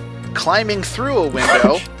 climbing through a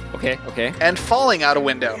window, Okay. and falling out a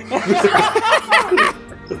window.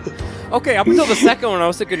 Okay, up until the second one, I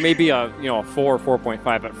was thinking maybe a 4 or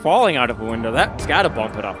 4.5, but falling out of a window, that's got to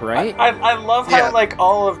bump it up, right? I love how Yeah. like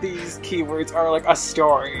all of these keywords are like a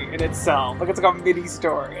story in itself. Like it's like a mini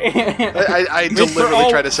story. I mean,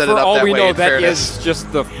 deliberately try to set it for up all that we way, know, in that fairness. is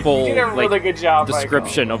just the full You did a really good job,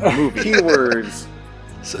 description of the movie. Keywords.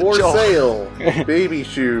 So, For Joel, sale. Baby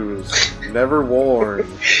shoes. Never worn.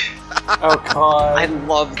 Oh god. I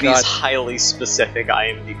love God. these highly specific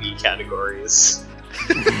IMDb categories.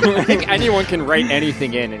 I think anyone can write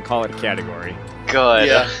anything in and call it a category. Good.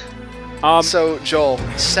 Yeah. Um, So, Joel,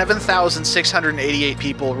 7,688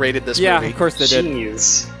 people rated this yeah, movie. of course they did.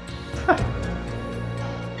 Jeez.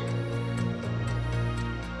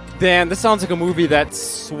 Dan, this sounds like a movie that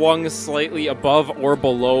swung slightly above or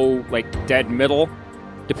below, like, dead middle,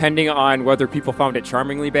 depending on whether people found it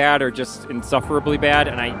charmingly bad or just insufferably bad,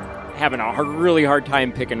 and I'm having a really hard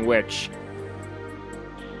time picking which.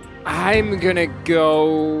 I'm gonna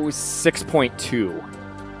go 6.2.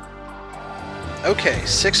 Okay,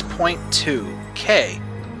 6.2. K,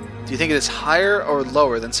 do you think it is higher or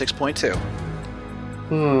lower than 6.2?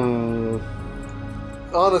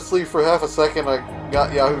 Honestly, for half a second, I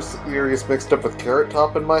got Yahoo Serious mixed up with Carrot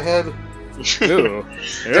Top in my head. Ooh.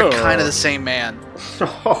 They're kind of the same man. So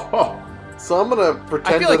I'm gonna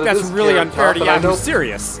pretend I feel like that it that's is really Carrot unfair Top, to and I Yahoo know-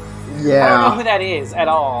 Serious. I don't know who that is at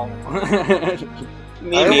all.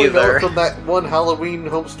 Me I only know neither. it from that one Halloween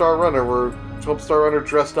Homestar Runner where Homestar Runner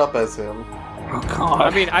dressed up as him. Oh god. I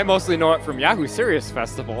mean, I mostly know it from Yahoo Serious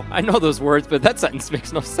Festival. I know those words, but that sentence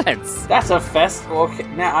makes no sense. That's a festival. Okay,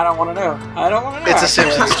 now I don't want to know. I don't want to know. It's a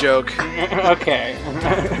Simpsons joke. Okay.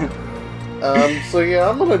 So yeah,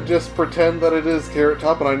 I'm gonna just pretend that it is Carrot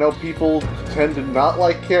Top, and I know people tend to not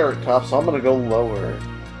like Carrot Top, so I'm gonna go lower.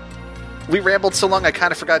 We rambled so long, I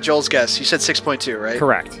kind of forgot Joel's guess. You said 6.2, right?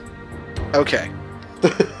 Correct. Okay.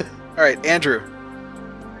 Alright, Andrew.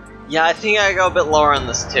 Yeah, I think I go a bit lower on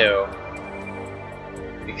this too.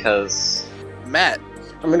 Because Matt.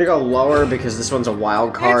 I'm gonna go lower because this one's a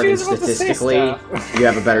wild card, and Andrew's about to say statistically, stuff. you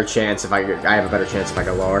have a better chance if I have a better chance if I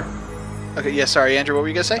go lower. Okay, yeah, sorry, Andrew, what were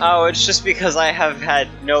you gonna say? oh, it's just because I have had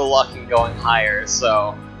no luck in going higher,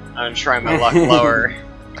 so I'm trying my luck lower.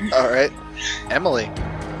 Alright. Emily.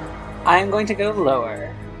 I'm going to go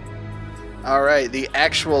lower. Alright, the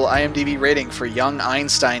actual IMDb rating for Young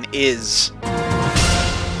Einstein is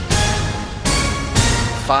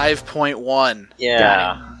 5.1.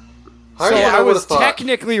 Yeah. Higher So than I would've was thought.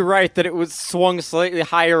 technically right that it was swung slightly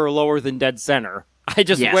higher or lower than dead center. I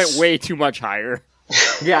just Yes. went way too much higher.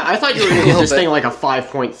 Yeah, I thought you were gonna give this thing like a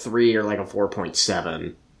 5.3 or like a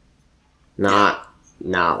 4.7. Not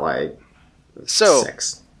like So,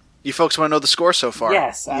 6. you folks want to know the score so far?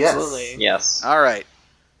 Yes, absolutely. Yes. Alright.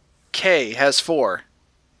 Kay has 4.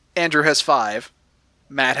 Andrew has 5.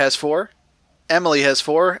 Matt has 4. Emily has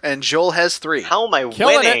 4. And Joel has 3. How am I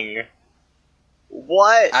Killing winning?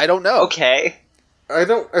 What? I don't know. Okay. I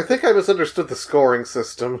think I misunderstood the scoring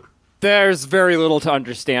system. There's very little to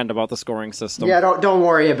understand about the scoring system. Yeah, don't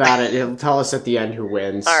worry about it. It'll tell us at the end who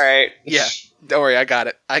wins. Alright. Yeah, don't worry, I got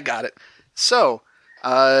it. So,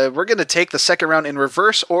 we're going to take the second round in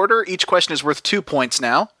reverse order. Each question is worth 2 points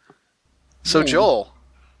now. So, Joel,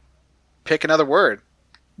 pick another word.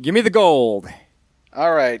 Give me the gold.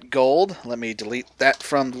 All right, gold. Let me delete that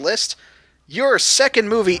from the list. Your second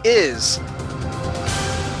movie is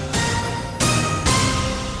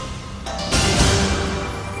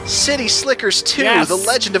City Slickers 2, Yes! The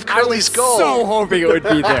Legend of I Curly's was Gold. so hoping it would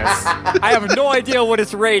be this. I have no idea what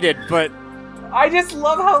it's rated, but I just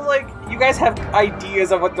love how, like, you guys have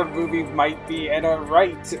ideas of what the movie might be and are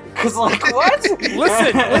right. Because, like, what?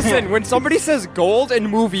 listen, when somebody says gold and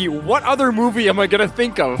movie, what other movie am I going to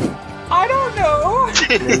think of? I don't know.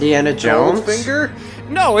 Indiana Jones? Goldfinger?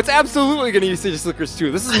 No, it's absolutely going to use City Slickers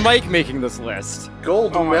 2. This is Mike making this list.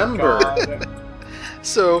 Gold member.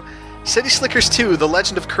 So, City Slickers 2, The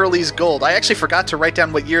Legend of Curly's Gold. I actually forgot to write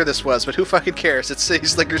down what year this was, but who fucking cares? It's City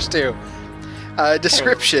Slickers 2.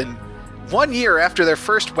 Description. 1 year after their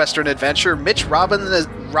first Western adventure, Mitch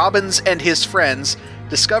Robbins and his friends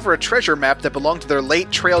discover a treasure map that belonged to their late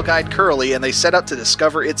trail guide Curly, and they set out to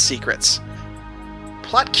discover its secrets.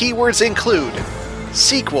 Plot keywords include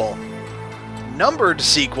sequel, numbered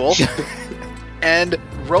sequel, and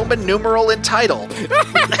Roman numeral in title.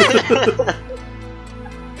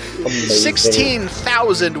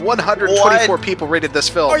 16,124 people rated this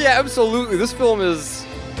film. Oh yeah, absolutely. This film is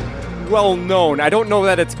well known. I don't know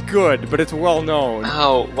that it's good, but it's well known.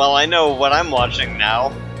 Oh, well, I know what I'm watching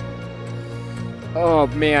now. Oh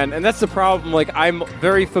man, and that's the problem. Like, I'm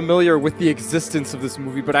very familiar with the existence of this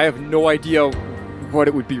movie, but I have no idea what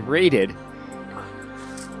it would be rated.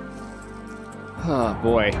 Oh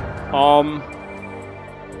boy.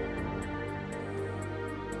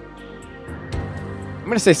 I'm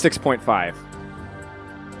gonna say 6.5.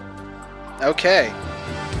 Okay.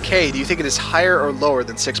 Kay, do you think it is higher or lower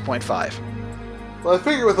than 6.5? Well, I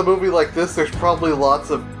figure with a movie like this, there's probably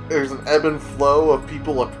there's an ebb and flow of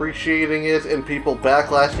people appreciating it and people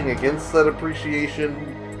backlashing against that appreciation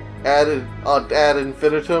ad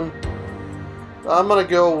infinitum. I'm gonna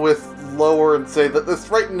go with lower and say that this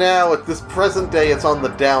right now, at this present day, it's on the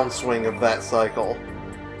downswing of that cycle.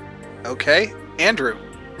 Okay. Andrew.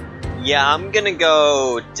 Yeah, I'm gonna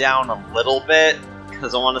go down a little bit,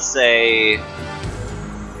 because I want to say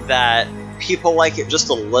that people like it just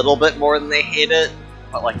a little bit more than they hate it.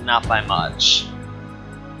 but like not by much.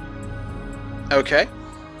 Okay.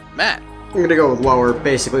 Matt. I'm gonna go with lower,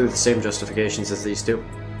 basically with the same justifications as these two.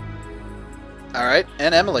 All right.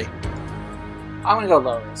 And Emily. I'm gonna go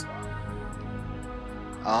lower as well.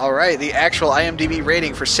 All right. The actual IMDb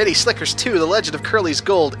rating for City Slickers 2: The Legend of Curly's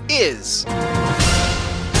Gold is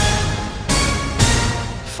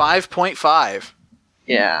 5.5.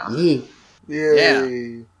 Yeah.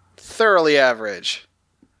 Yeah. Thoroughly average.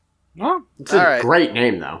 No. It's a All right. great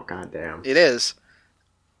name, though. Goddamn. It is.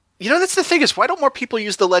 You know, that's the thing is, why don't more people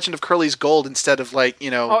use The Legend of Curly's Gold instead of, like,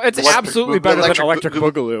 you know... Oh, it's absolutely better than Electric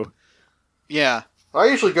Boogaloo. Yeah. I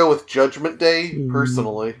usually go with Judgment Day,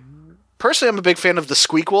 personally. Personally, I'm a big fan of The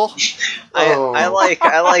Squeakquel. I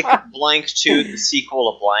like Blank 2, the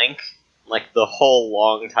sequel to Blank. Like, the whole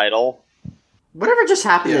long title. Whatever just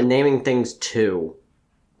happened to naming things 2?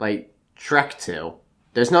 Like, Shrek 2.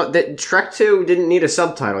 Shrek 2 didn't need a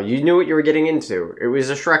subtitle. You knew what you were getting into. It was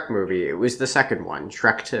a Shrek movie. It was the second one,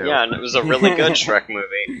 Shrek 2. Yeah, and it was a really good Shrek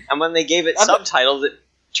movie. And when they gave it subtitles, it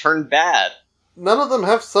turned bad. None of them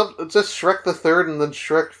have just Shrek the Third and then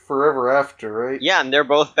Shrek Forever After, right? Yeah, and they're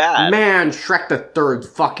both bad. Man, Shrek the Third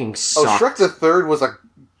fucking sucked. Oh, Shrek the Third was a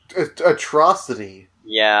atrocity.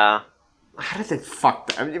 Yeah. How did they fuck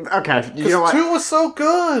that? I mean, okay, you know what? 2 was so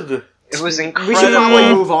good. It was incredible. We should probably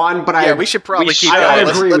move on, but we should probably keep going. I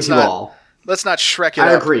agree with you all. Let's not Shrek it up.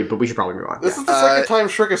 I agree, but we should probably move on. This is the second time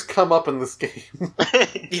Shrek has come up in this game.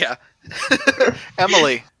 Yeah.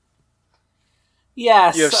 Emily.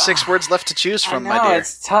 Yes. You have 6 words left to choose from, I know, my dear.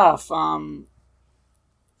 it's tough. I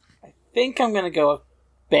think I'm gonna go with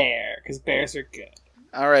Bear, because bears are good.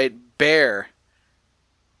 All right, Bear.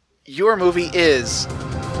 Your movie is...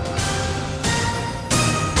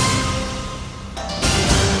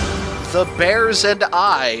 The Bears and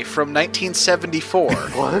I from 1974.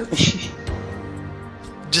 What?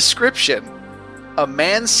 Description. A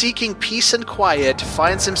man seeking peace and quiet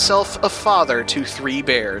finds himself a father to 3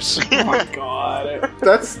 bears. Oh my god.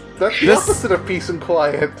 That's the opposite of peace and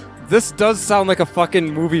quiet. This does sound like a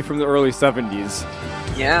fucking movie from the early 70s.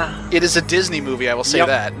 Yeah. It is a Disney movie, I will say Yep,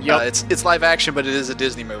 that. yep. It's live action, but it is a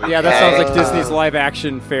Disney movie. Yeah, that sounds like Disney's live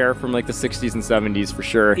action fare from like the 60s and 70s for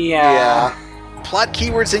sure. Yeah. Plot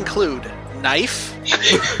keywords include knife,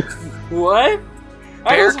 What?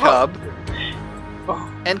 bear cub,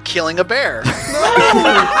 and killing a bear.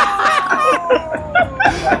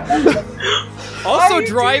 Also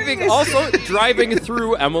driving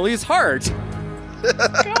through Emily's heart.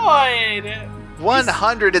 God.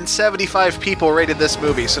 175 people rated this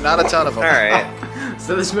movie, so not a ton of them. Alright.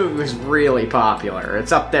 So this movie was really popular.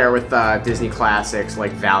 It's up there with Disney classics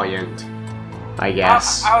like Valiant, I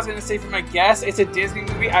guess. I was gonna say for my guess, it's a Disney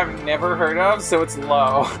movie I've never heard of, so it's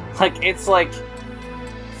low. Like, it's like...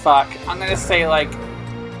 Fuck. I'm gonna say, like...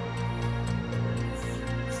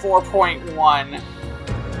 4.1.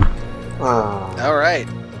 All right.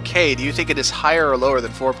 Kay, do you think it is higher or lower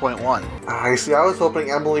than 4.1? I see. I was hoping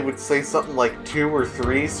Emily would say something like 2 or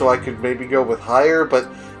 3, so I could maybe go with higher. But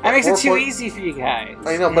That makes it too 4. easy for you guys.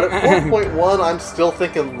 I know, but at 4.1, I'm still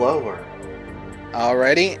thinking lower.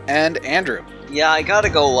 Alrighty, and Andrew. Yeah, I gotta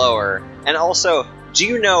go lower. And also, do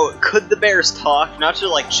you know, could the bears talk? Not to,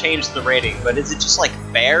 like, change the rating, but is it just, like,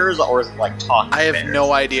 bears, or is it, like, talking I have bears?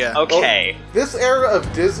 no idea. Okay. Well, this era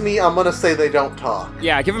of Disney, I'm gonna say they don't talk.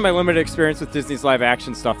 Yeah, given my limited experience with Disney's live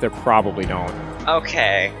action stuff, they probably don't.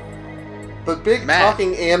 Okay. The big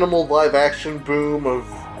talking animal live action boom of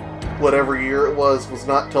whatever year it was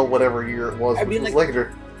not till whatever year it was, which was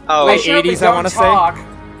later. Oh, I sure hope they 80s, I want to say.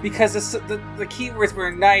 Because the keywords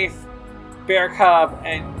were knife, bear cub,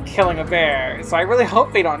 and killing a bear. So I really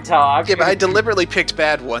hope they don't talk. Yeah, but I deliberately picked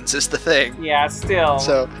bad ones, is the thing. Yeah, still.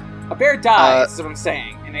 So, a bear dies, is what I'm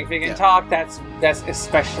saying. And if they can talk, that's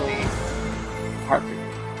especially heartbreaking.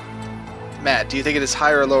 Matt, do you think it is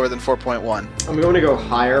higher or lower than 4.1? I'm going to go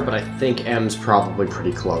higher, but I think M's probably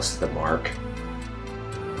pretty close to the mark.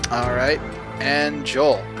 Alright, and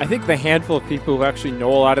Joel. I think the handful of people who actually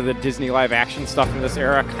know a lot of the Disney live action stuff in this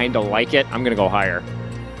era kind of like it. I'm going to go higher.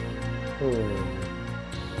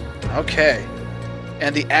 Okay.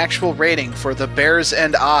 And the actual rating for The Bears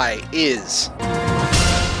and I is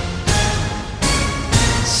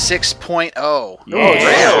 6.0. Oh,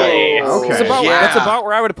 really? Okay. That's about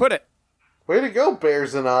where I would have put it. Way to go,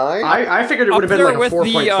 Bears and I. I figured it would have Up been there like a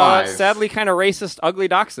with 4.5. the sadly kind of racist Ugly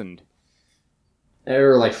Dachshund. They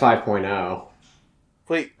were like 5.0.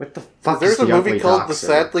 Wait, what the fuck there's is a the movie Ugly called The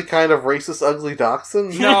Dachshund? Sadly Kind of Racist Ugly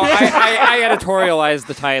Dachshund? No, I editorialized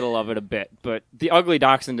the title of it a bit, but The Ugly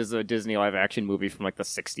Dachshund is a Disney live action movie from like the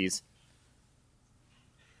 60s.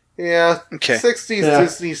 Yeah, Okay. 60s Yeah.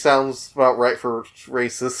 Disney sounds about right for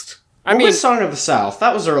racist. I mean, Song of the South.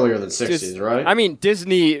 That was earlier than 60s, right? I mean,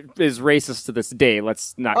 Disney is racist to this day.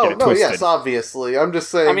 Let's not get it no, twisted. yes, obviously. I'm just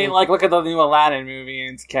saying. I mean, like, look at the new Aladdin movie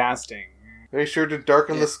and its casting. They sure did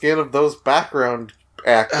darken the skin of those background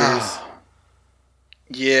actors.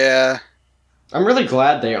 Yeah. I'm really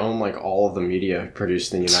glad they own, like, all of the media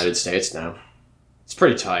produced in the United States now. It's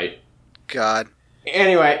pretty tight. God.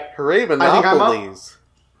 Anyway. Hooray, I think I'm up. monopolies.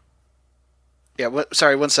 Yeah,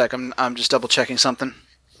 sorry, 1 sec. I'm just double checking something.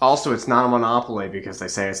 Also, it's not a monopoly because they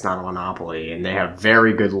say it's not a monopoly, and they have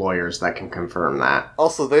very good lawyers that can confirm that.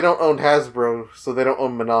 Also, they don't own Hasbro, so they don't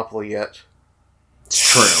own Monopoly yet. It's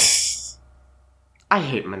true. I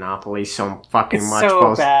hate Monopoly so fucking It's much.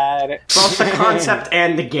 so bad. Both the concept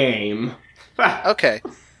and the game. Okay.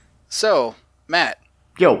 So, Matt.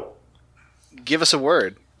 Yo. Give us a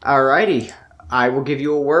word. Alrighty. I will give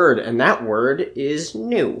you a word, and that word is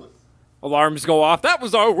new. Alarms go off. That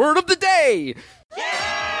was our word of the day!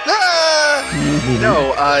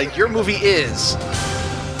 No, your movie is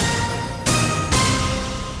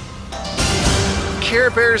Care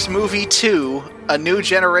Bears Movie 2, A New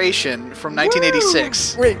Generation from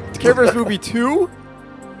 1986. Wait, Care Bears Movie 2?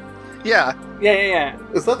 Yeah. Yeah.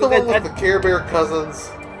 Is that the one with the Care Bear cousins?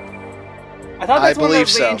 I thought that's I one believe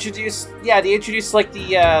that they so. introduced. Yeah, they introduced like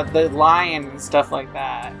the lion and stuff like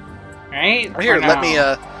that, right? Here, Or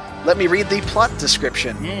no? let me read the plot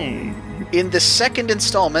description. In the second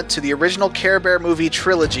installment to the original Care Bear movie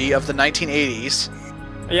trilogy of the 1980s.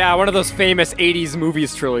 Yeah, one of those famous 80s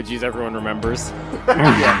movies trilogies everyone remembers.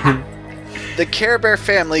 The Care Bear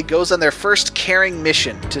family goes on their first caring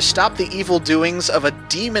mission to stop the evil doings of a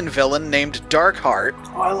demon villain named Darkheart.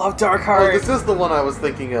 Oh, I love Darkheart. Oh, this is the one I was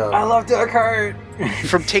thinking of. I love Darkheart.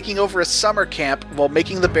 From taking over a summer camp while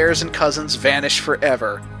making the bears and cousins vanish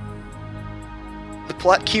forever. The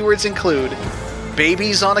plot keywords include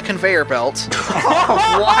babies on a conveyor belt.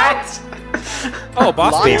 What? Oh,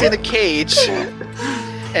 Boss locked Baby. in a cage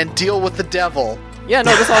and deal with the devil. Yeah,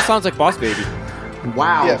 no, this all sounds like Boss Baby.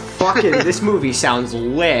 Wow, Yeah. fucking, this movie sounds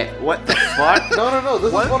lit. What the fuck? No.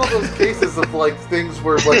 This is one of those cases of, like, things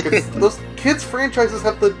where, like, those kids' franchises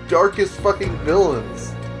have the darkest fucking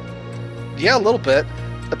villains. Yeah, a little bit.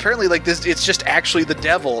 Apparently, like, this, it's just actually the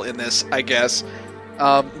devil in this, I guess.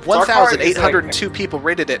 1,802 people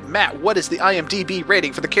rated it. Matt, what is the IMDb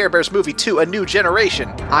rating for the Care Bears movie 2, A New Generation?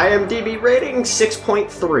 IMDb rating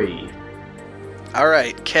 6.3.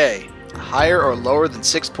 Alright, K. Higher or lower than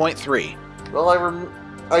 6.3? Well,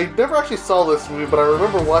 I never actually saw this movie, but I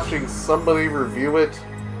remember watching somebody review it.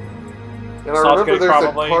 And I Sounds remember good, there's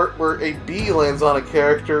probably. a part where a bee lands on a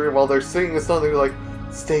character while they're singing a song. They're like,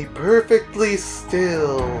 "Stay perfectly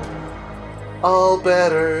still, all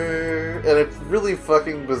better," and it's really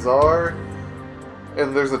fucking bizarre.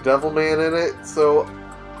 And there's a devil man in it, so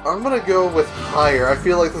I'm gonna go with higher. I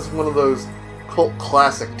feel like this is one of those cult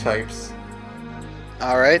classic types.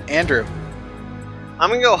 Alright, Andrew. I'm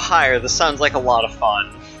gonna go higher. This sounds like a lot of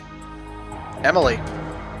fun. Emily.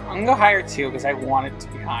 I'm gonna go higher too because I want it to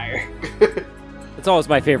be higher. It's always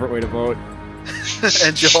my favorite way to vote.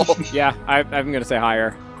 And Joel. Yeah, I'm gonna say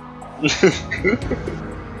higher.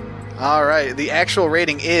 Alright, the actual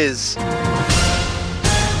rating is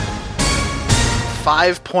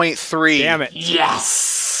 5.3. Damn it. Yes!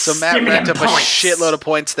 So Matt Give me racked them up a points. shitload of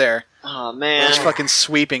points there. Oh man. Just fucking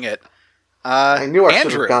sweeping it. I knew I should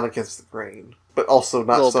Andrew. have gone against the grain, but also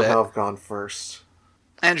not Little somehow bit. have gone first.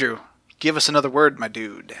 Andrew, give us another word, my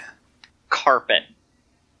dude. Carpet.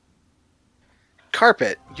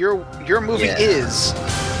 Carpet. Your movie Yeah. is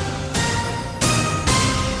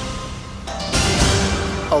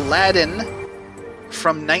Aladdin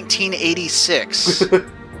from 1986.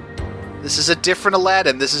 This is a different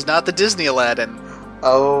Aladdin. This is not the Disney Aladdin.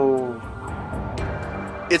 Oh.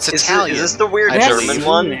 It's Is Italian. this the weird I German believe.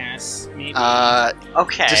 one? Maybe.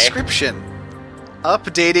 Okay. Description.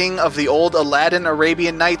 Updating of the old Aladdin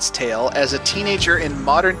Arabian Nights tale as a teenager in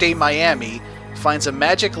modern-day Miami finds a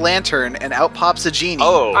magic lantern and out pops a genie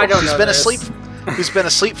Oh. I don't who's know been this.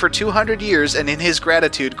 asleep for 200 years and in his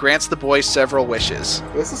gratitude grants the boy several wishes.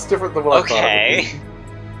 This is different than what I thought it Okay.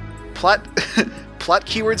 Plot plot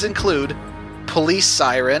keywords include police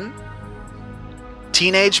siren,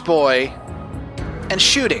 teenage boy, and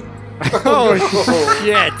shooting. Oh,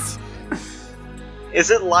 shit. Is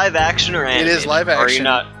it live action or animated? is live Or are you action.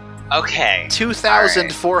 not? Okay.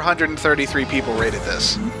 2,433 people rated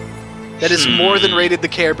this. That is more than rated the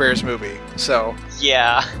Care Bears movie. So,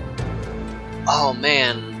 Yeah. Oh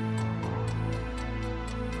man.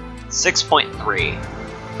 6.3.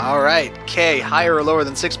 all right, K, higher or lower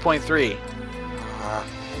than 6.3?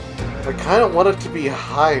 I kind of want it to be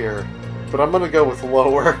higher, but I'm gonna go with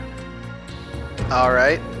lower. All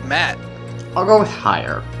right, Matt. I'll go with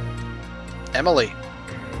higher. Emily.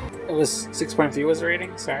 It was 6.3 was the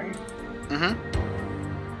rating. Sorry. Mm-hmm.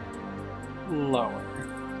 Lower.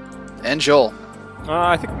 And Joel.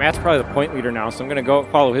 I think Matt's probably the point leader now, so I'm going to go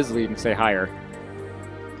follow his lead and say higher.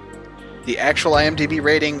 The actual IMDb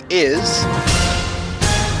rating is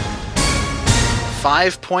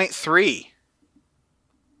 5.3.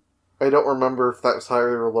 I don't remember if that was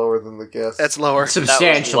higher or lower than the guess. That's lower.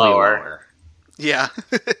 Substantially lower. Yeah.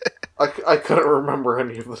 I couldn't remember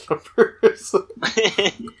any of the numbers.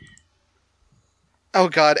 Oh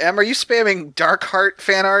god, Em, are you spamming Darkheart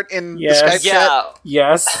fan art in Yes. the Skype chat?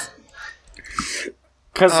 Yes.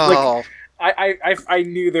 Because Oh. I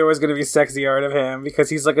knew there was going to be sexy art of him because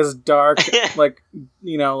he's like as dark, like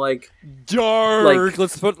like dark.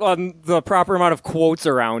 Let's put on the proper amount of quotes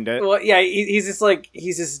around it. Well, yeah, he's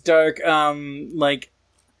this dark, like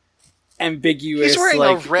ambiguous. He's wearing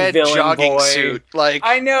like, a red villain jogging boy. suit. Like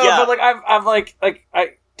I know, but like I'm like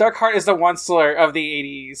Darkheart is the Onceler of the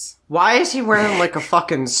 80s. Why is he wearing like a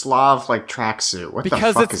fucking Slav like tracksuit? What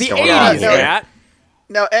Because the fuck it's is the going 80s, on here? Matt.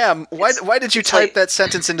 Now, Em, why did you type that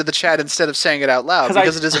sentence into the chat instead of saying it out loud?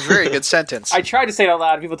 Because it is a very good sentence. I tried to say it out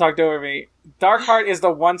loud. People talked over me. Darkheart is the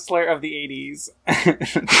Onceler of the 80s.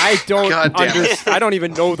 I don't I don't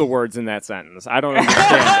even know the words in that sentence. I don't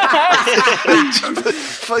understand.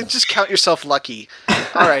 Just count yourself lucky.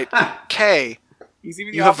 All right, Kay, He's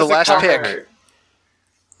even you have the last opposite pick.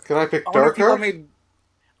 Can I pick I wonder if people Darkheart? made-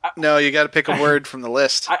 No, you got to pick a word from the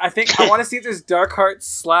list. I think I want to see if there's Darkheart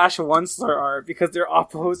 / Onceler art because they're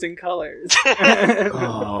opposing colors.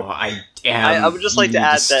 Oh, I would just like to you need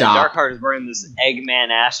add that stop. Darkheart is wearing this Eggman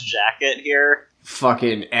ass jacket here.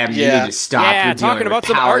 Fucking M, you Yeah. need to stop. Yeah, You're dealing talking about with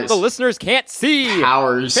some art the powers- listeners can't see.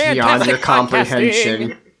 powers beyond Fantastic your comprehension.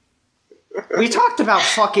 podcasting. We talked about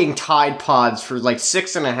fucking Tide Pods for like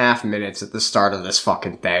 6.5 minutes at the start of this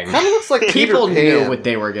fucking thing. Kind of looks like People Peter Pan. knew what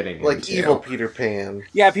they were getting Like into. evil Peter Pan.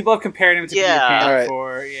 Yeah, people have compared him to Peter Pan All right.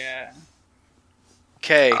 before. Yeah,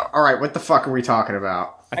 Kay, All right, what the fuck are we talking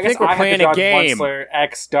about? I think we're playing a game. Onceler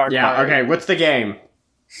X Darkheart. Yeah, okay, what's the game?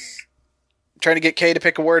 trying to get Kay to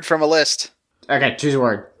pick a word from a list. Okay, choose a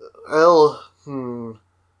word.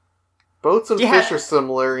 Boats and You fish had- are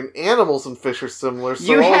similar, and animals and fish are similar. So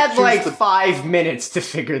You I'll had choose like the, 5 minutes to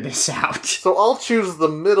figure this out. So I'll choose the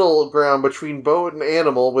middle ground between boat and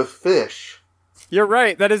animal with fish. You're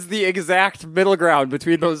right. That is the exact middle ground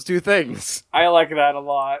between those two things. I like that a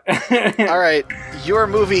lot. All right, your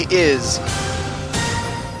movie is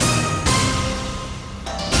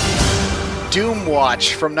Doom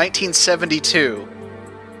Watch from 1972.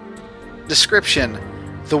 Description: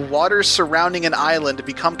 the waters surrounding an island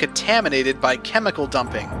become contaminated by chemical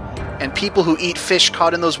dumping, and people who eat fish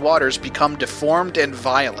caught in those waters become deformed and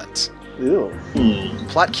violent. Ew.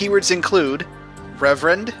 Plot keywords include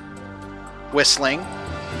Reverend, whistling,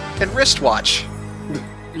 and wristwatch.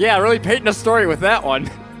 Yeah, really painting a story with that one.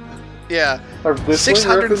 Yeah, Are whistling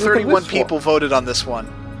references to 631 wristwatch? people voted on this one.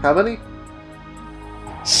 How many?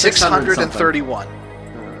 631.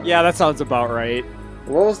 Yeah, that sounds about right.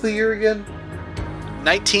 What was the year again?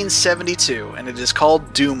 1972, and it is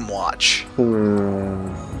called Doom Watch.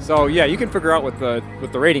 So yeah, you can figure out what the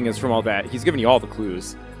rating is from all that. He's giving you all the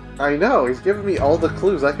clues. I know, he's giving me all the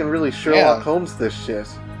clues. I can really Sherlock Holmes this shit.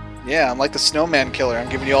 Yeah, I'm like the snowman killer. I'm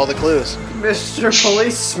giving you all the clues. Mr.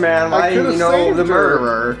 Policeman, I I could've know saved the her.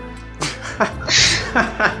 murderer.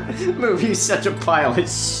 Movie's such a pile of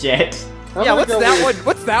shit. Yeah,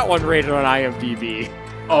 what's that one rated on IMDb?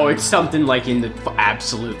 Oh, it's something like in the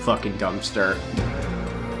absolute fucking dumpster.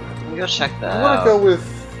 Let me go check that I want out. to go with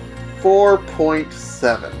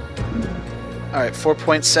 4.7. All right,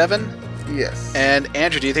 4.7. Yes. And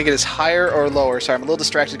Andrew, do you think it is higher or lower? Sorry, I'm a little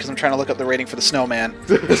distracted because I'm trying to look up the rating for the snowman.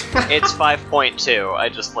 It's 5.2. I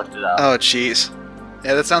just looked it up. Oh, jeez.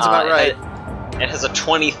 Yeah, that sounds about right. It has a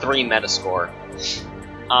 23 Metascore.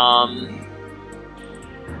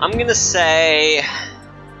 I'm gonna say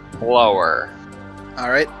lower. All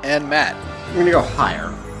right, and Matt. I'm gonna go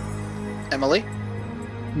higher. Emily?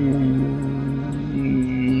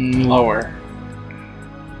 Lower.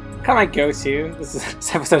 Kind of my go-to.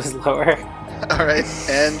 This episode is lower. All right,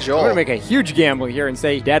 and Joel. I'm gonna make a huge gamble here and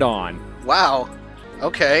say dead on. Wow.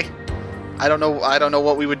 Okay. I don't know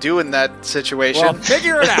what we would do in that situation. Well,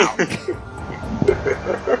 figure it out.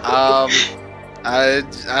 I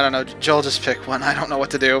don't know. Joel, just pick one. I don't know what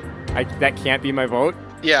to do. That can't be my vote.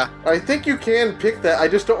 Yeah. I think you can pick that. I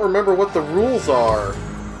just don't remember what the rules are.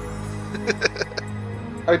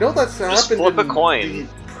 I know that's Just happened flip a in coin.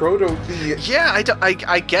 Yeah,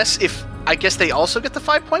 I guess they also get the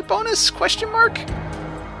 5-point bonus? Question mark?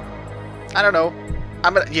 I don't know.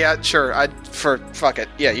 I'm gonna. Yeah, sure. Fuck it.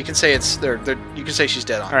 Yeah, you can say it's. You can say she's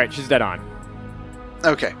dead on. All right, she's dead on.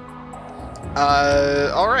 Okay.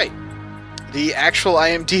 All right. The actual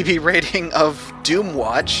IMDb rating of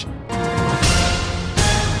Doomwatch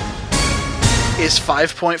is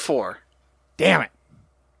 5.4. Damn it.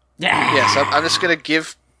 Yes, I'm just gonna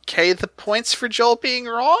give Kay the points for Joel being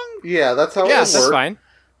wrong. Yeah, that's how it Yes, works. that's fine.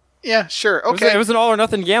 Yeah, sure. Okay. It was an all or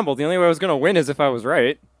nothing gamble. The only way I was going to win is if I was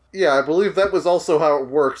right. Yeah, I believe that was also how it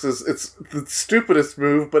works. Is it's the stupidest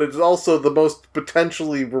move, but it's also the most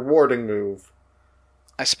potentially rewarding move.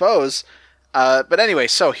 I suppose. But anyway,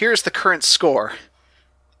 so here's the current score.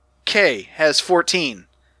 Kay has 14.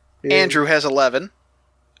 Yeah. Andrew has 11.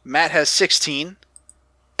 Matt has 16.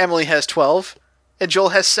 Emily has 12. And Joel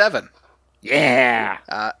has 7. Yeah.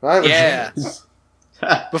 Yeah.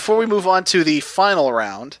 Before we move on to the final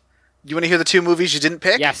round, you want to hear the 2 movies you didn't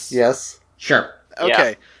pick? Yes. Yes. Sure. Okay.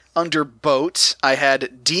 Yeah. Under Boat, I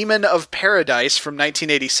had Demon of Paradise from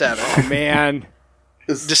 1987. Oh, man.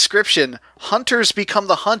 Description: Hunters become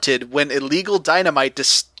the hunted when illegal dynamite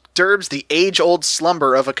disturbs the age-old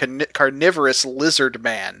slumber of a carnivorous lizard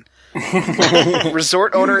man.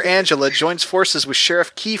 Resort owner Angela joins forces with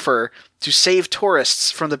Sheriff Kiefer to save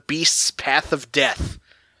tourists from the beast's path of death.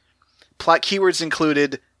 Plot keywords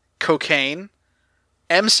included cocaine,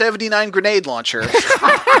 M79 grenade launcher,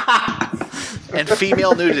 and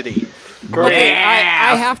female nudity. Okay,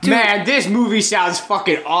 I have to... Man, this movie sounds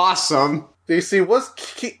fucking awesome. DC, was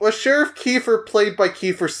Sheriff Kiefer played by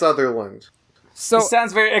Kiefer Sutherland? So It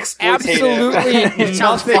sounds very exploitative. absolutely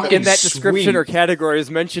sounds nothing fucking in that description sweet. or category is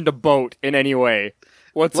mentioned a boat in any way Like,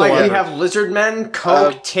 whatsoever. you have lizard men,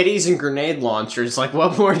 coke, titties, and grenade launchers. Like,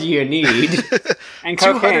 what more do you need? And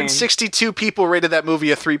cocaine. 262 people rated that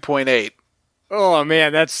movie a 3.8. Oh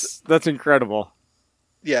man, that's incredible.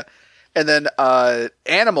 Yeah. And then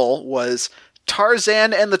Animal was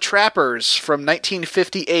Tarzan and the Trappers from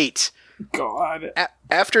 1958. God.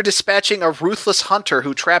 After dispatching a ruthless hunter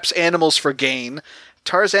who traps animals for gain,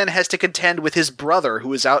 Tarzan has to contend with his brother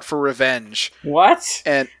who is out for revenge. What?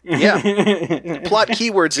 And, yeah. Plot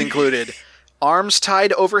keywords included arms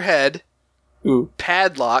tied overhead, Ooh.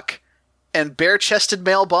 padlock, and bare-chested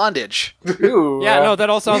male bondage. Ooh. Yeah, no, that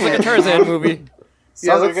all sounds like a Tarzan movie.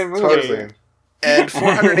 Sounds like a good movie. Tarzan. And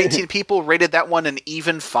 418 people rated that one an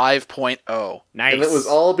even 5.0. Nice. And it was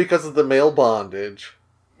all because of the male bondage.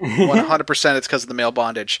 100% it's because of the male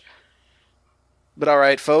bondage. But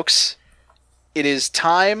alright, folks. It is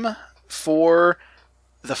time for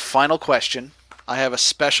the final question. I have a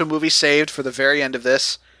special movie saved for the very end of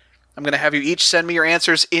this. I'm going to have you each send me your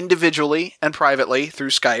answers individually and privately through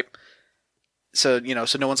Skype. So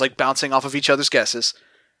no one's like bouncing off of each other's guesses.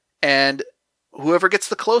 And whoever gets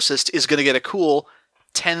the closest is going to get a cool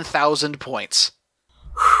 10,000 points.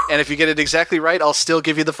 And if you get it exactly right, I'll still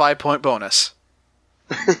give you the 5-point bonus.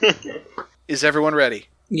 Is everyone ready?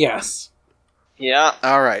 Yes. Yeah.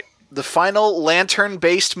 All right. The final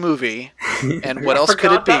lantern-based movie, and what else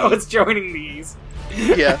could it be? I was joining these.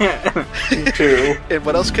 Yeah. Me too. And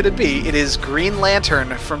what else could it be? It is Green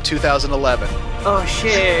Lantern from 2011. Oh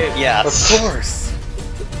shit. Yes. Of course.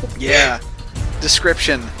 Yeah.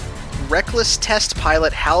 Description: reckless test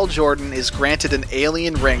pilot Hal Jordan is granted an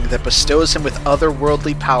alien ring that bestows him with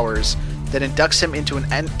otherworldly powers that inducts him into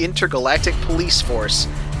an intergalactic police force,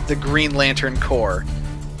 the Green Lantern Corps.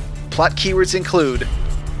 Plot keywords include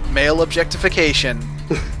male objectification,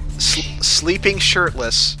 sleeping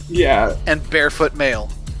shirtless, Yeah. and barefoot male.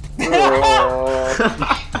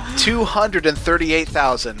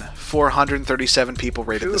 238,437 people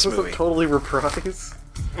rated This this was a movie. totally reprise.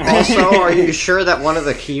 Also, are you sure that one of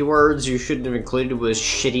the keywords you shouldn't have included was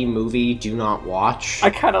shitty movie, do not watch? I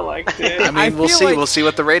kind of liked it. I mean, I we'll feel see. like- We'll see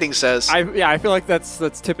what the rating says. I feel like that's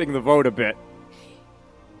tipping the vote a bit.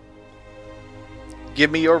 Give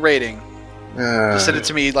me your rating. Just send it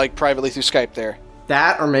to me like privately through Skype there.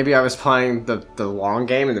 That, or maybe I was playing the long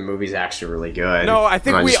game and the movie's actually really good. No, I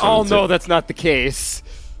think And we just all wanted to- know that's not the case.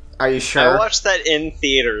 Are you I sure? watched that in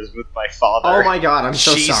theaters with my father. Oh my god, I'm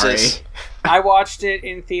so Jesus. sorry. I watched it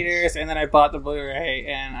in theaters and then I bought the Blu-ray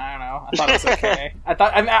and I don't know. I thought it was okay.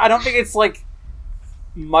 I don't think it's like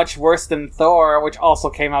much worse than Thor, which also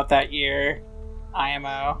came out that year.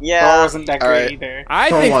 IMO. Yeah. Thor wasn't that great Alright. either. I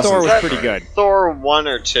Thor think wasn't Thor was that pretty good. Thor 1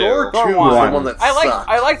 or 2. Thor 2 Thor was one. the one that I sucked.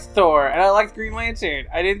 liked Thor and I liked Green Lantern.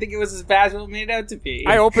 I didn't think it was as bad as it made it out to be.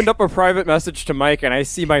 I opened up a private message to Mike and I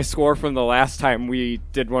see my score from the last time we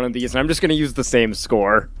did one of these, and I'm just going to use the same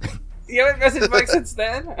score. You haven't messaged Mike since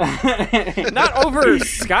then? Not over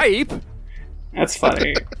Skype. That's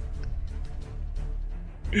funny.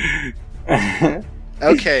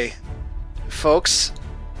 Okay, folks,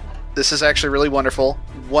 This is actually really wonderful.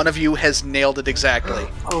 One of you has nailed it exactly.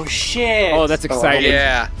 Oh shit! Oh, that's exciting.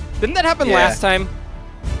 Yeah. Didn't that happen Yeah. last time?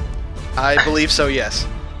 I believe so, yes.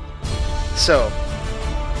 So,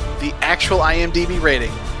 the actual IMDb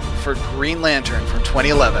rating for Green Lantern from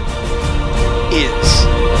 2011 is...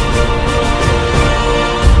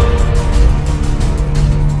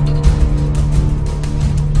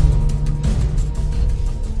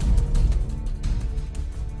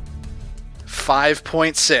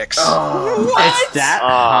 .6. It's that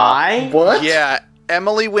high? What? Yeah,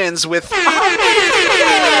 Emily wins with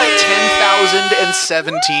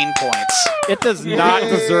 10,017 points. It does not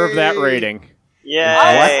deserve that rating.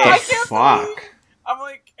 Yeah. What the can't fuck? I'm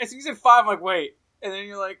like, as soon as you said 5, I'm like, wait, and then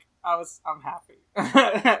you're like, I'm happy.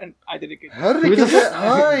 And I did a good job. How did it get that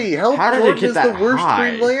high? How did it important get is that the worst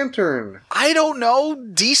high? Green Lantern? I don't know,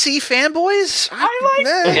 DC fanboys?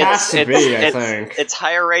 It has to be, I think. It's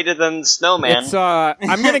higher rated than Snowman. It's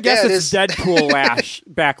I'm gonna guess Yeah, it it's Deadpool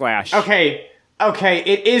backlash. Okay,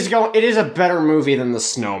 it is a better movie than The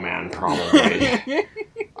Snowman, probably.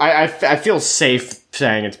 I feel safe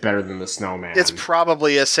saying it's better than The Snowman. It's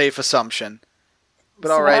probably a safe assumption. But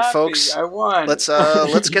all right, happy. folks, I won. let's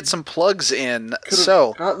get some plugs in. Could've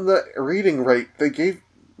So, gotten the reading right.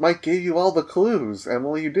 Mike gave you all the clues.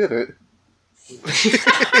 Emily, you did it.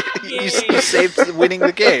 you saved winning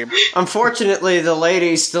the game. Unfortunately, the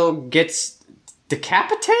lady still gets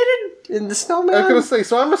decapitated in The Snowman. I was gonna say,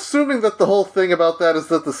 so I'm assuming that the whole thing about that is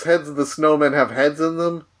that the heads of the snowmen have heads in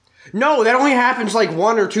them. No, that only happens like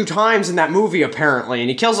 1 or 2 times in that movie, apparently, and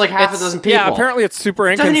he kills like half a dozen people. Yeah, apparently it's super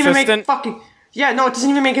It doesn't inconsistent. even make fucking... Yeah, no, it doesn't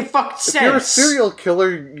even make it fucking sense. If you're a serial killer,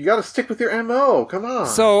 you gotta stick with your MO. Come on.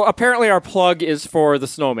 So apparently our plug is for The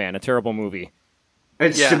Snowman, a terrible movie.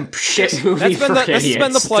 It's Yeah. a shit movie This has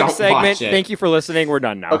been the plug segment. Thank you for listening. We're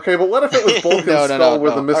done now. Okay, but what if it was Bulk and No, Skull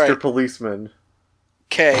with a no. Mr. All right. Policeman?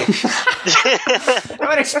 Okay. That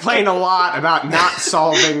would explain a lot about not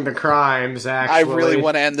solving the crimes, I actually. really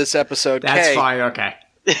want to end this episode. That's Kay, fine, okay.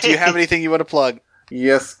 do you have anything you want to plug?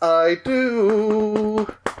 Yes, I do.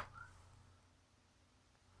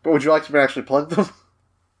 But would you like to actually plug them?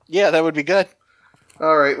 Yeah, that would be good.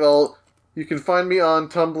 Alright, well, you can find me on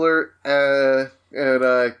Tumblr at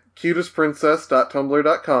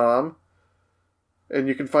cutestprincess.tumblr.com. And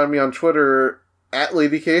you can find me on Twitter at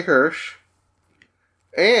Lady K. Hirsch.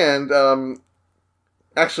 And,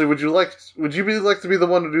 actually, would you like to be the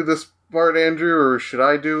one to do this part, Andrew, or should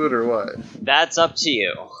I do it, or what? That's up to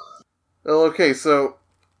you. Well, okay, so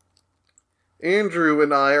Andrew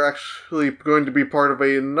and I are actually going to be part of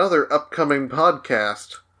another upcoming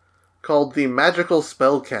podcast called the Magical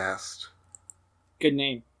Spellcast. Good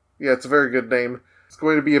name. Yeah, it's a very good name. It's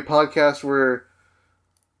going to be a podcast where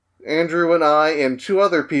Andrew and I and 2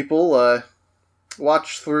 other people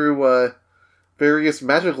watch through various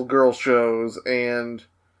Magical Girl shows and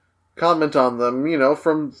comment on them,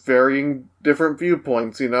 from varying different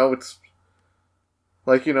viewpoints, It's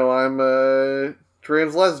like, I'm a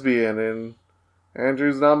trans lesbian and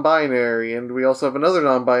Andrew's non-binary, and we also have another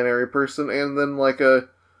non-binary person, and then like a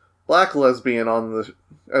black lesbian on the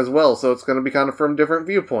as well. So it's going to be kind of from different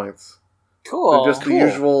viewpoints. Cool. Just the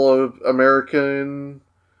usual American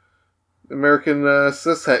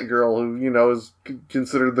cishet girl who is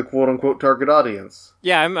considered the quote unquote target audience.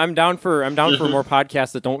 Yeah, I'm down for more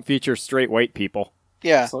podcasts that don't feature straight white people.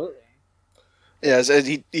 Yeah. Absolutely. Yeah,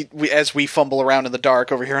 as we fumble around in the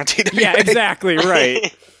dark over here on TWA. Yeah, exactly,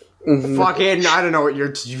 right. Fucking, I don't know what you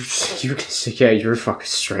can say. Yeah, you're fucking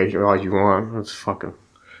straight all you want. That's fucking.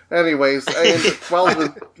 Anyways, and while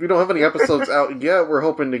we don't have any episodes out yet, we're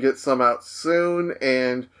hoping to get some out soon,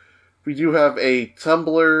 and we do have a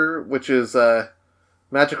Tumblr, which is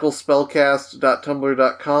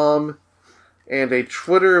magicalspellcast.tumblr.com, and a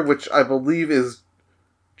Twitter, which I believe is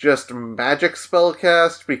just Magic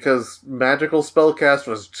Spellcast, because Magical Spellcast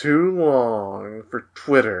was too long for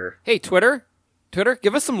Twitter. Hey, Twitter,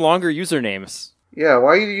 give us some longer usernames. Yeah,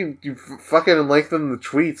 why do you fucking lengthen the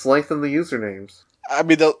tweets, lengthen the usernames? I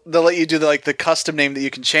mean, they'll let you do the custom name that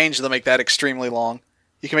you can change. They'll make that extremely long.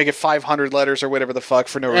 You can make it 500 letters or whatever the fuck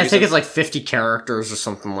for no reason. I think it's like 50 characters or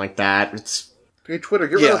something like that. It's Hey, Twitter,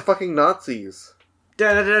 get rid of fucking Nazis.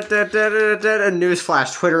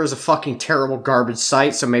 Newsflash, Twitter is a fucking terrible garbage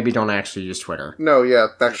site, so maybe don't actually use Twitter. No, yeah,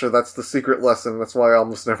 actually, that's the secret lesson. That's why I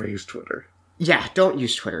almost never use Twitter. Yeah, don't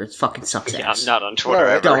use Twitter. It fucking sucks Yeah, ass. I'm not on Twitter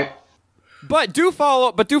ever. Don't. But do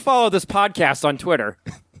follow this podcast on Twitter.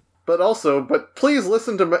 But please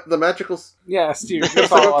listen to the Magical... Yeah, Steve, Please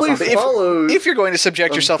follow... If you're going to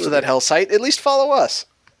subject yourself to that hell site, at least follow us.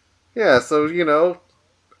 Yeah, so,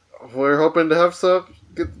 we're hoping to have some...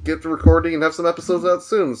 Get the recording and have some episodes out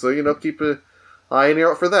soon, so, keep an eye and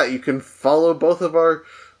ear out for that. You can follow both of our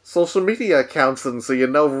social media accounts, and so you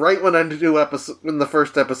know right when when the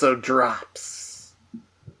first episode drops.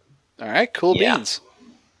 All right, cool beans.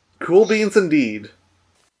 Cool beans indeed.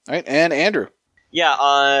 All right, and Andrew.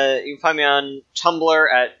 Yeah, you can find me on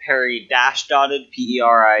Tumblr at Perry-Dotted,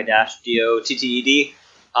 Peri-Dotted.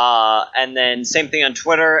 And then same thing on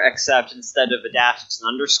Twitter, except instead of a dash, it's an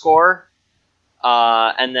underscore.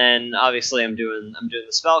 And then obviously I'm doing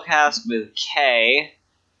the Spellcast with K.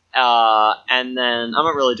 And then I'm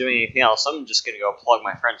not really doing anything else. I'm just going to go plug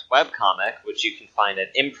my friend's webcomic, which you can find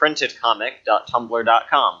at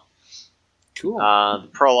imprintedcomic.tumblr.com. Cool. The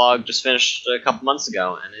prologue just finished a couple months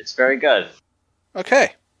ago, and it's very good.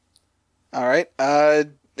 Okay. All right.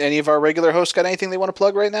 Any of our regular hosts got anything they want to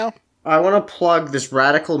plug right now? I want to plug this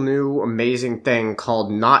radical new amazing thing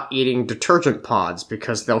called not eating detergent pods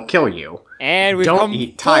because they'll kill you. And we've Don't come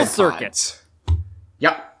eat full Tide circuit. Pods.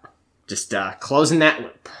 Yep. Just closing that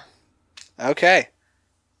loop. Okay.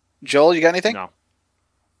 Joel, you got anything? No.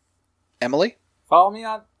 Emily? Follow me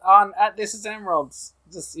on at This Is Emeralds.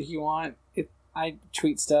 Just if you want. I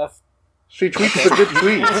tweet stuff. She tweets a good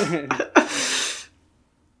tweet.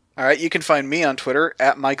 All right, you can find me on Twitter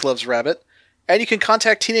at MikeLovesRabbit. And you can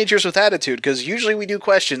contact Teenagers with Attitude, because usually we do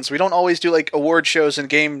questions. We don't always do, like, award shows and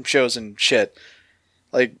game shows and shit.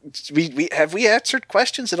 Like, have we answered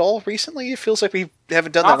questions at all recently? It feels like we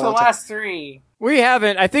haven't done that in a long time. Not the last 3. We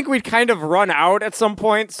haven't. I think we'd kind of run out at some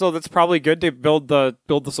point, so that's probably good to build the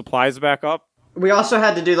supplies back up. We also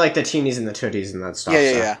had to do, like, the teenies and the tooties and that stuff.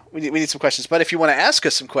 Yeah. We need some questions. But if you want to ask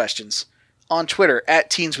us some questions, on Twitter, at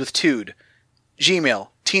teenswithtude. Gmail,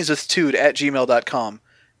 teenswithtude@gmail.com.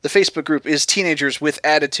 The Facebook group is Teenagers with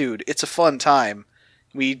Attitude. It's a fun time.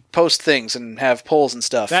 We post things and have polls and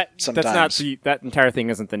stuff sometimes. That's not that entire thing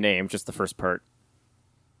isn't the name, just the first part.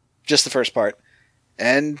 Just the first part.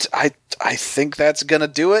 And I think that's going to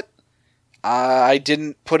do it. I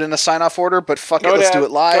didn't put in a sign-off order, but fuck it, let's do it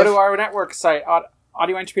live. Go to our network site,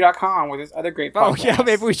 audioentropy.com, where there's other great podcasts. Oh, yeah,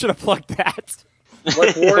 maybe we should have plugged that.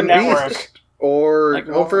 Like War and Network. Beast, or Like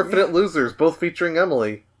Home for War and Infinite Losers, both featuring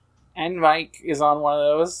Emily. And Mike is on one of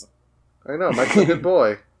those. I know, Mike's a good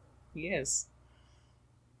boy. He is.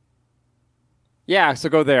 Yeah, so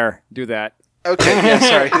go there. Do that. Okay, yeah,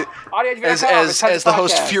 sorry. Audioentropy.com, As the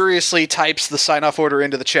host podcast. furiously types the sign-off order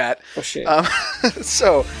into the chat. Oh, shit.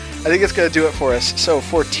 So, I think it's going to do it for us. So,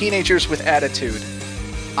 for Teenagers with Attitude,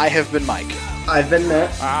 I have been Mike. I've been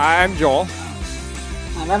Matt. I'm Joel.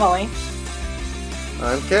 I'm Emily.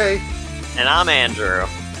 I'm Kay. And I'm Andrew.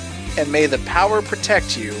 And may the power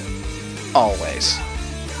protect you always.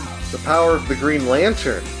 The power of the Green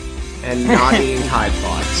Lantern. And not eating Tide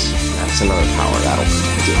Pods. That's another power that'll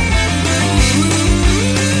protect you.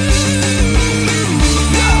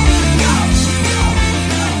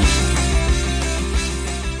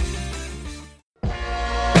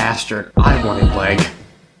 Bastard, I wanted leg.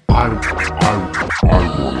 I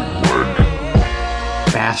wanted leg.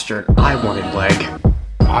 Bastard, I wanted leg.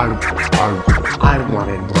 I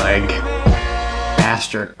wanted leg.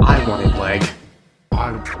 Bastard, I wanted leg.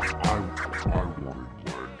 I wanted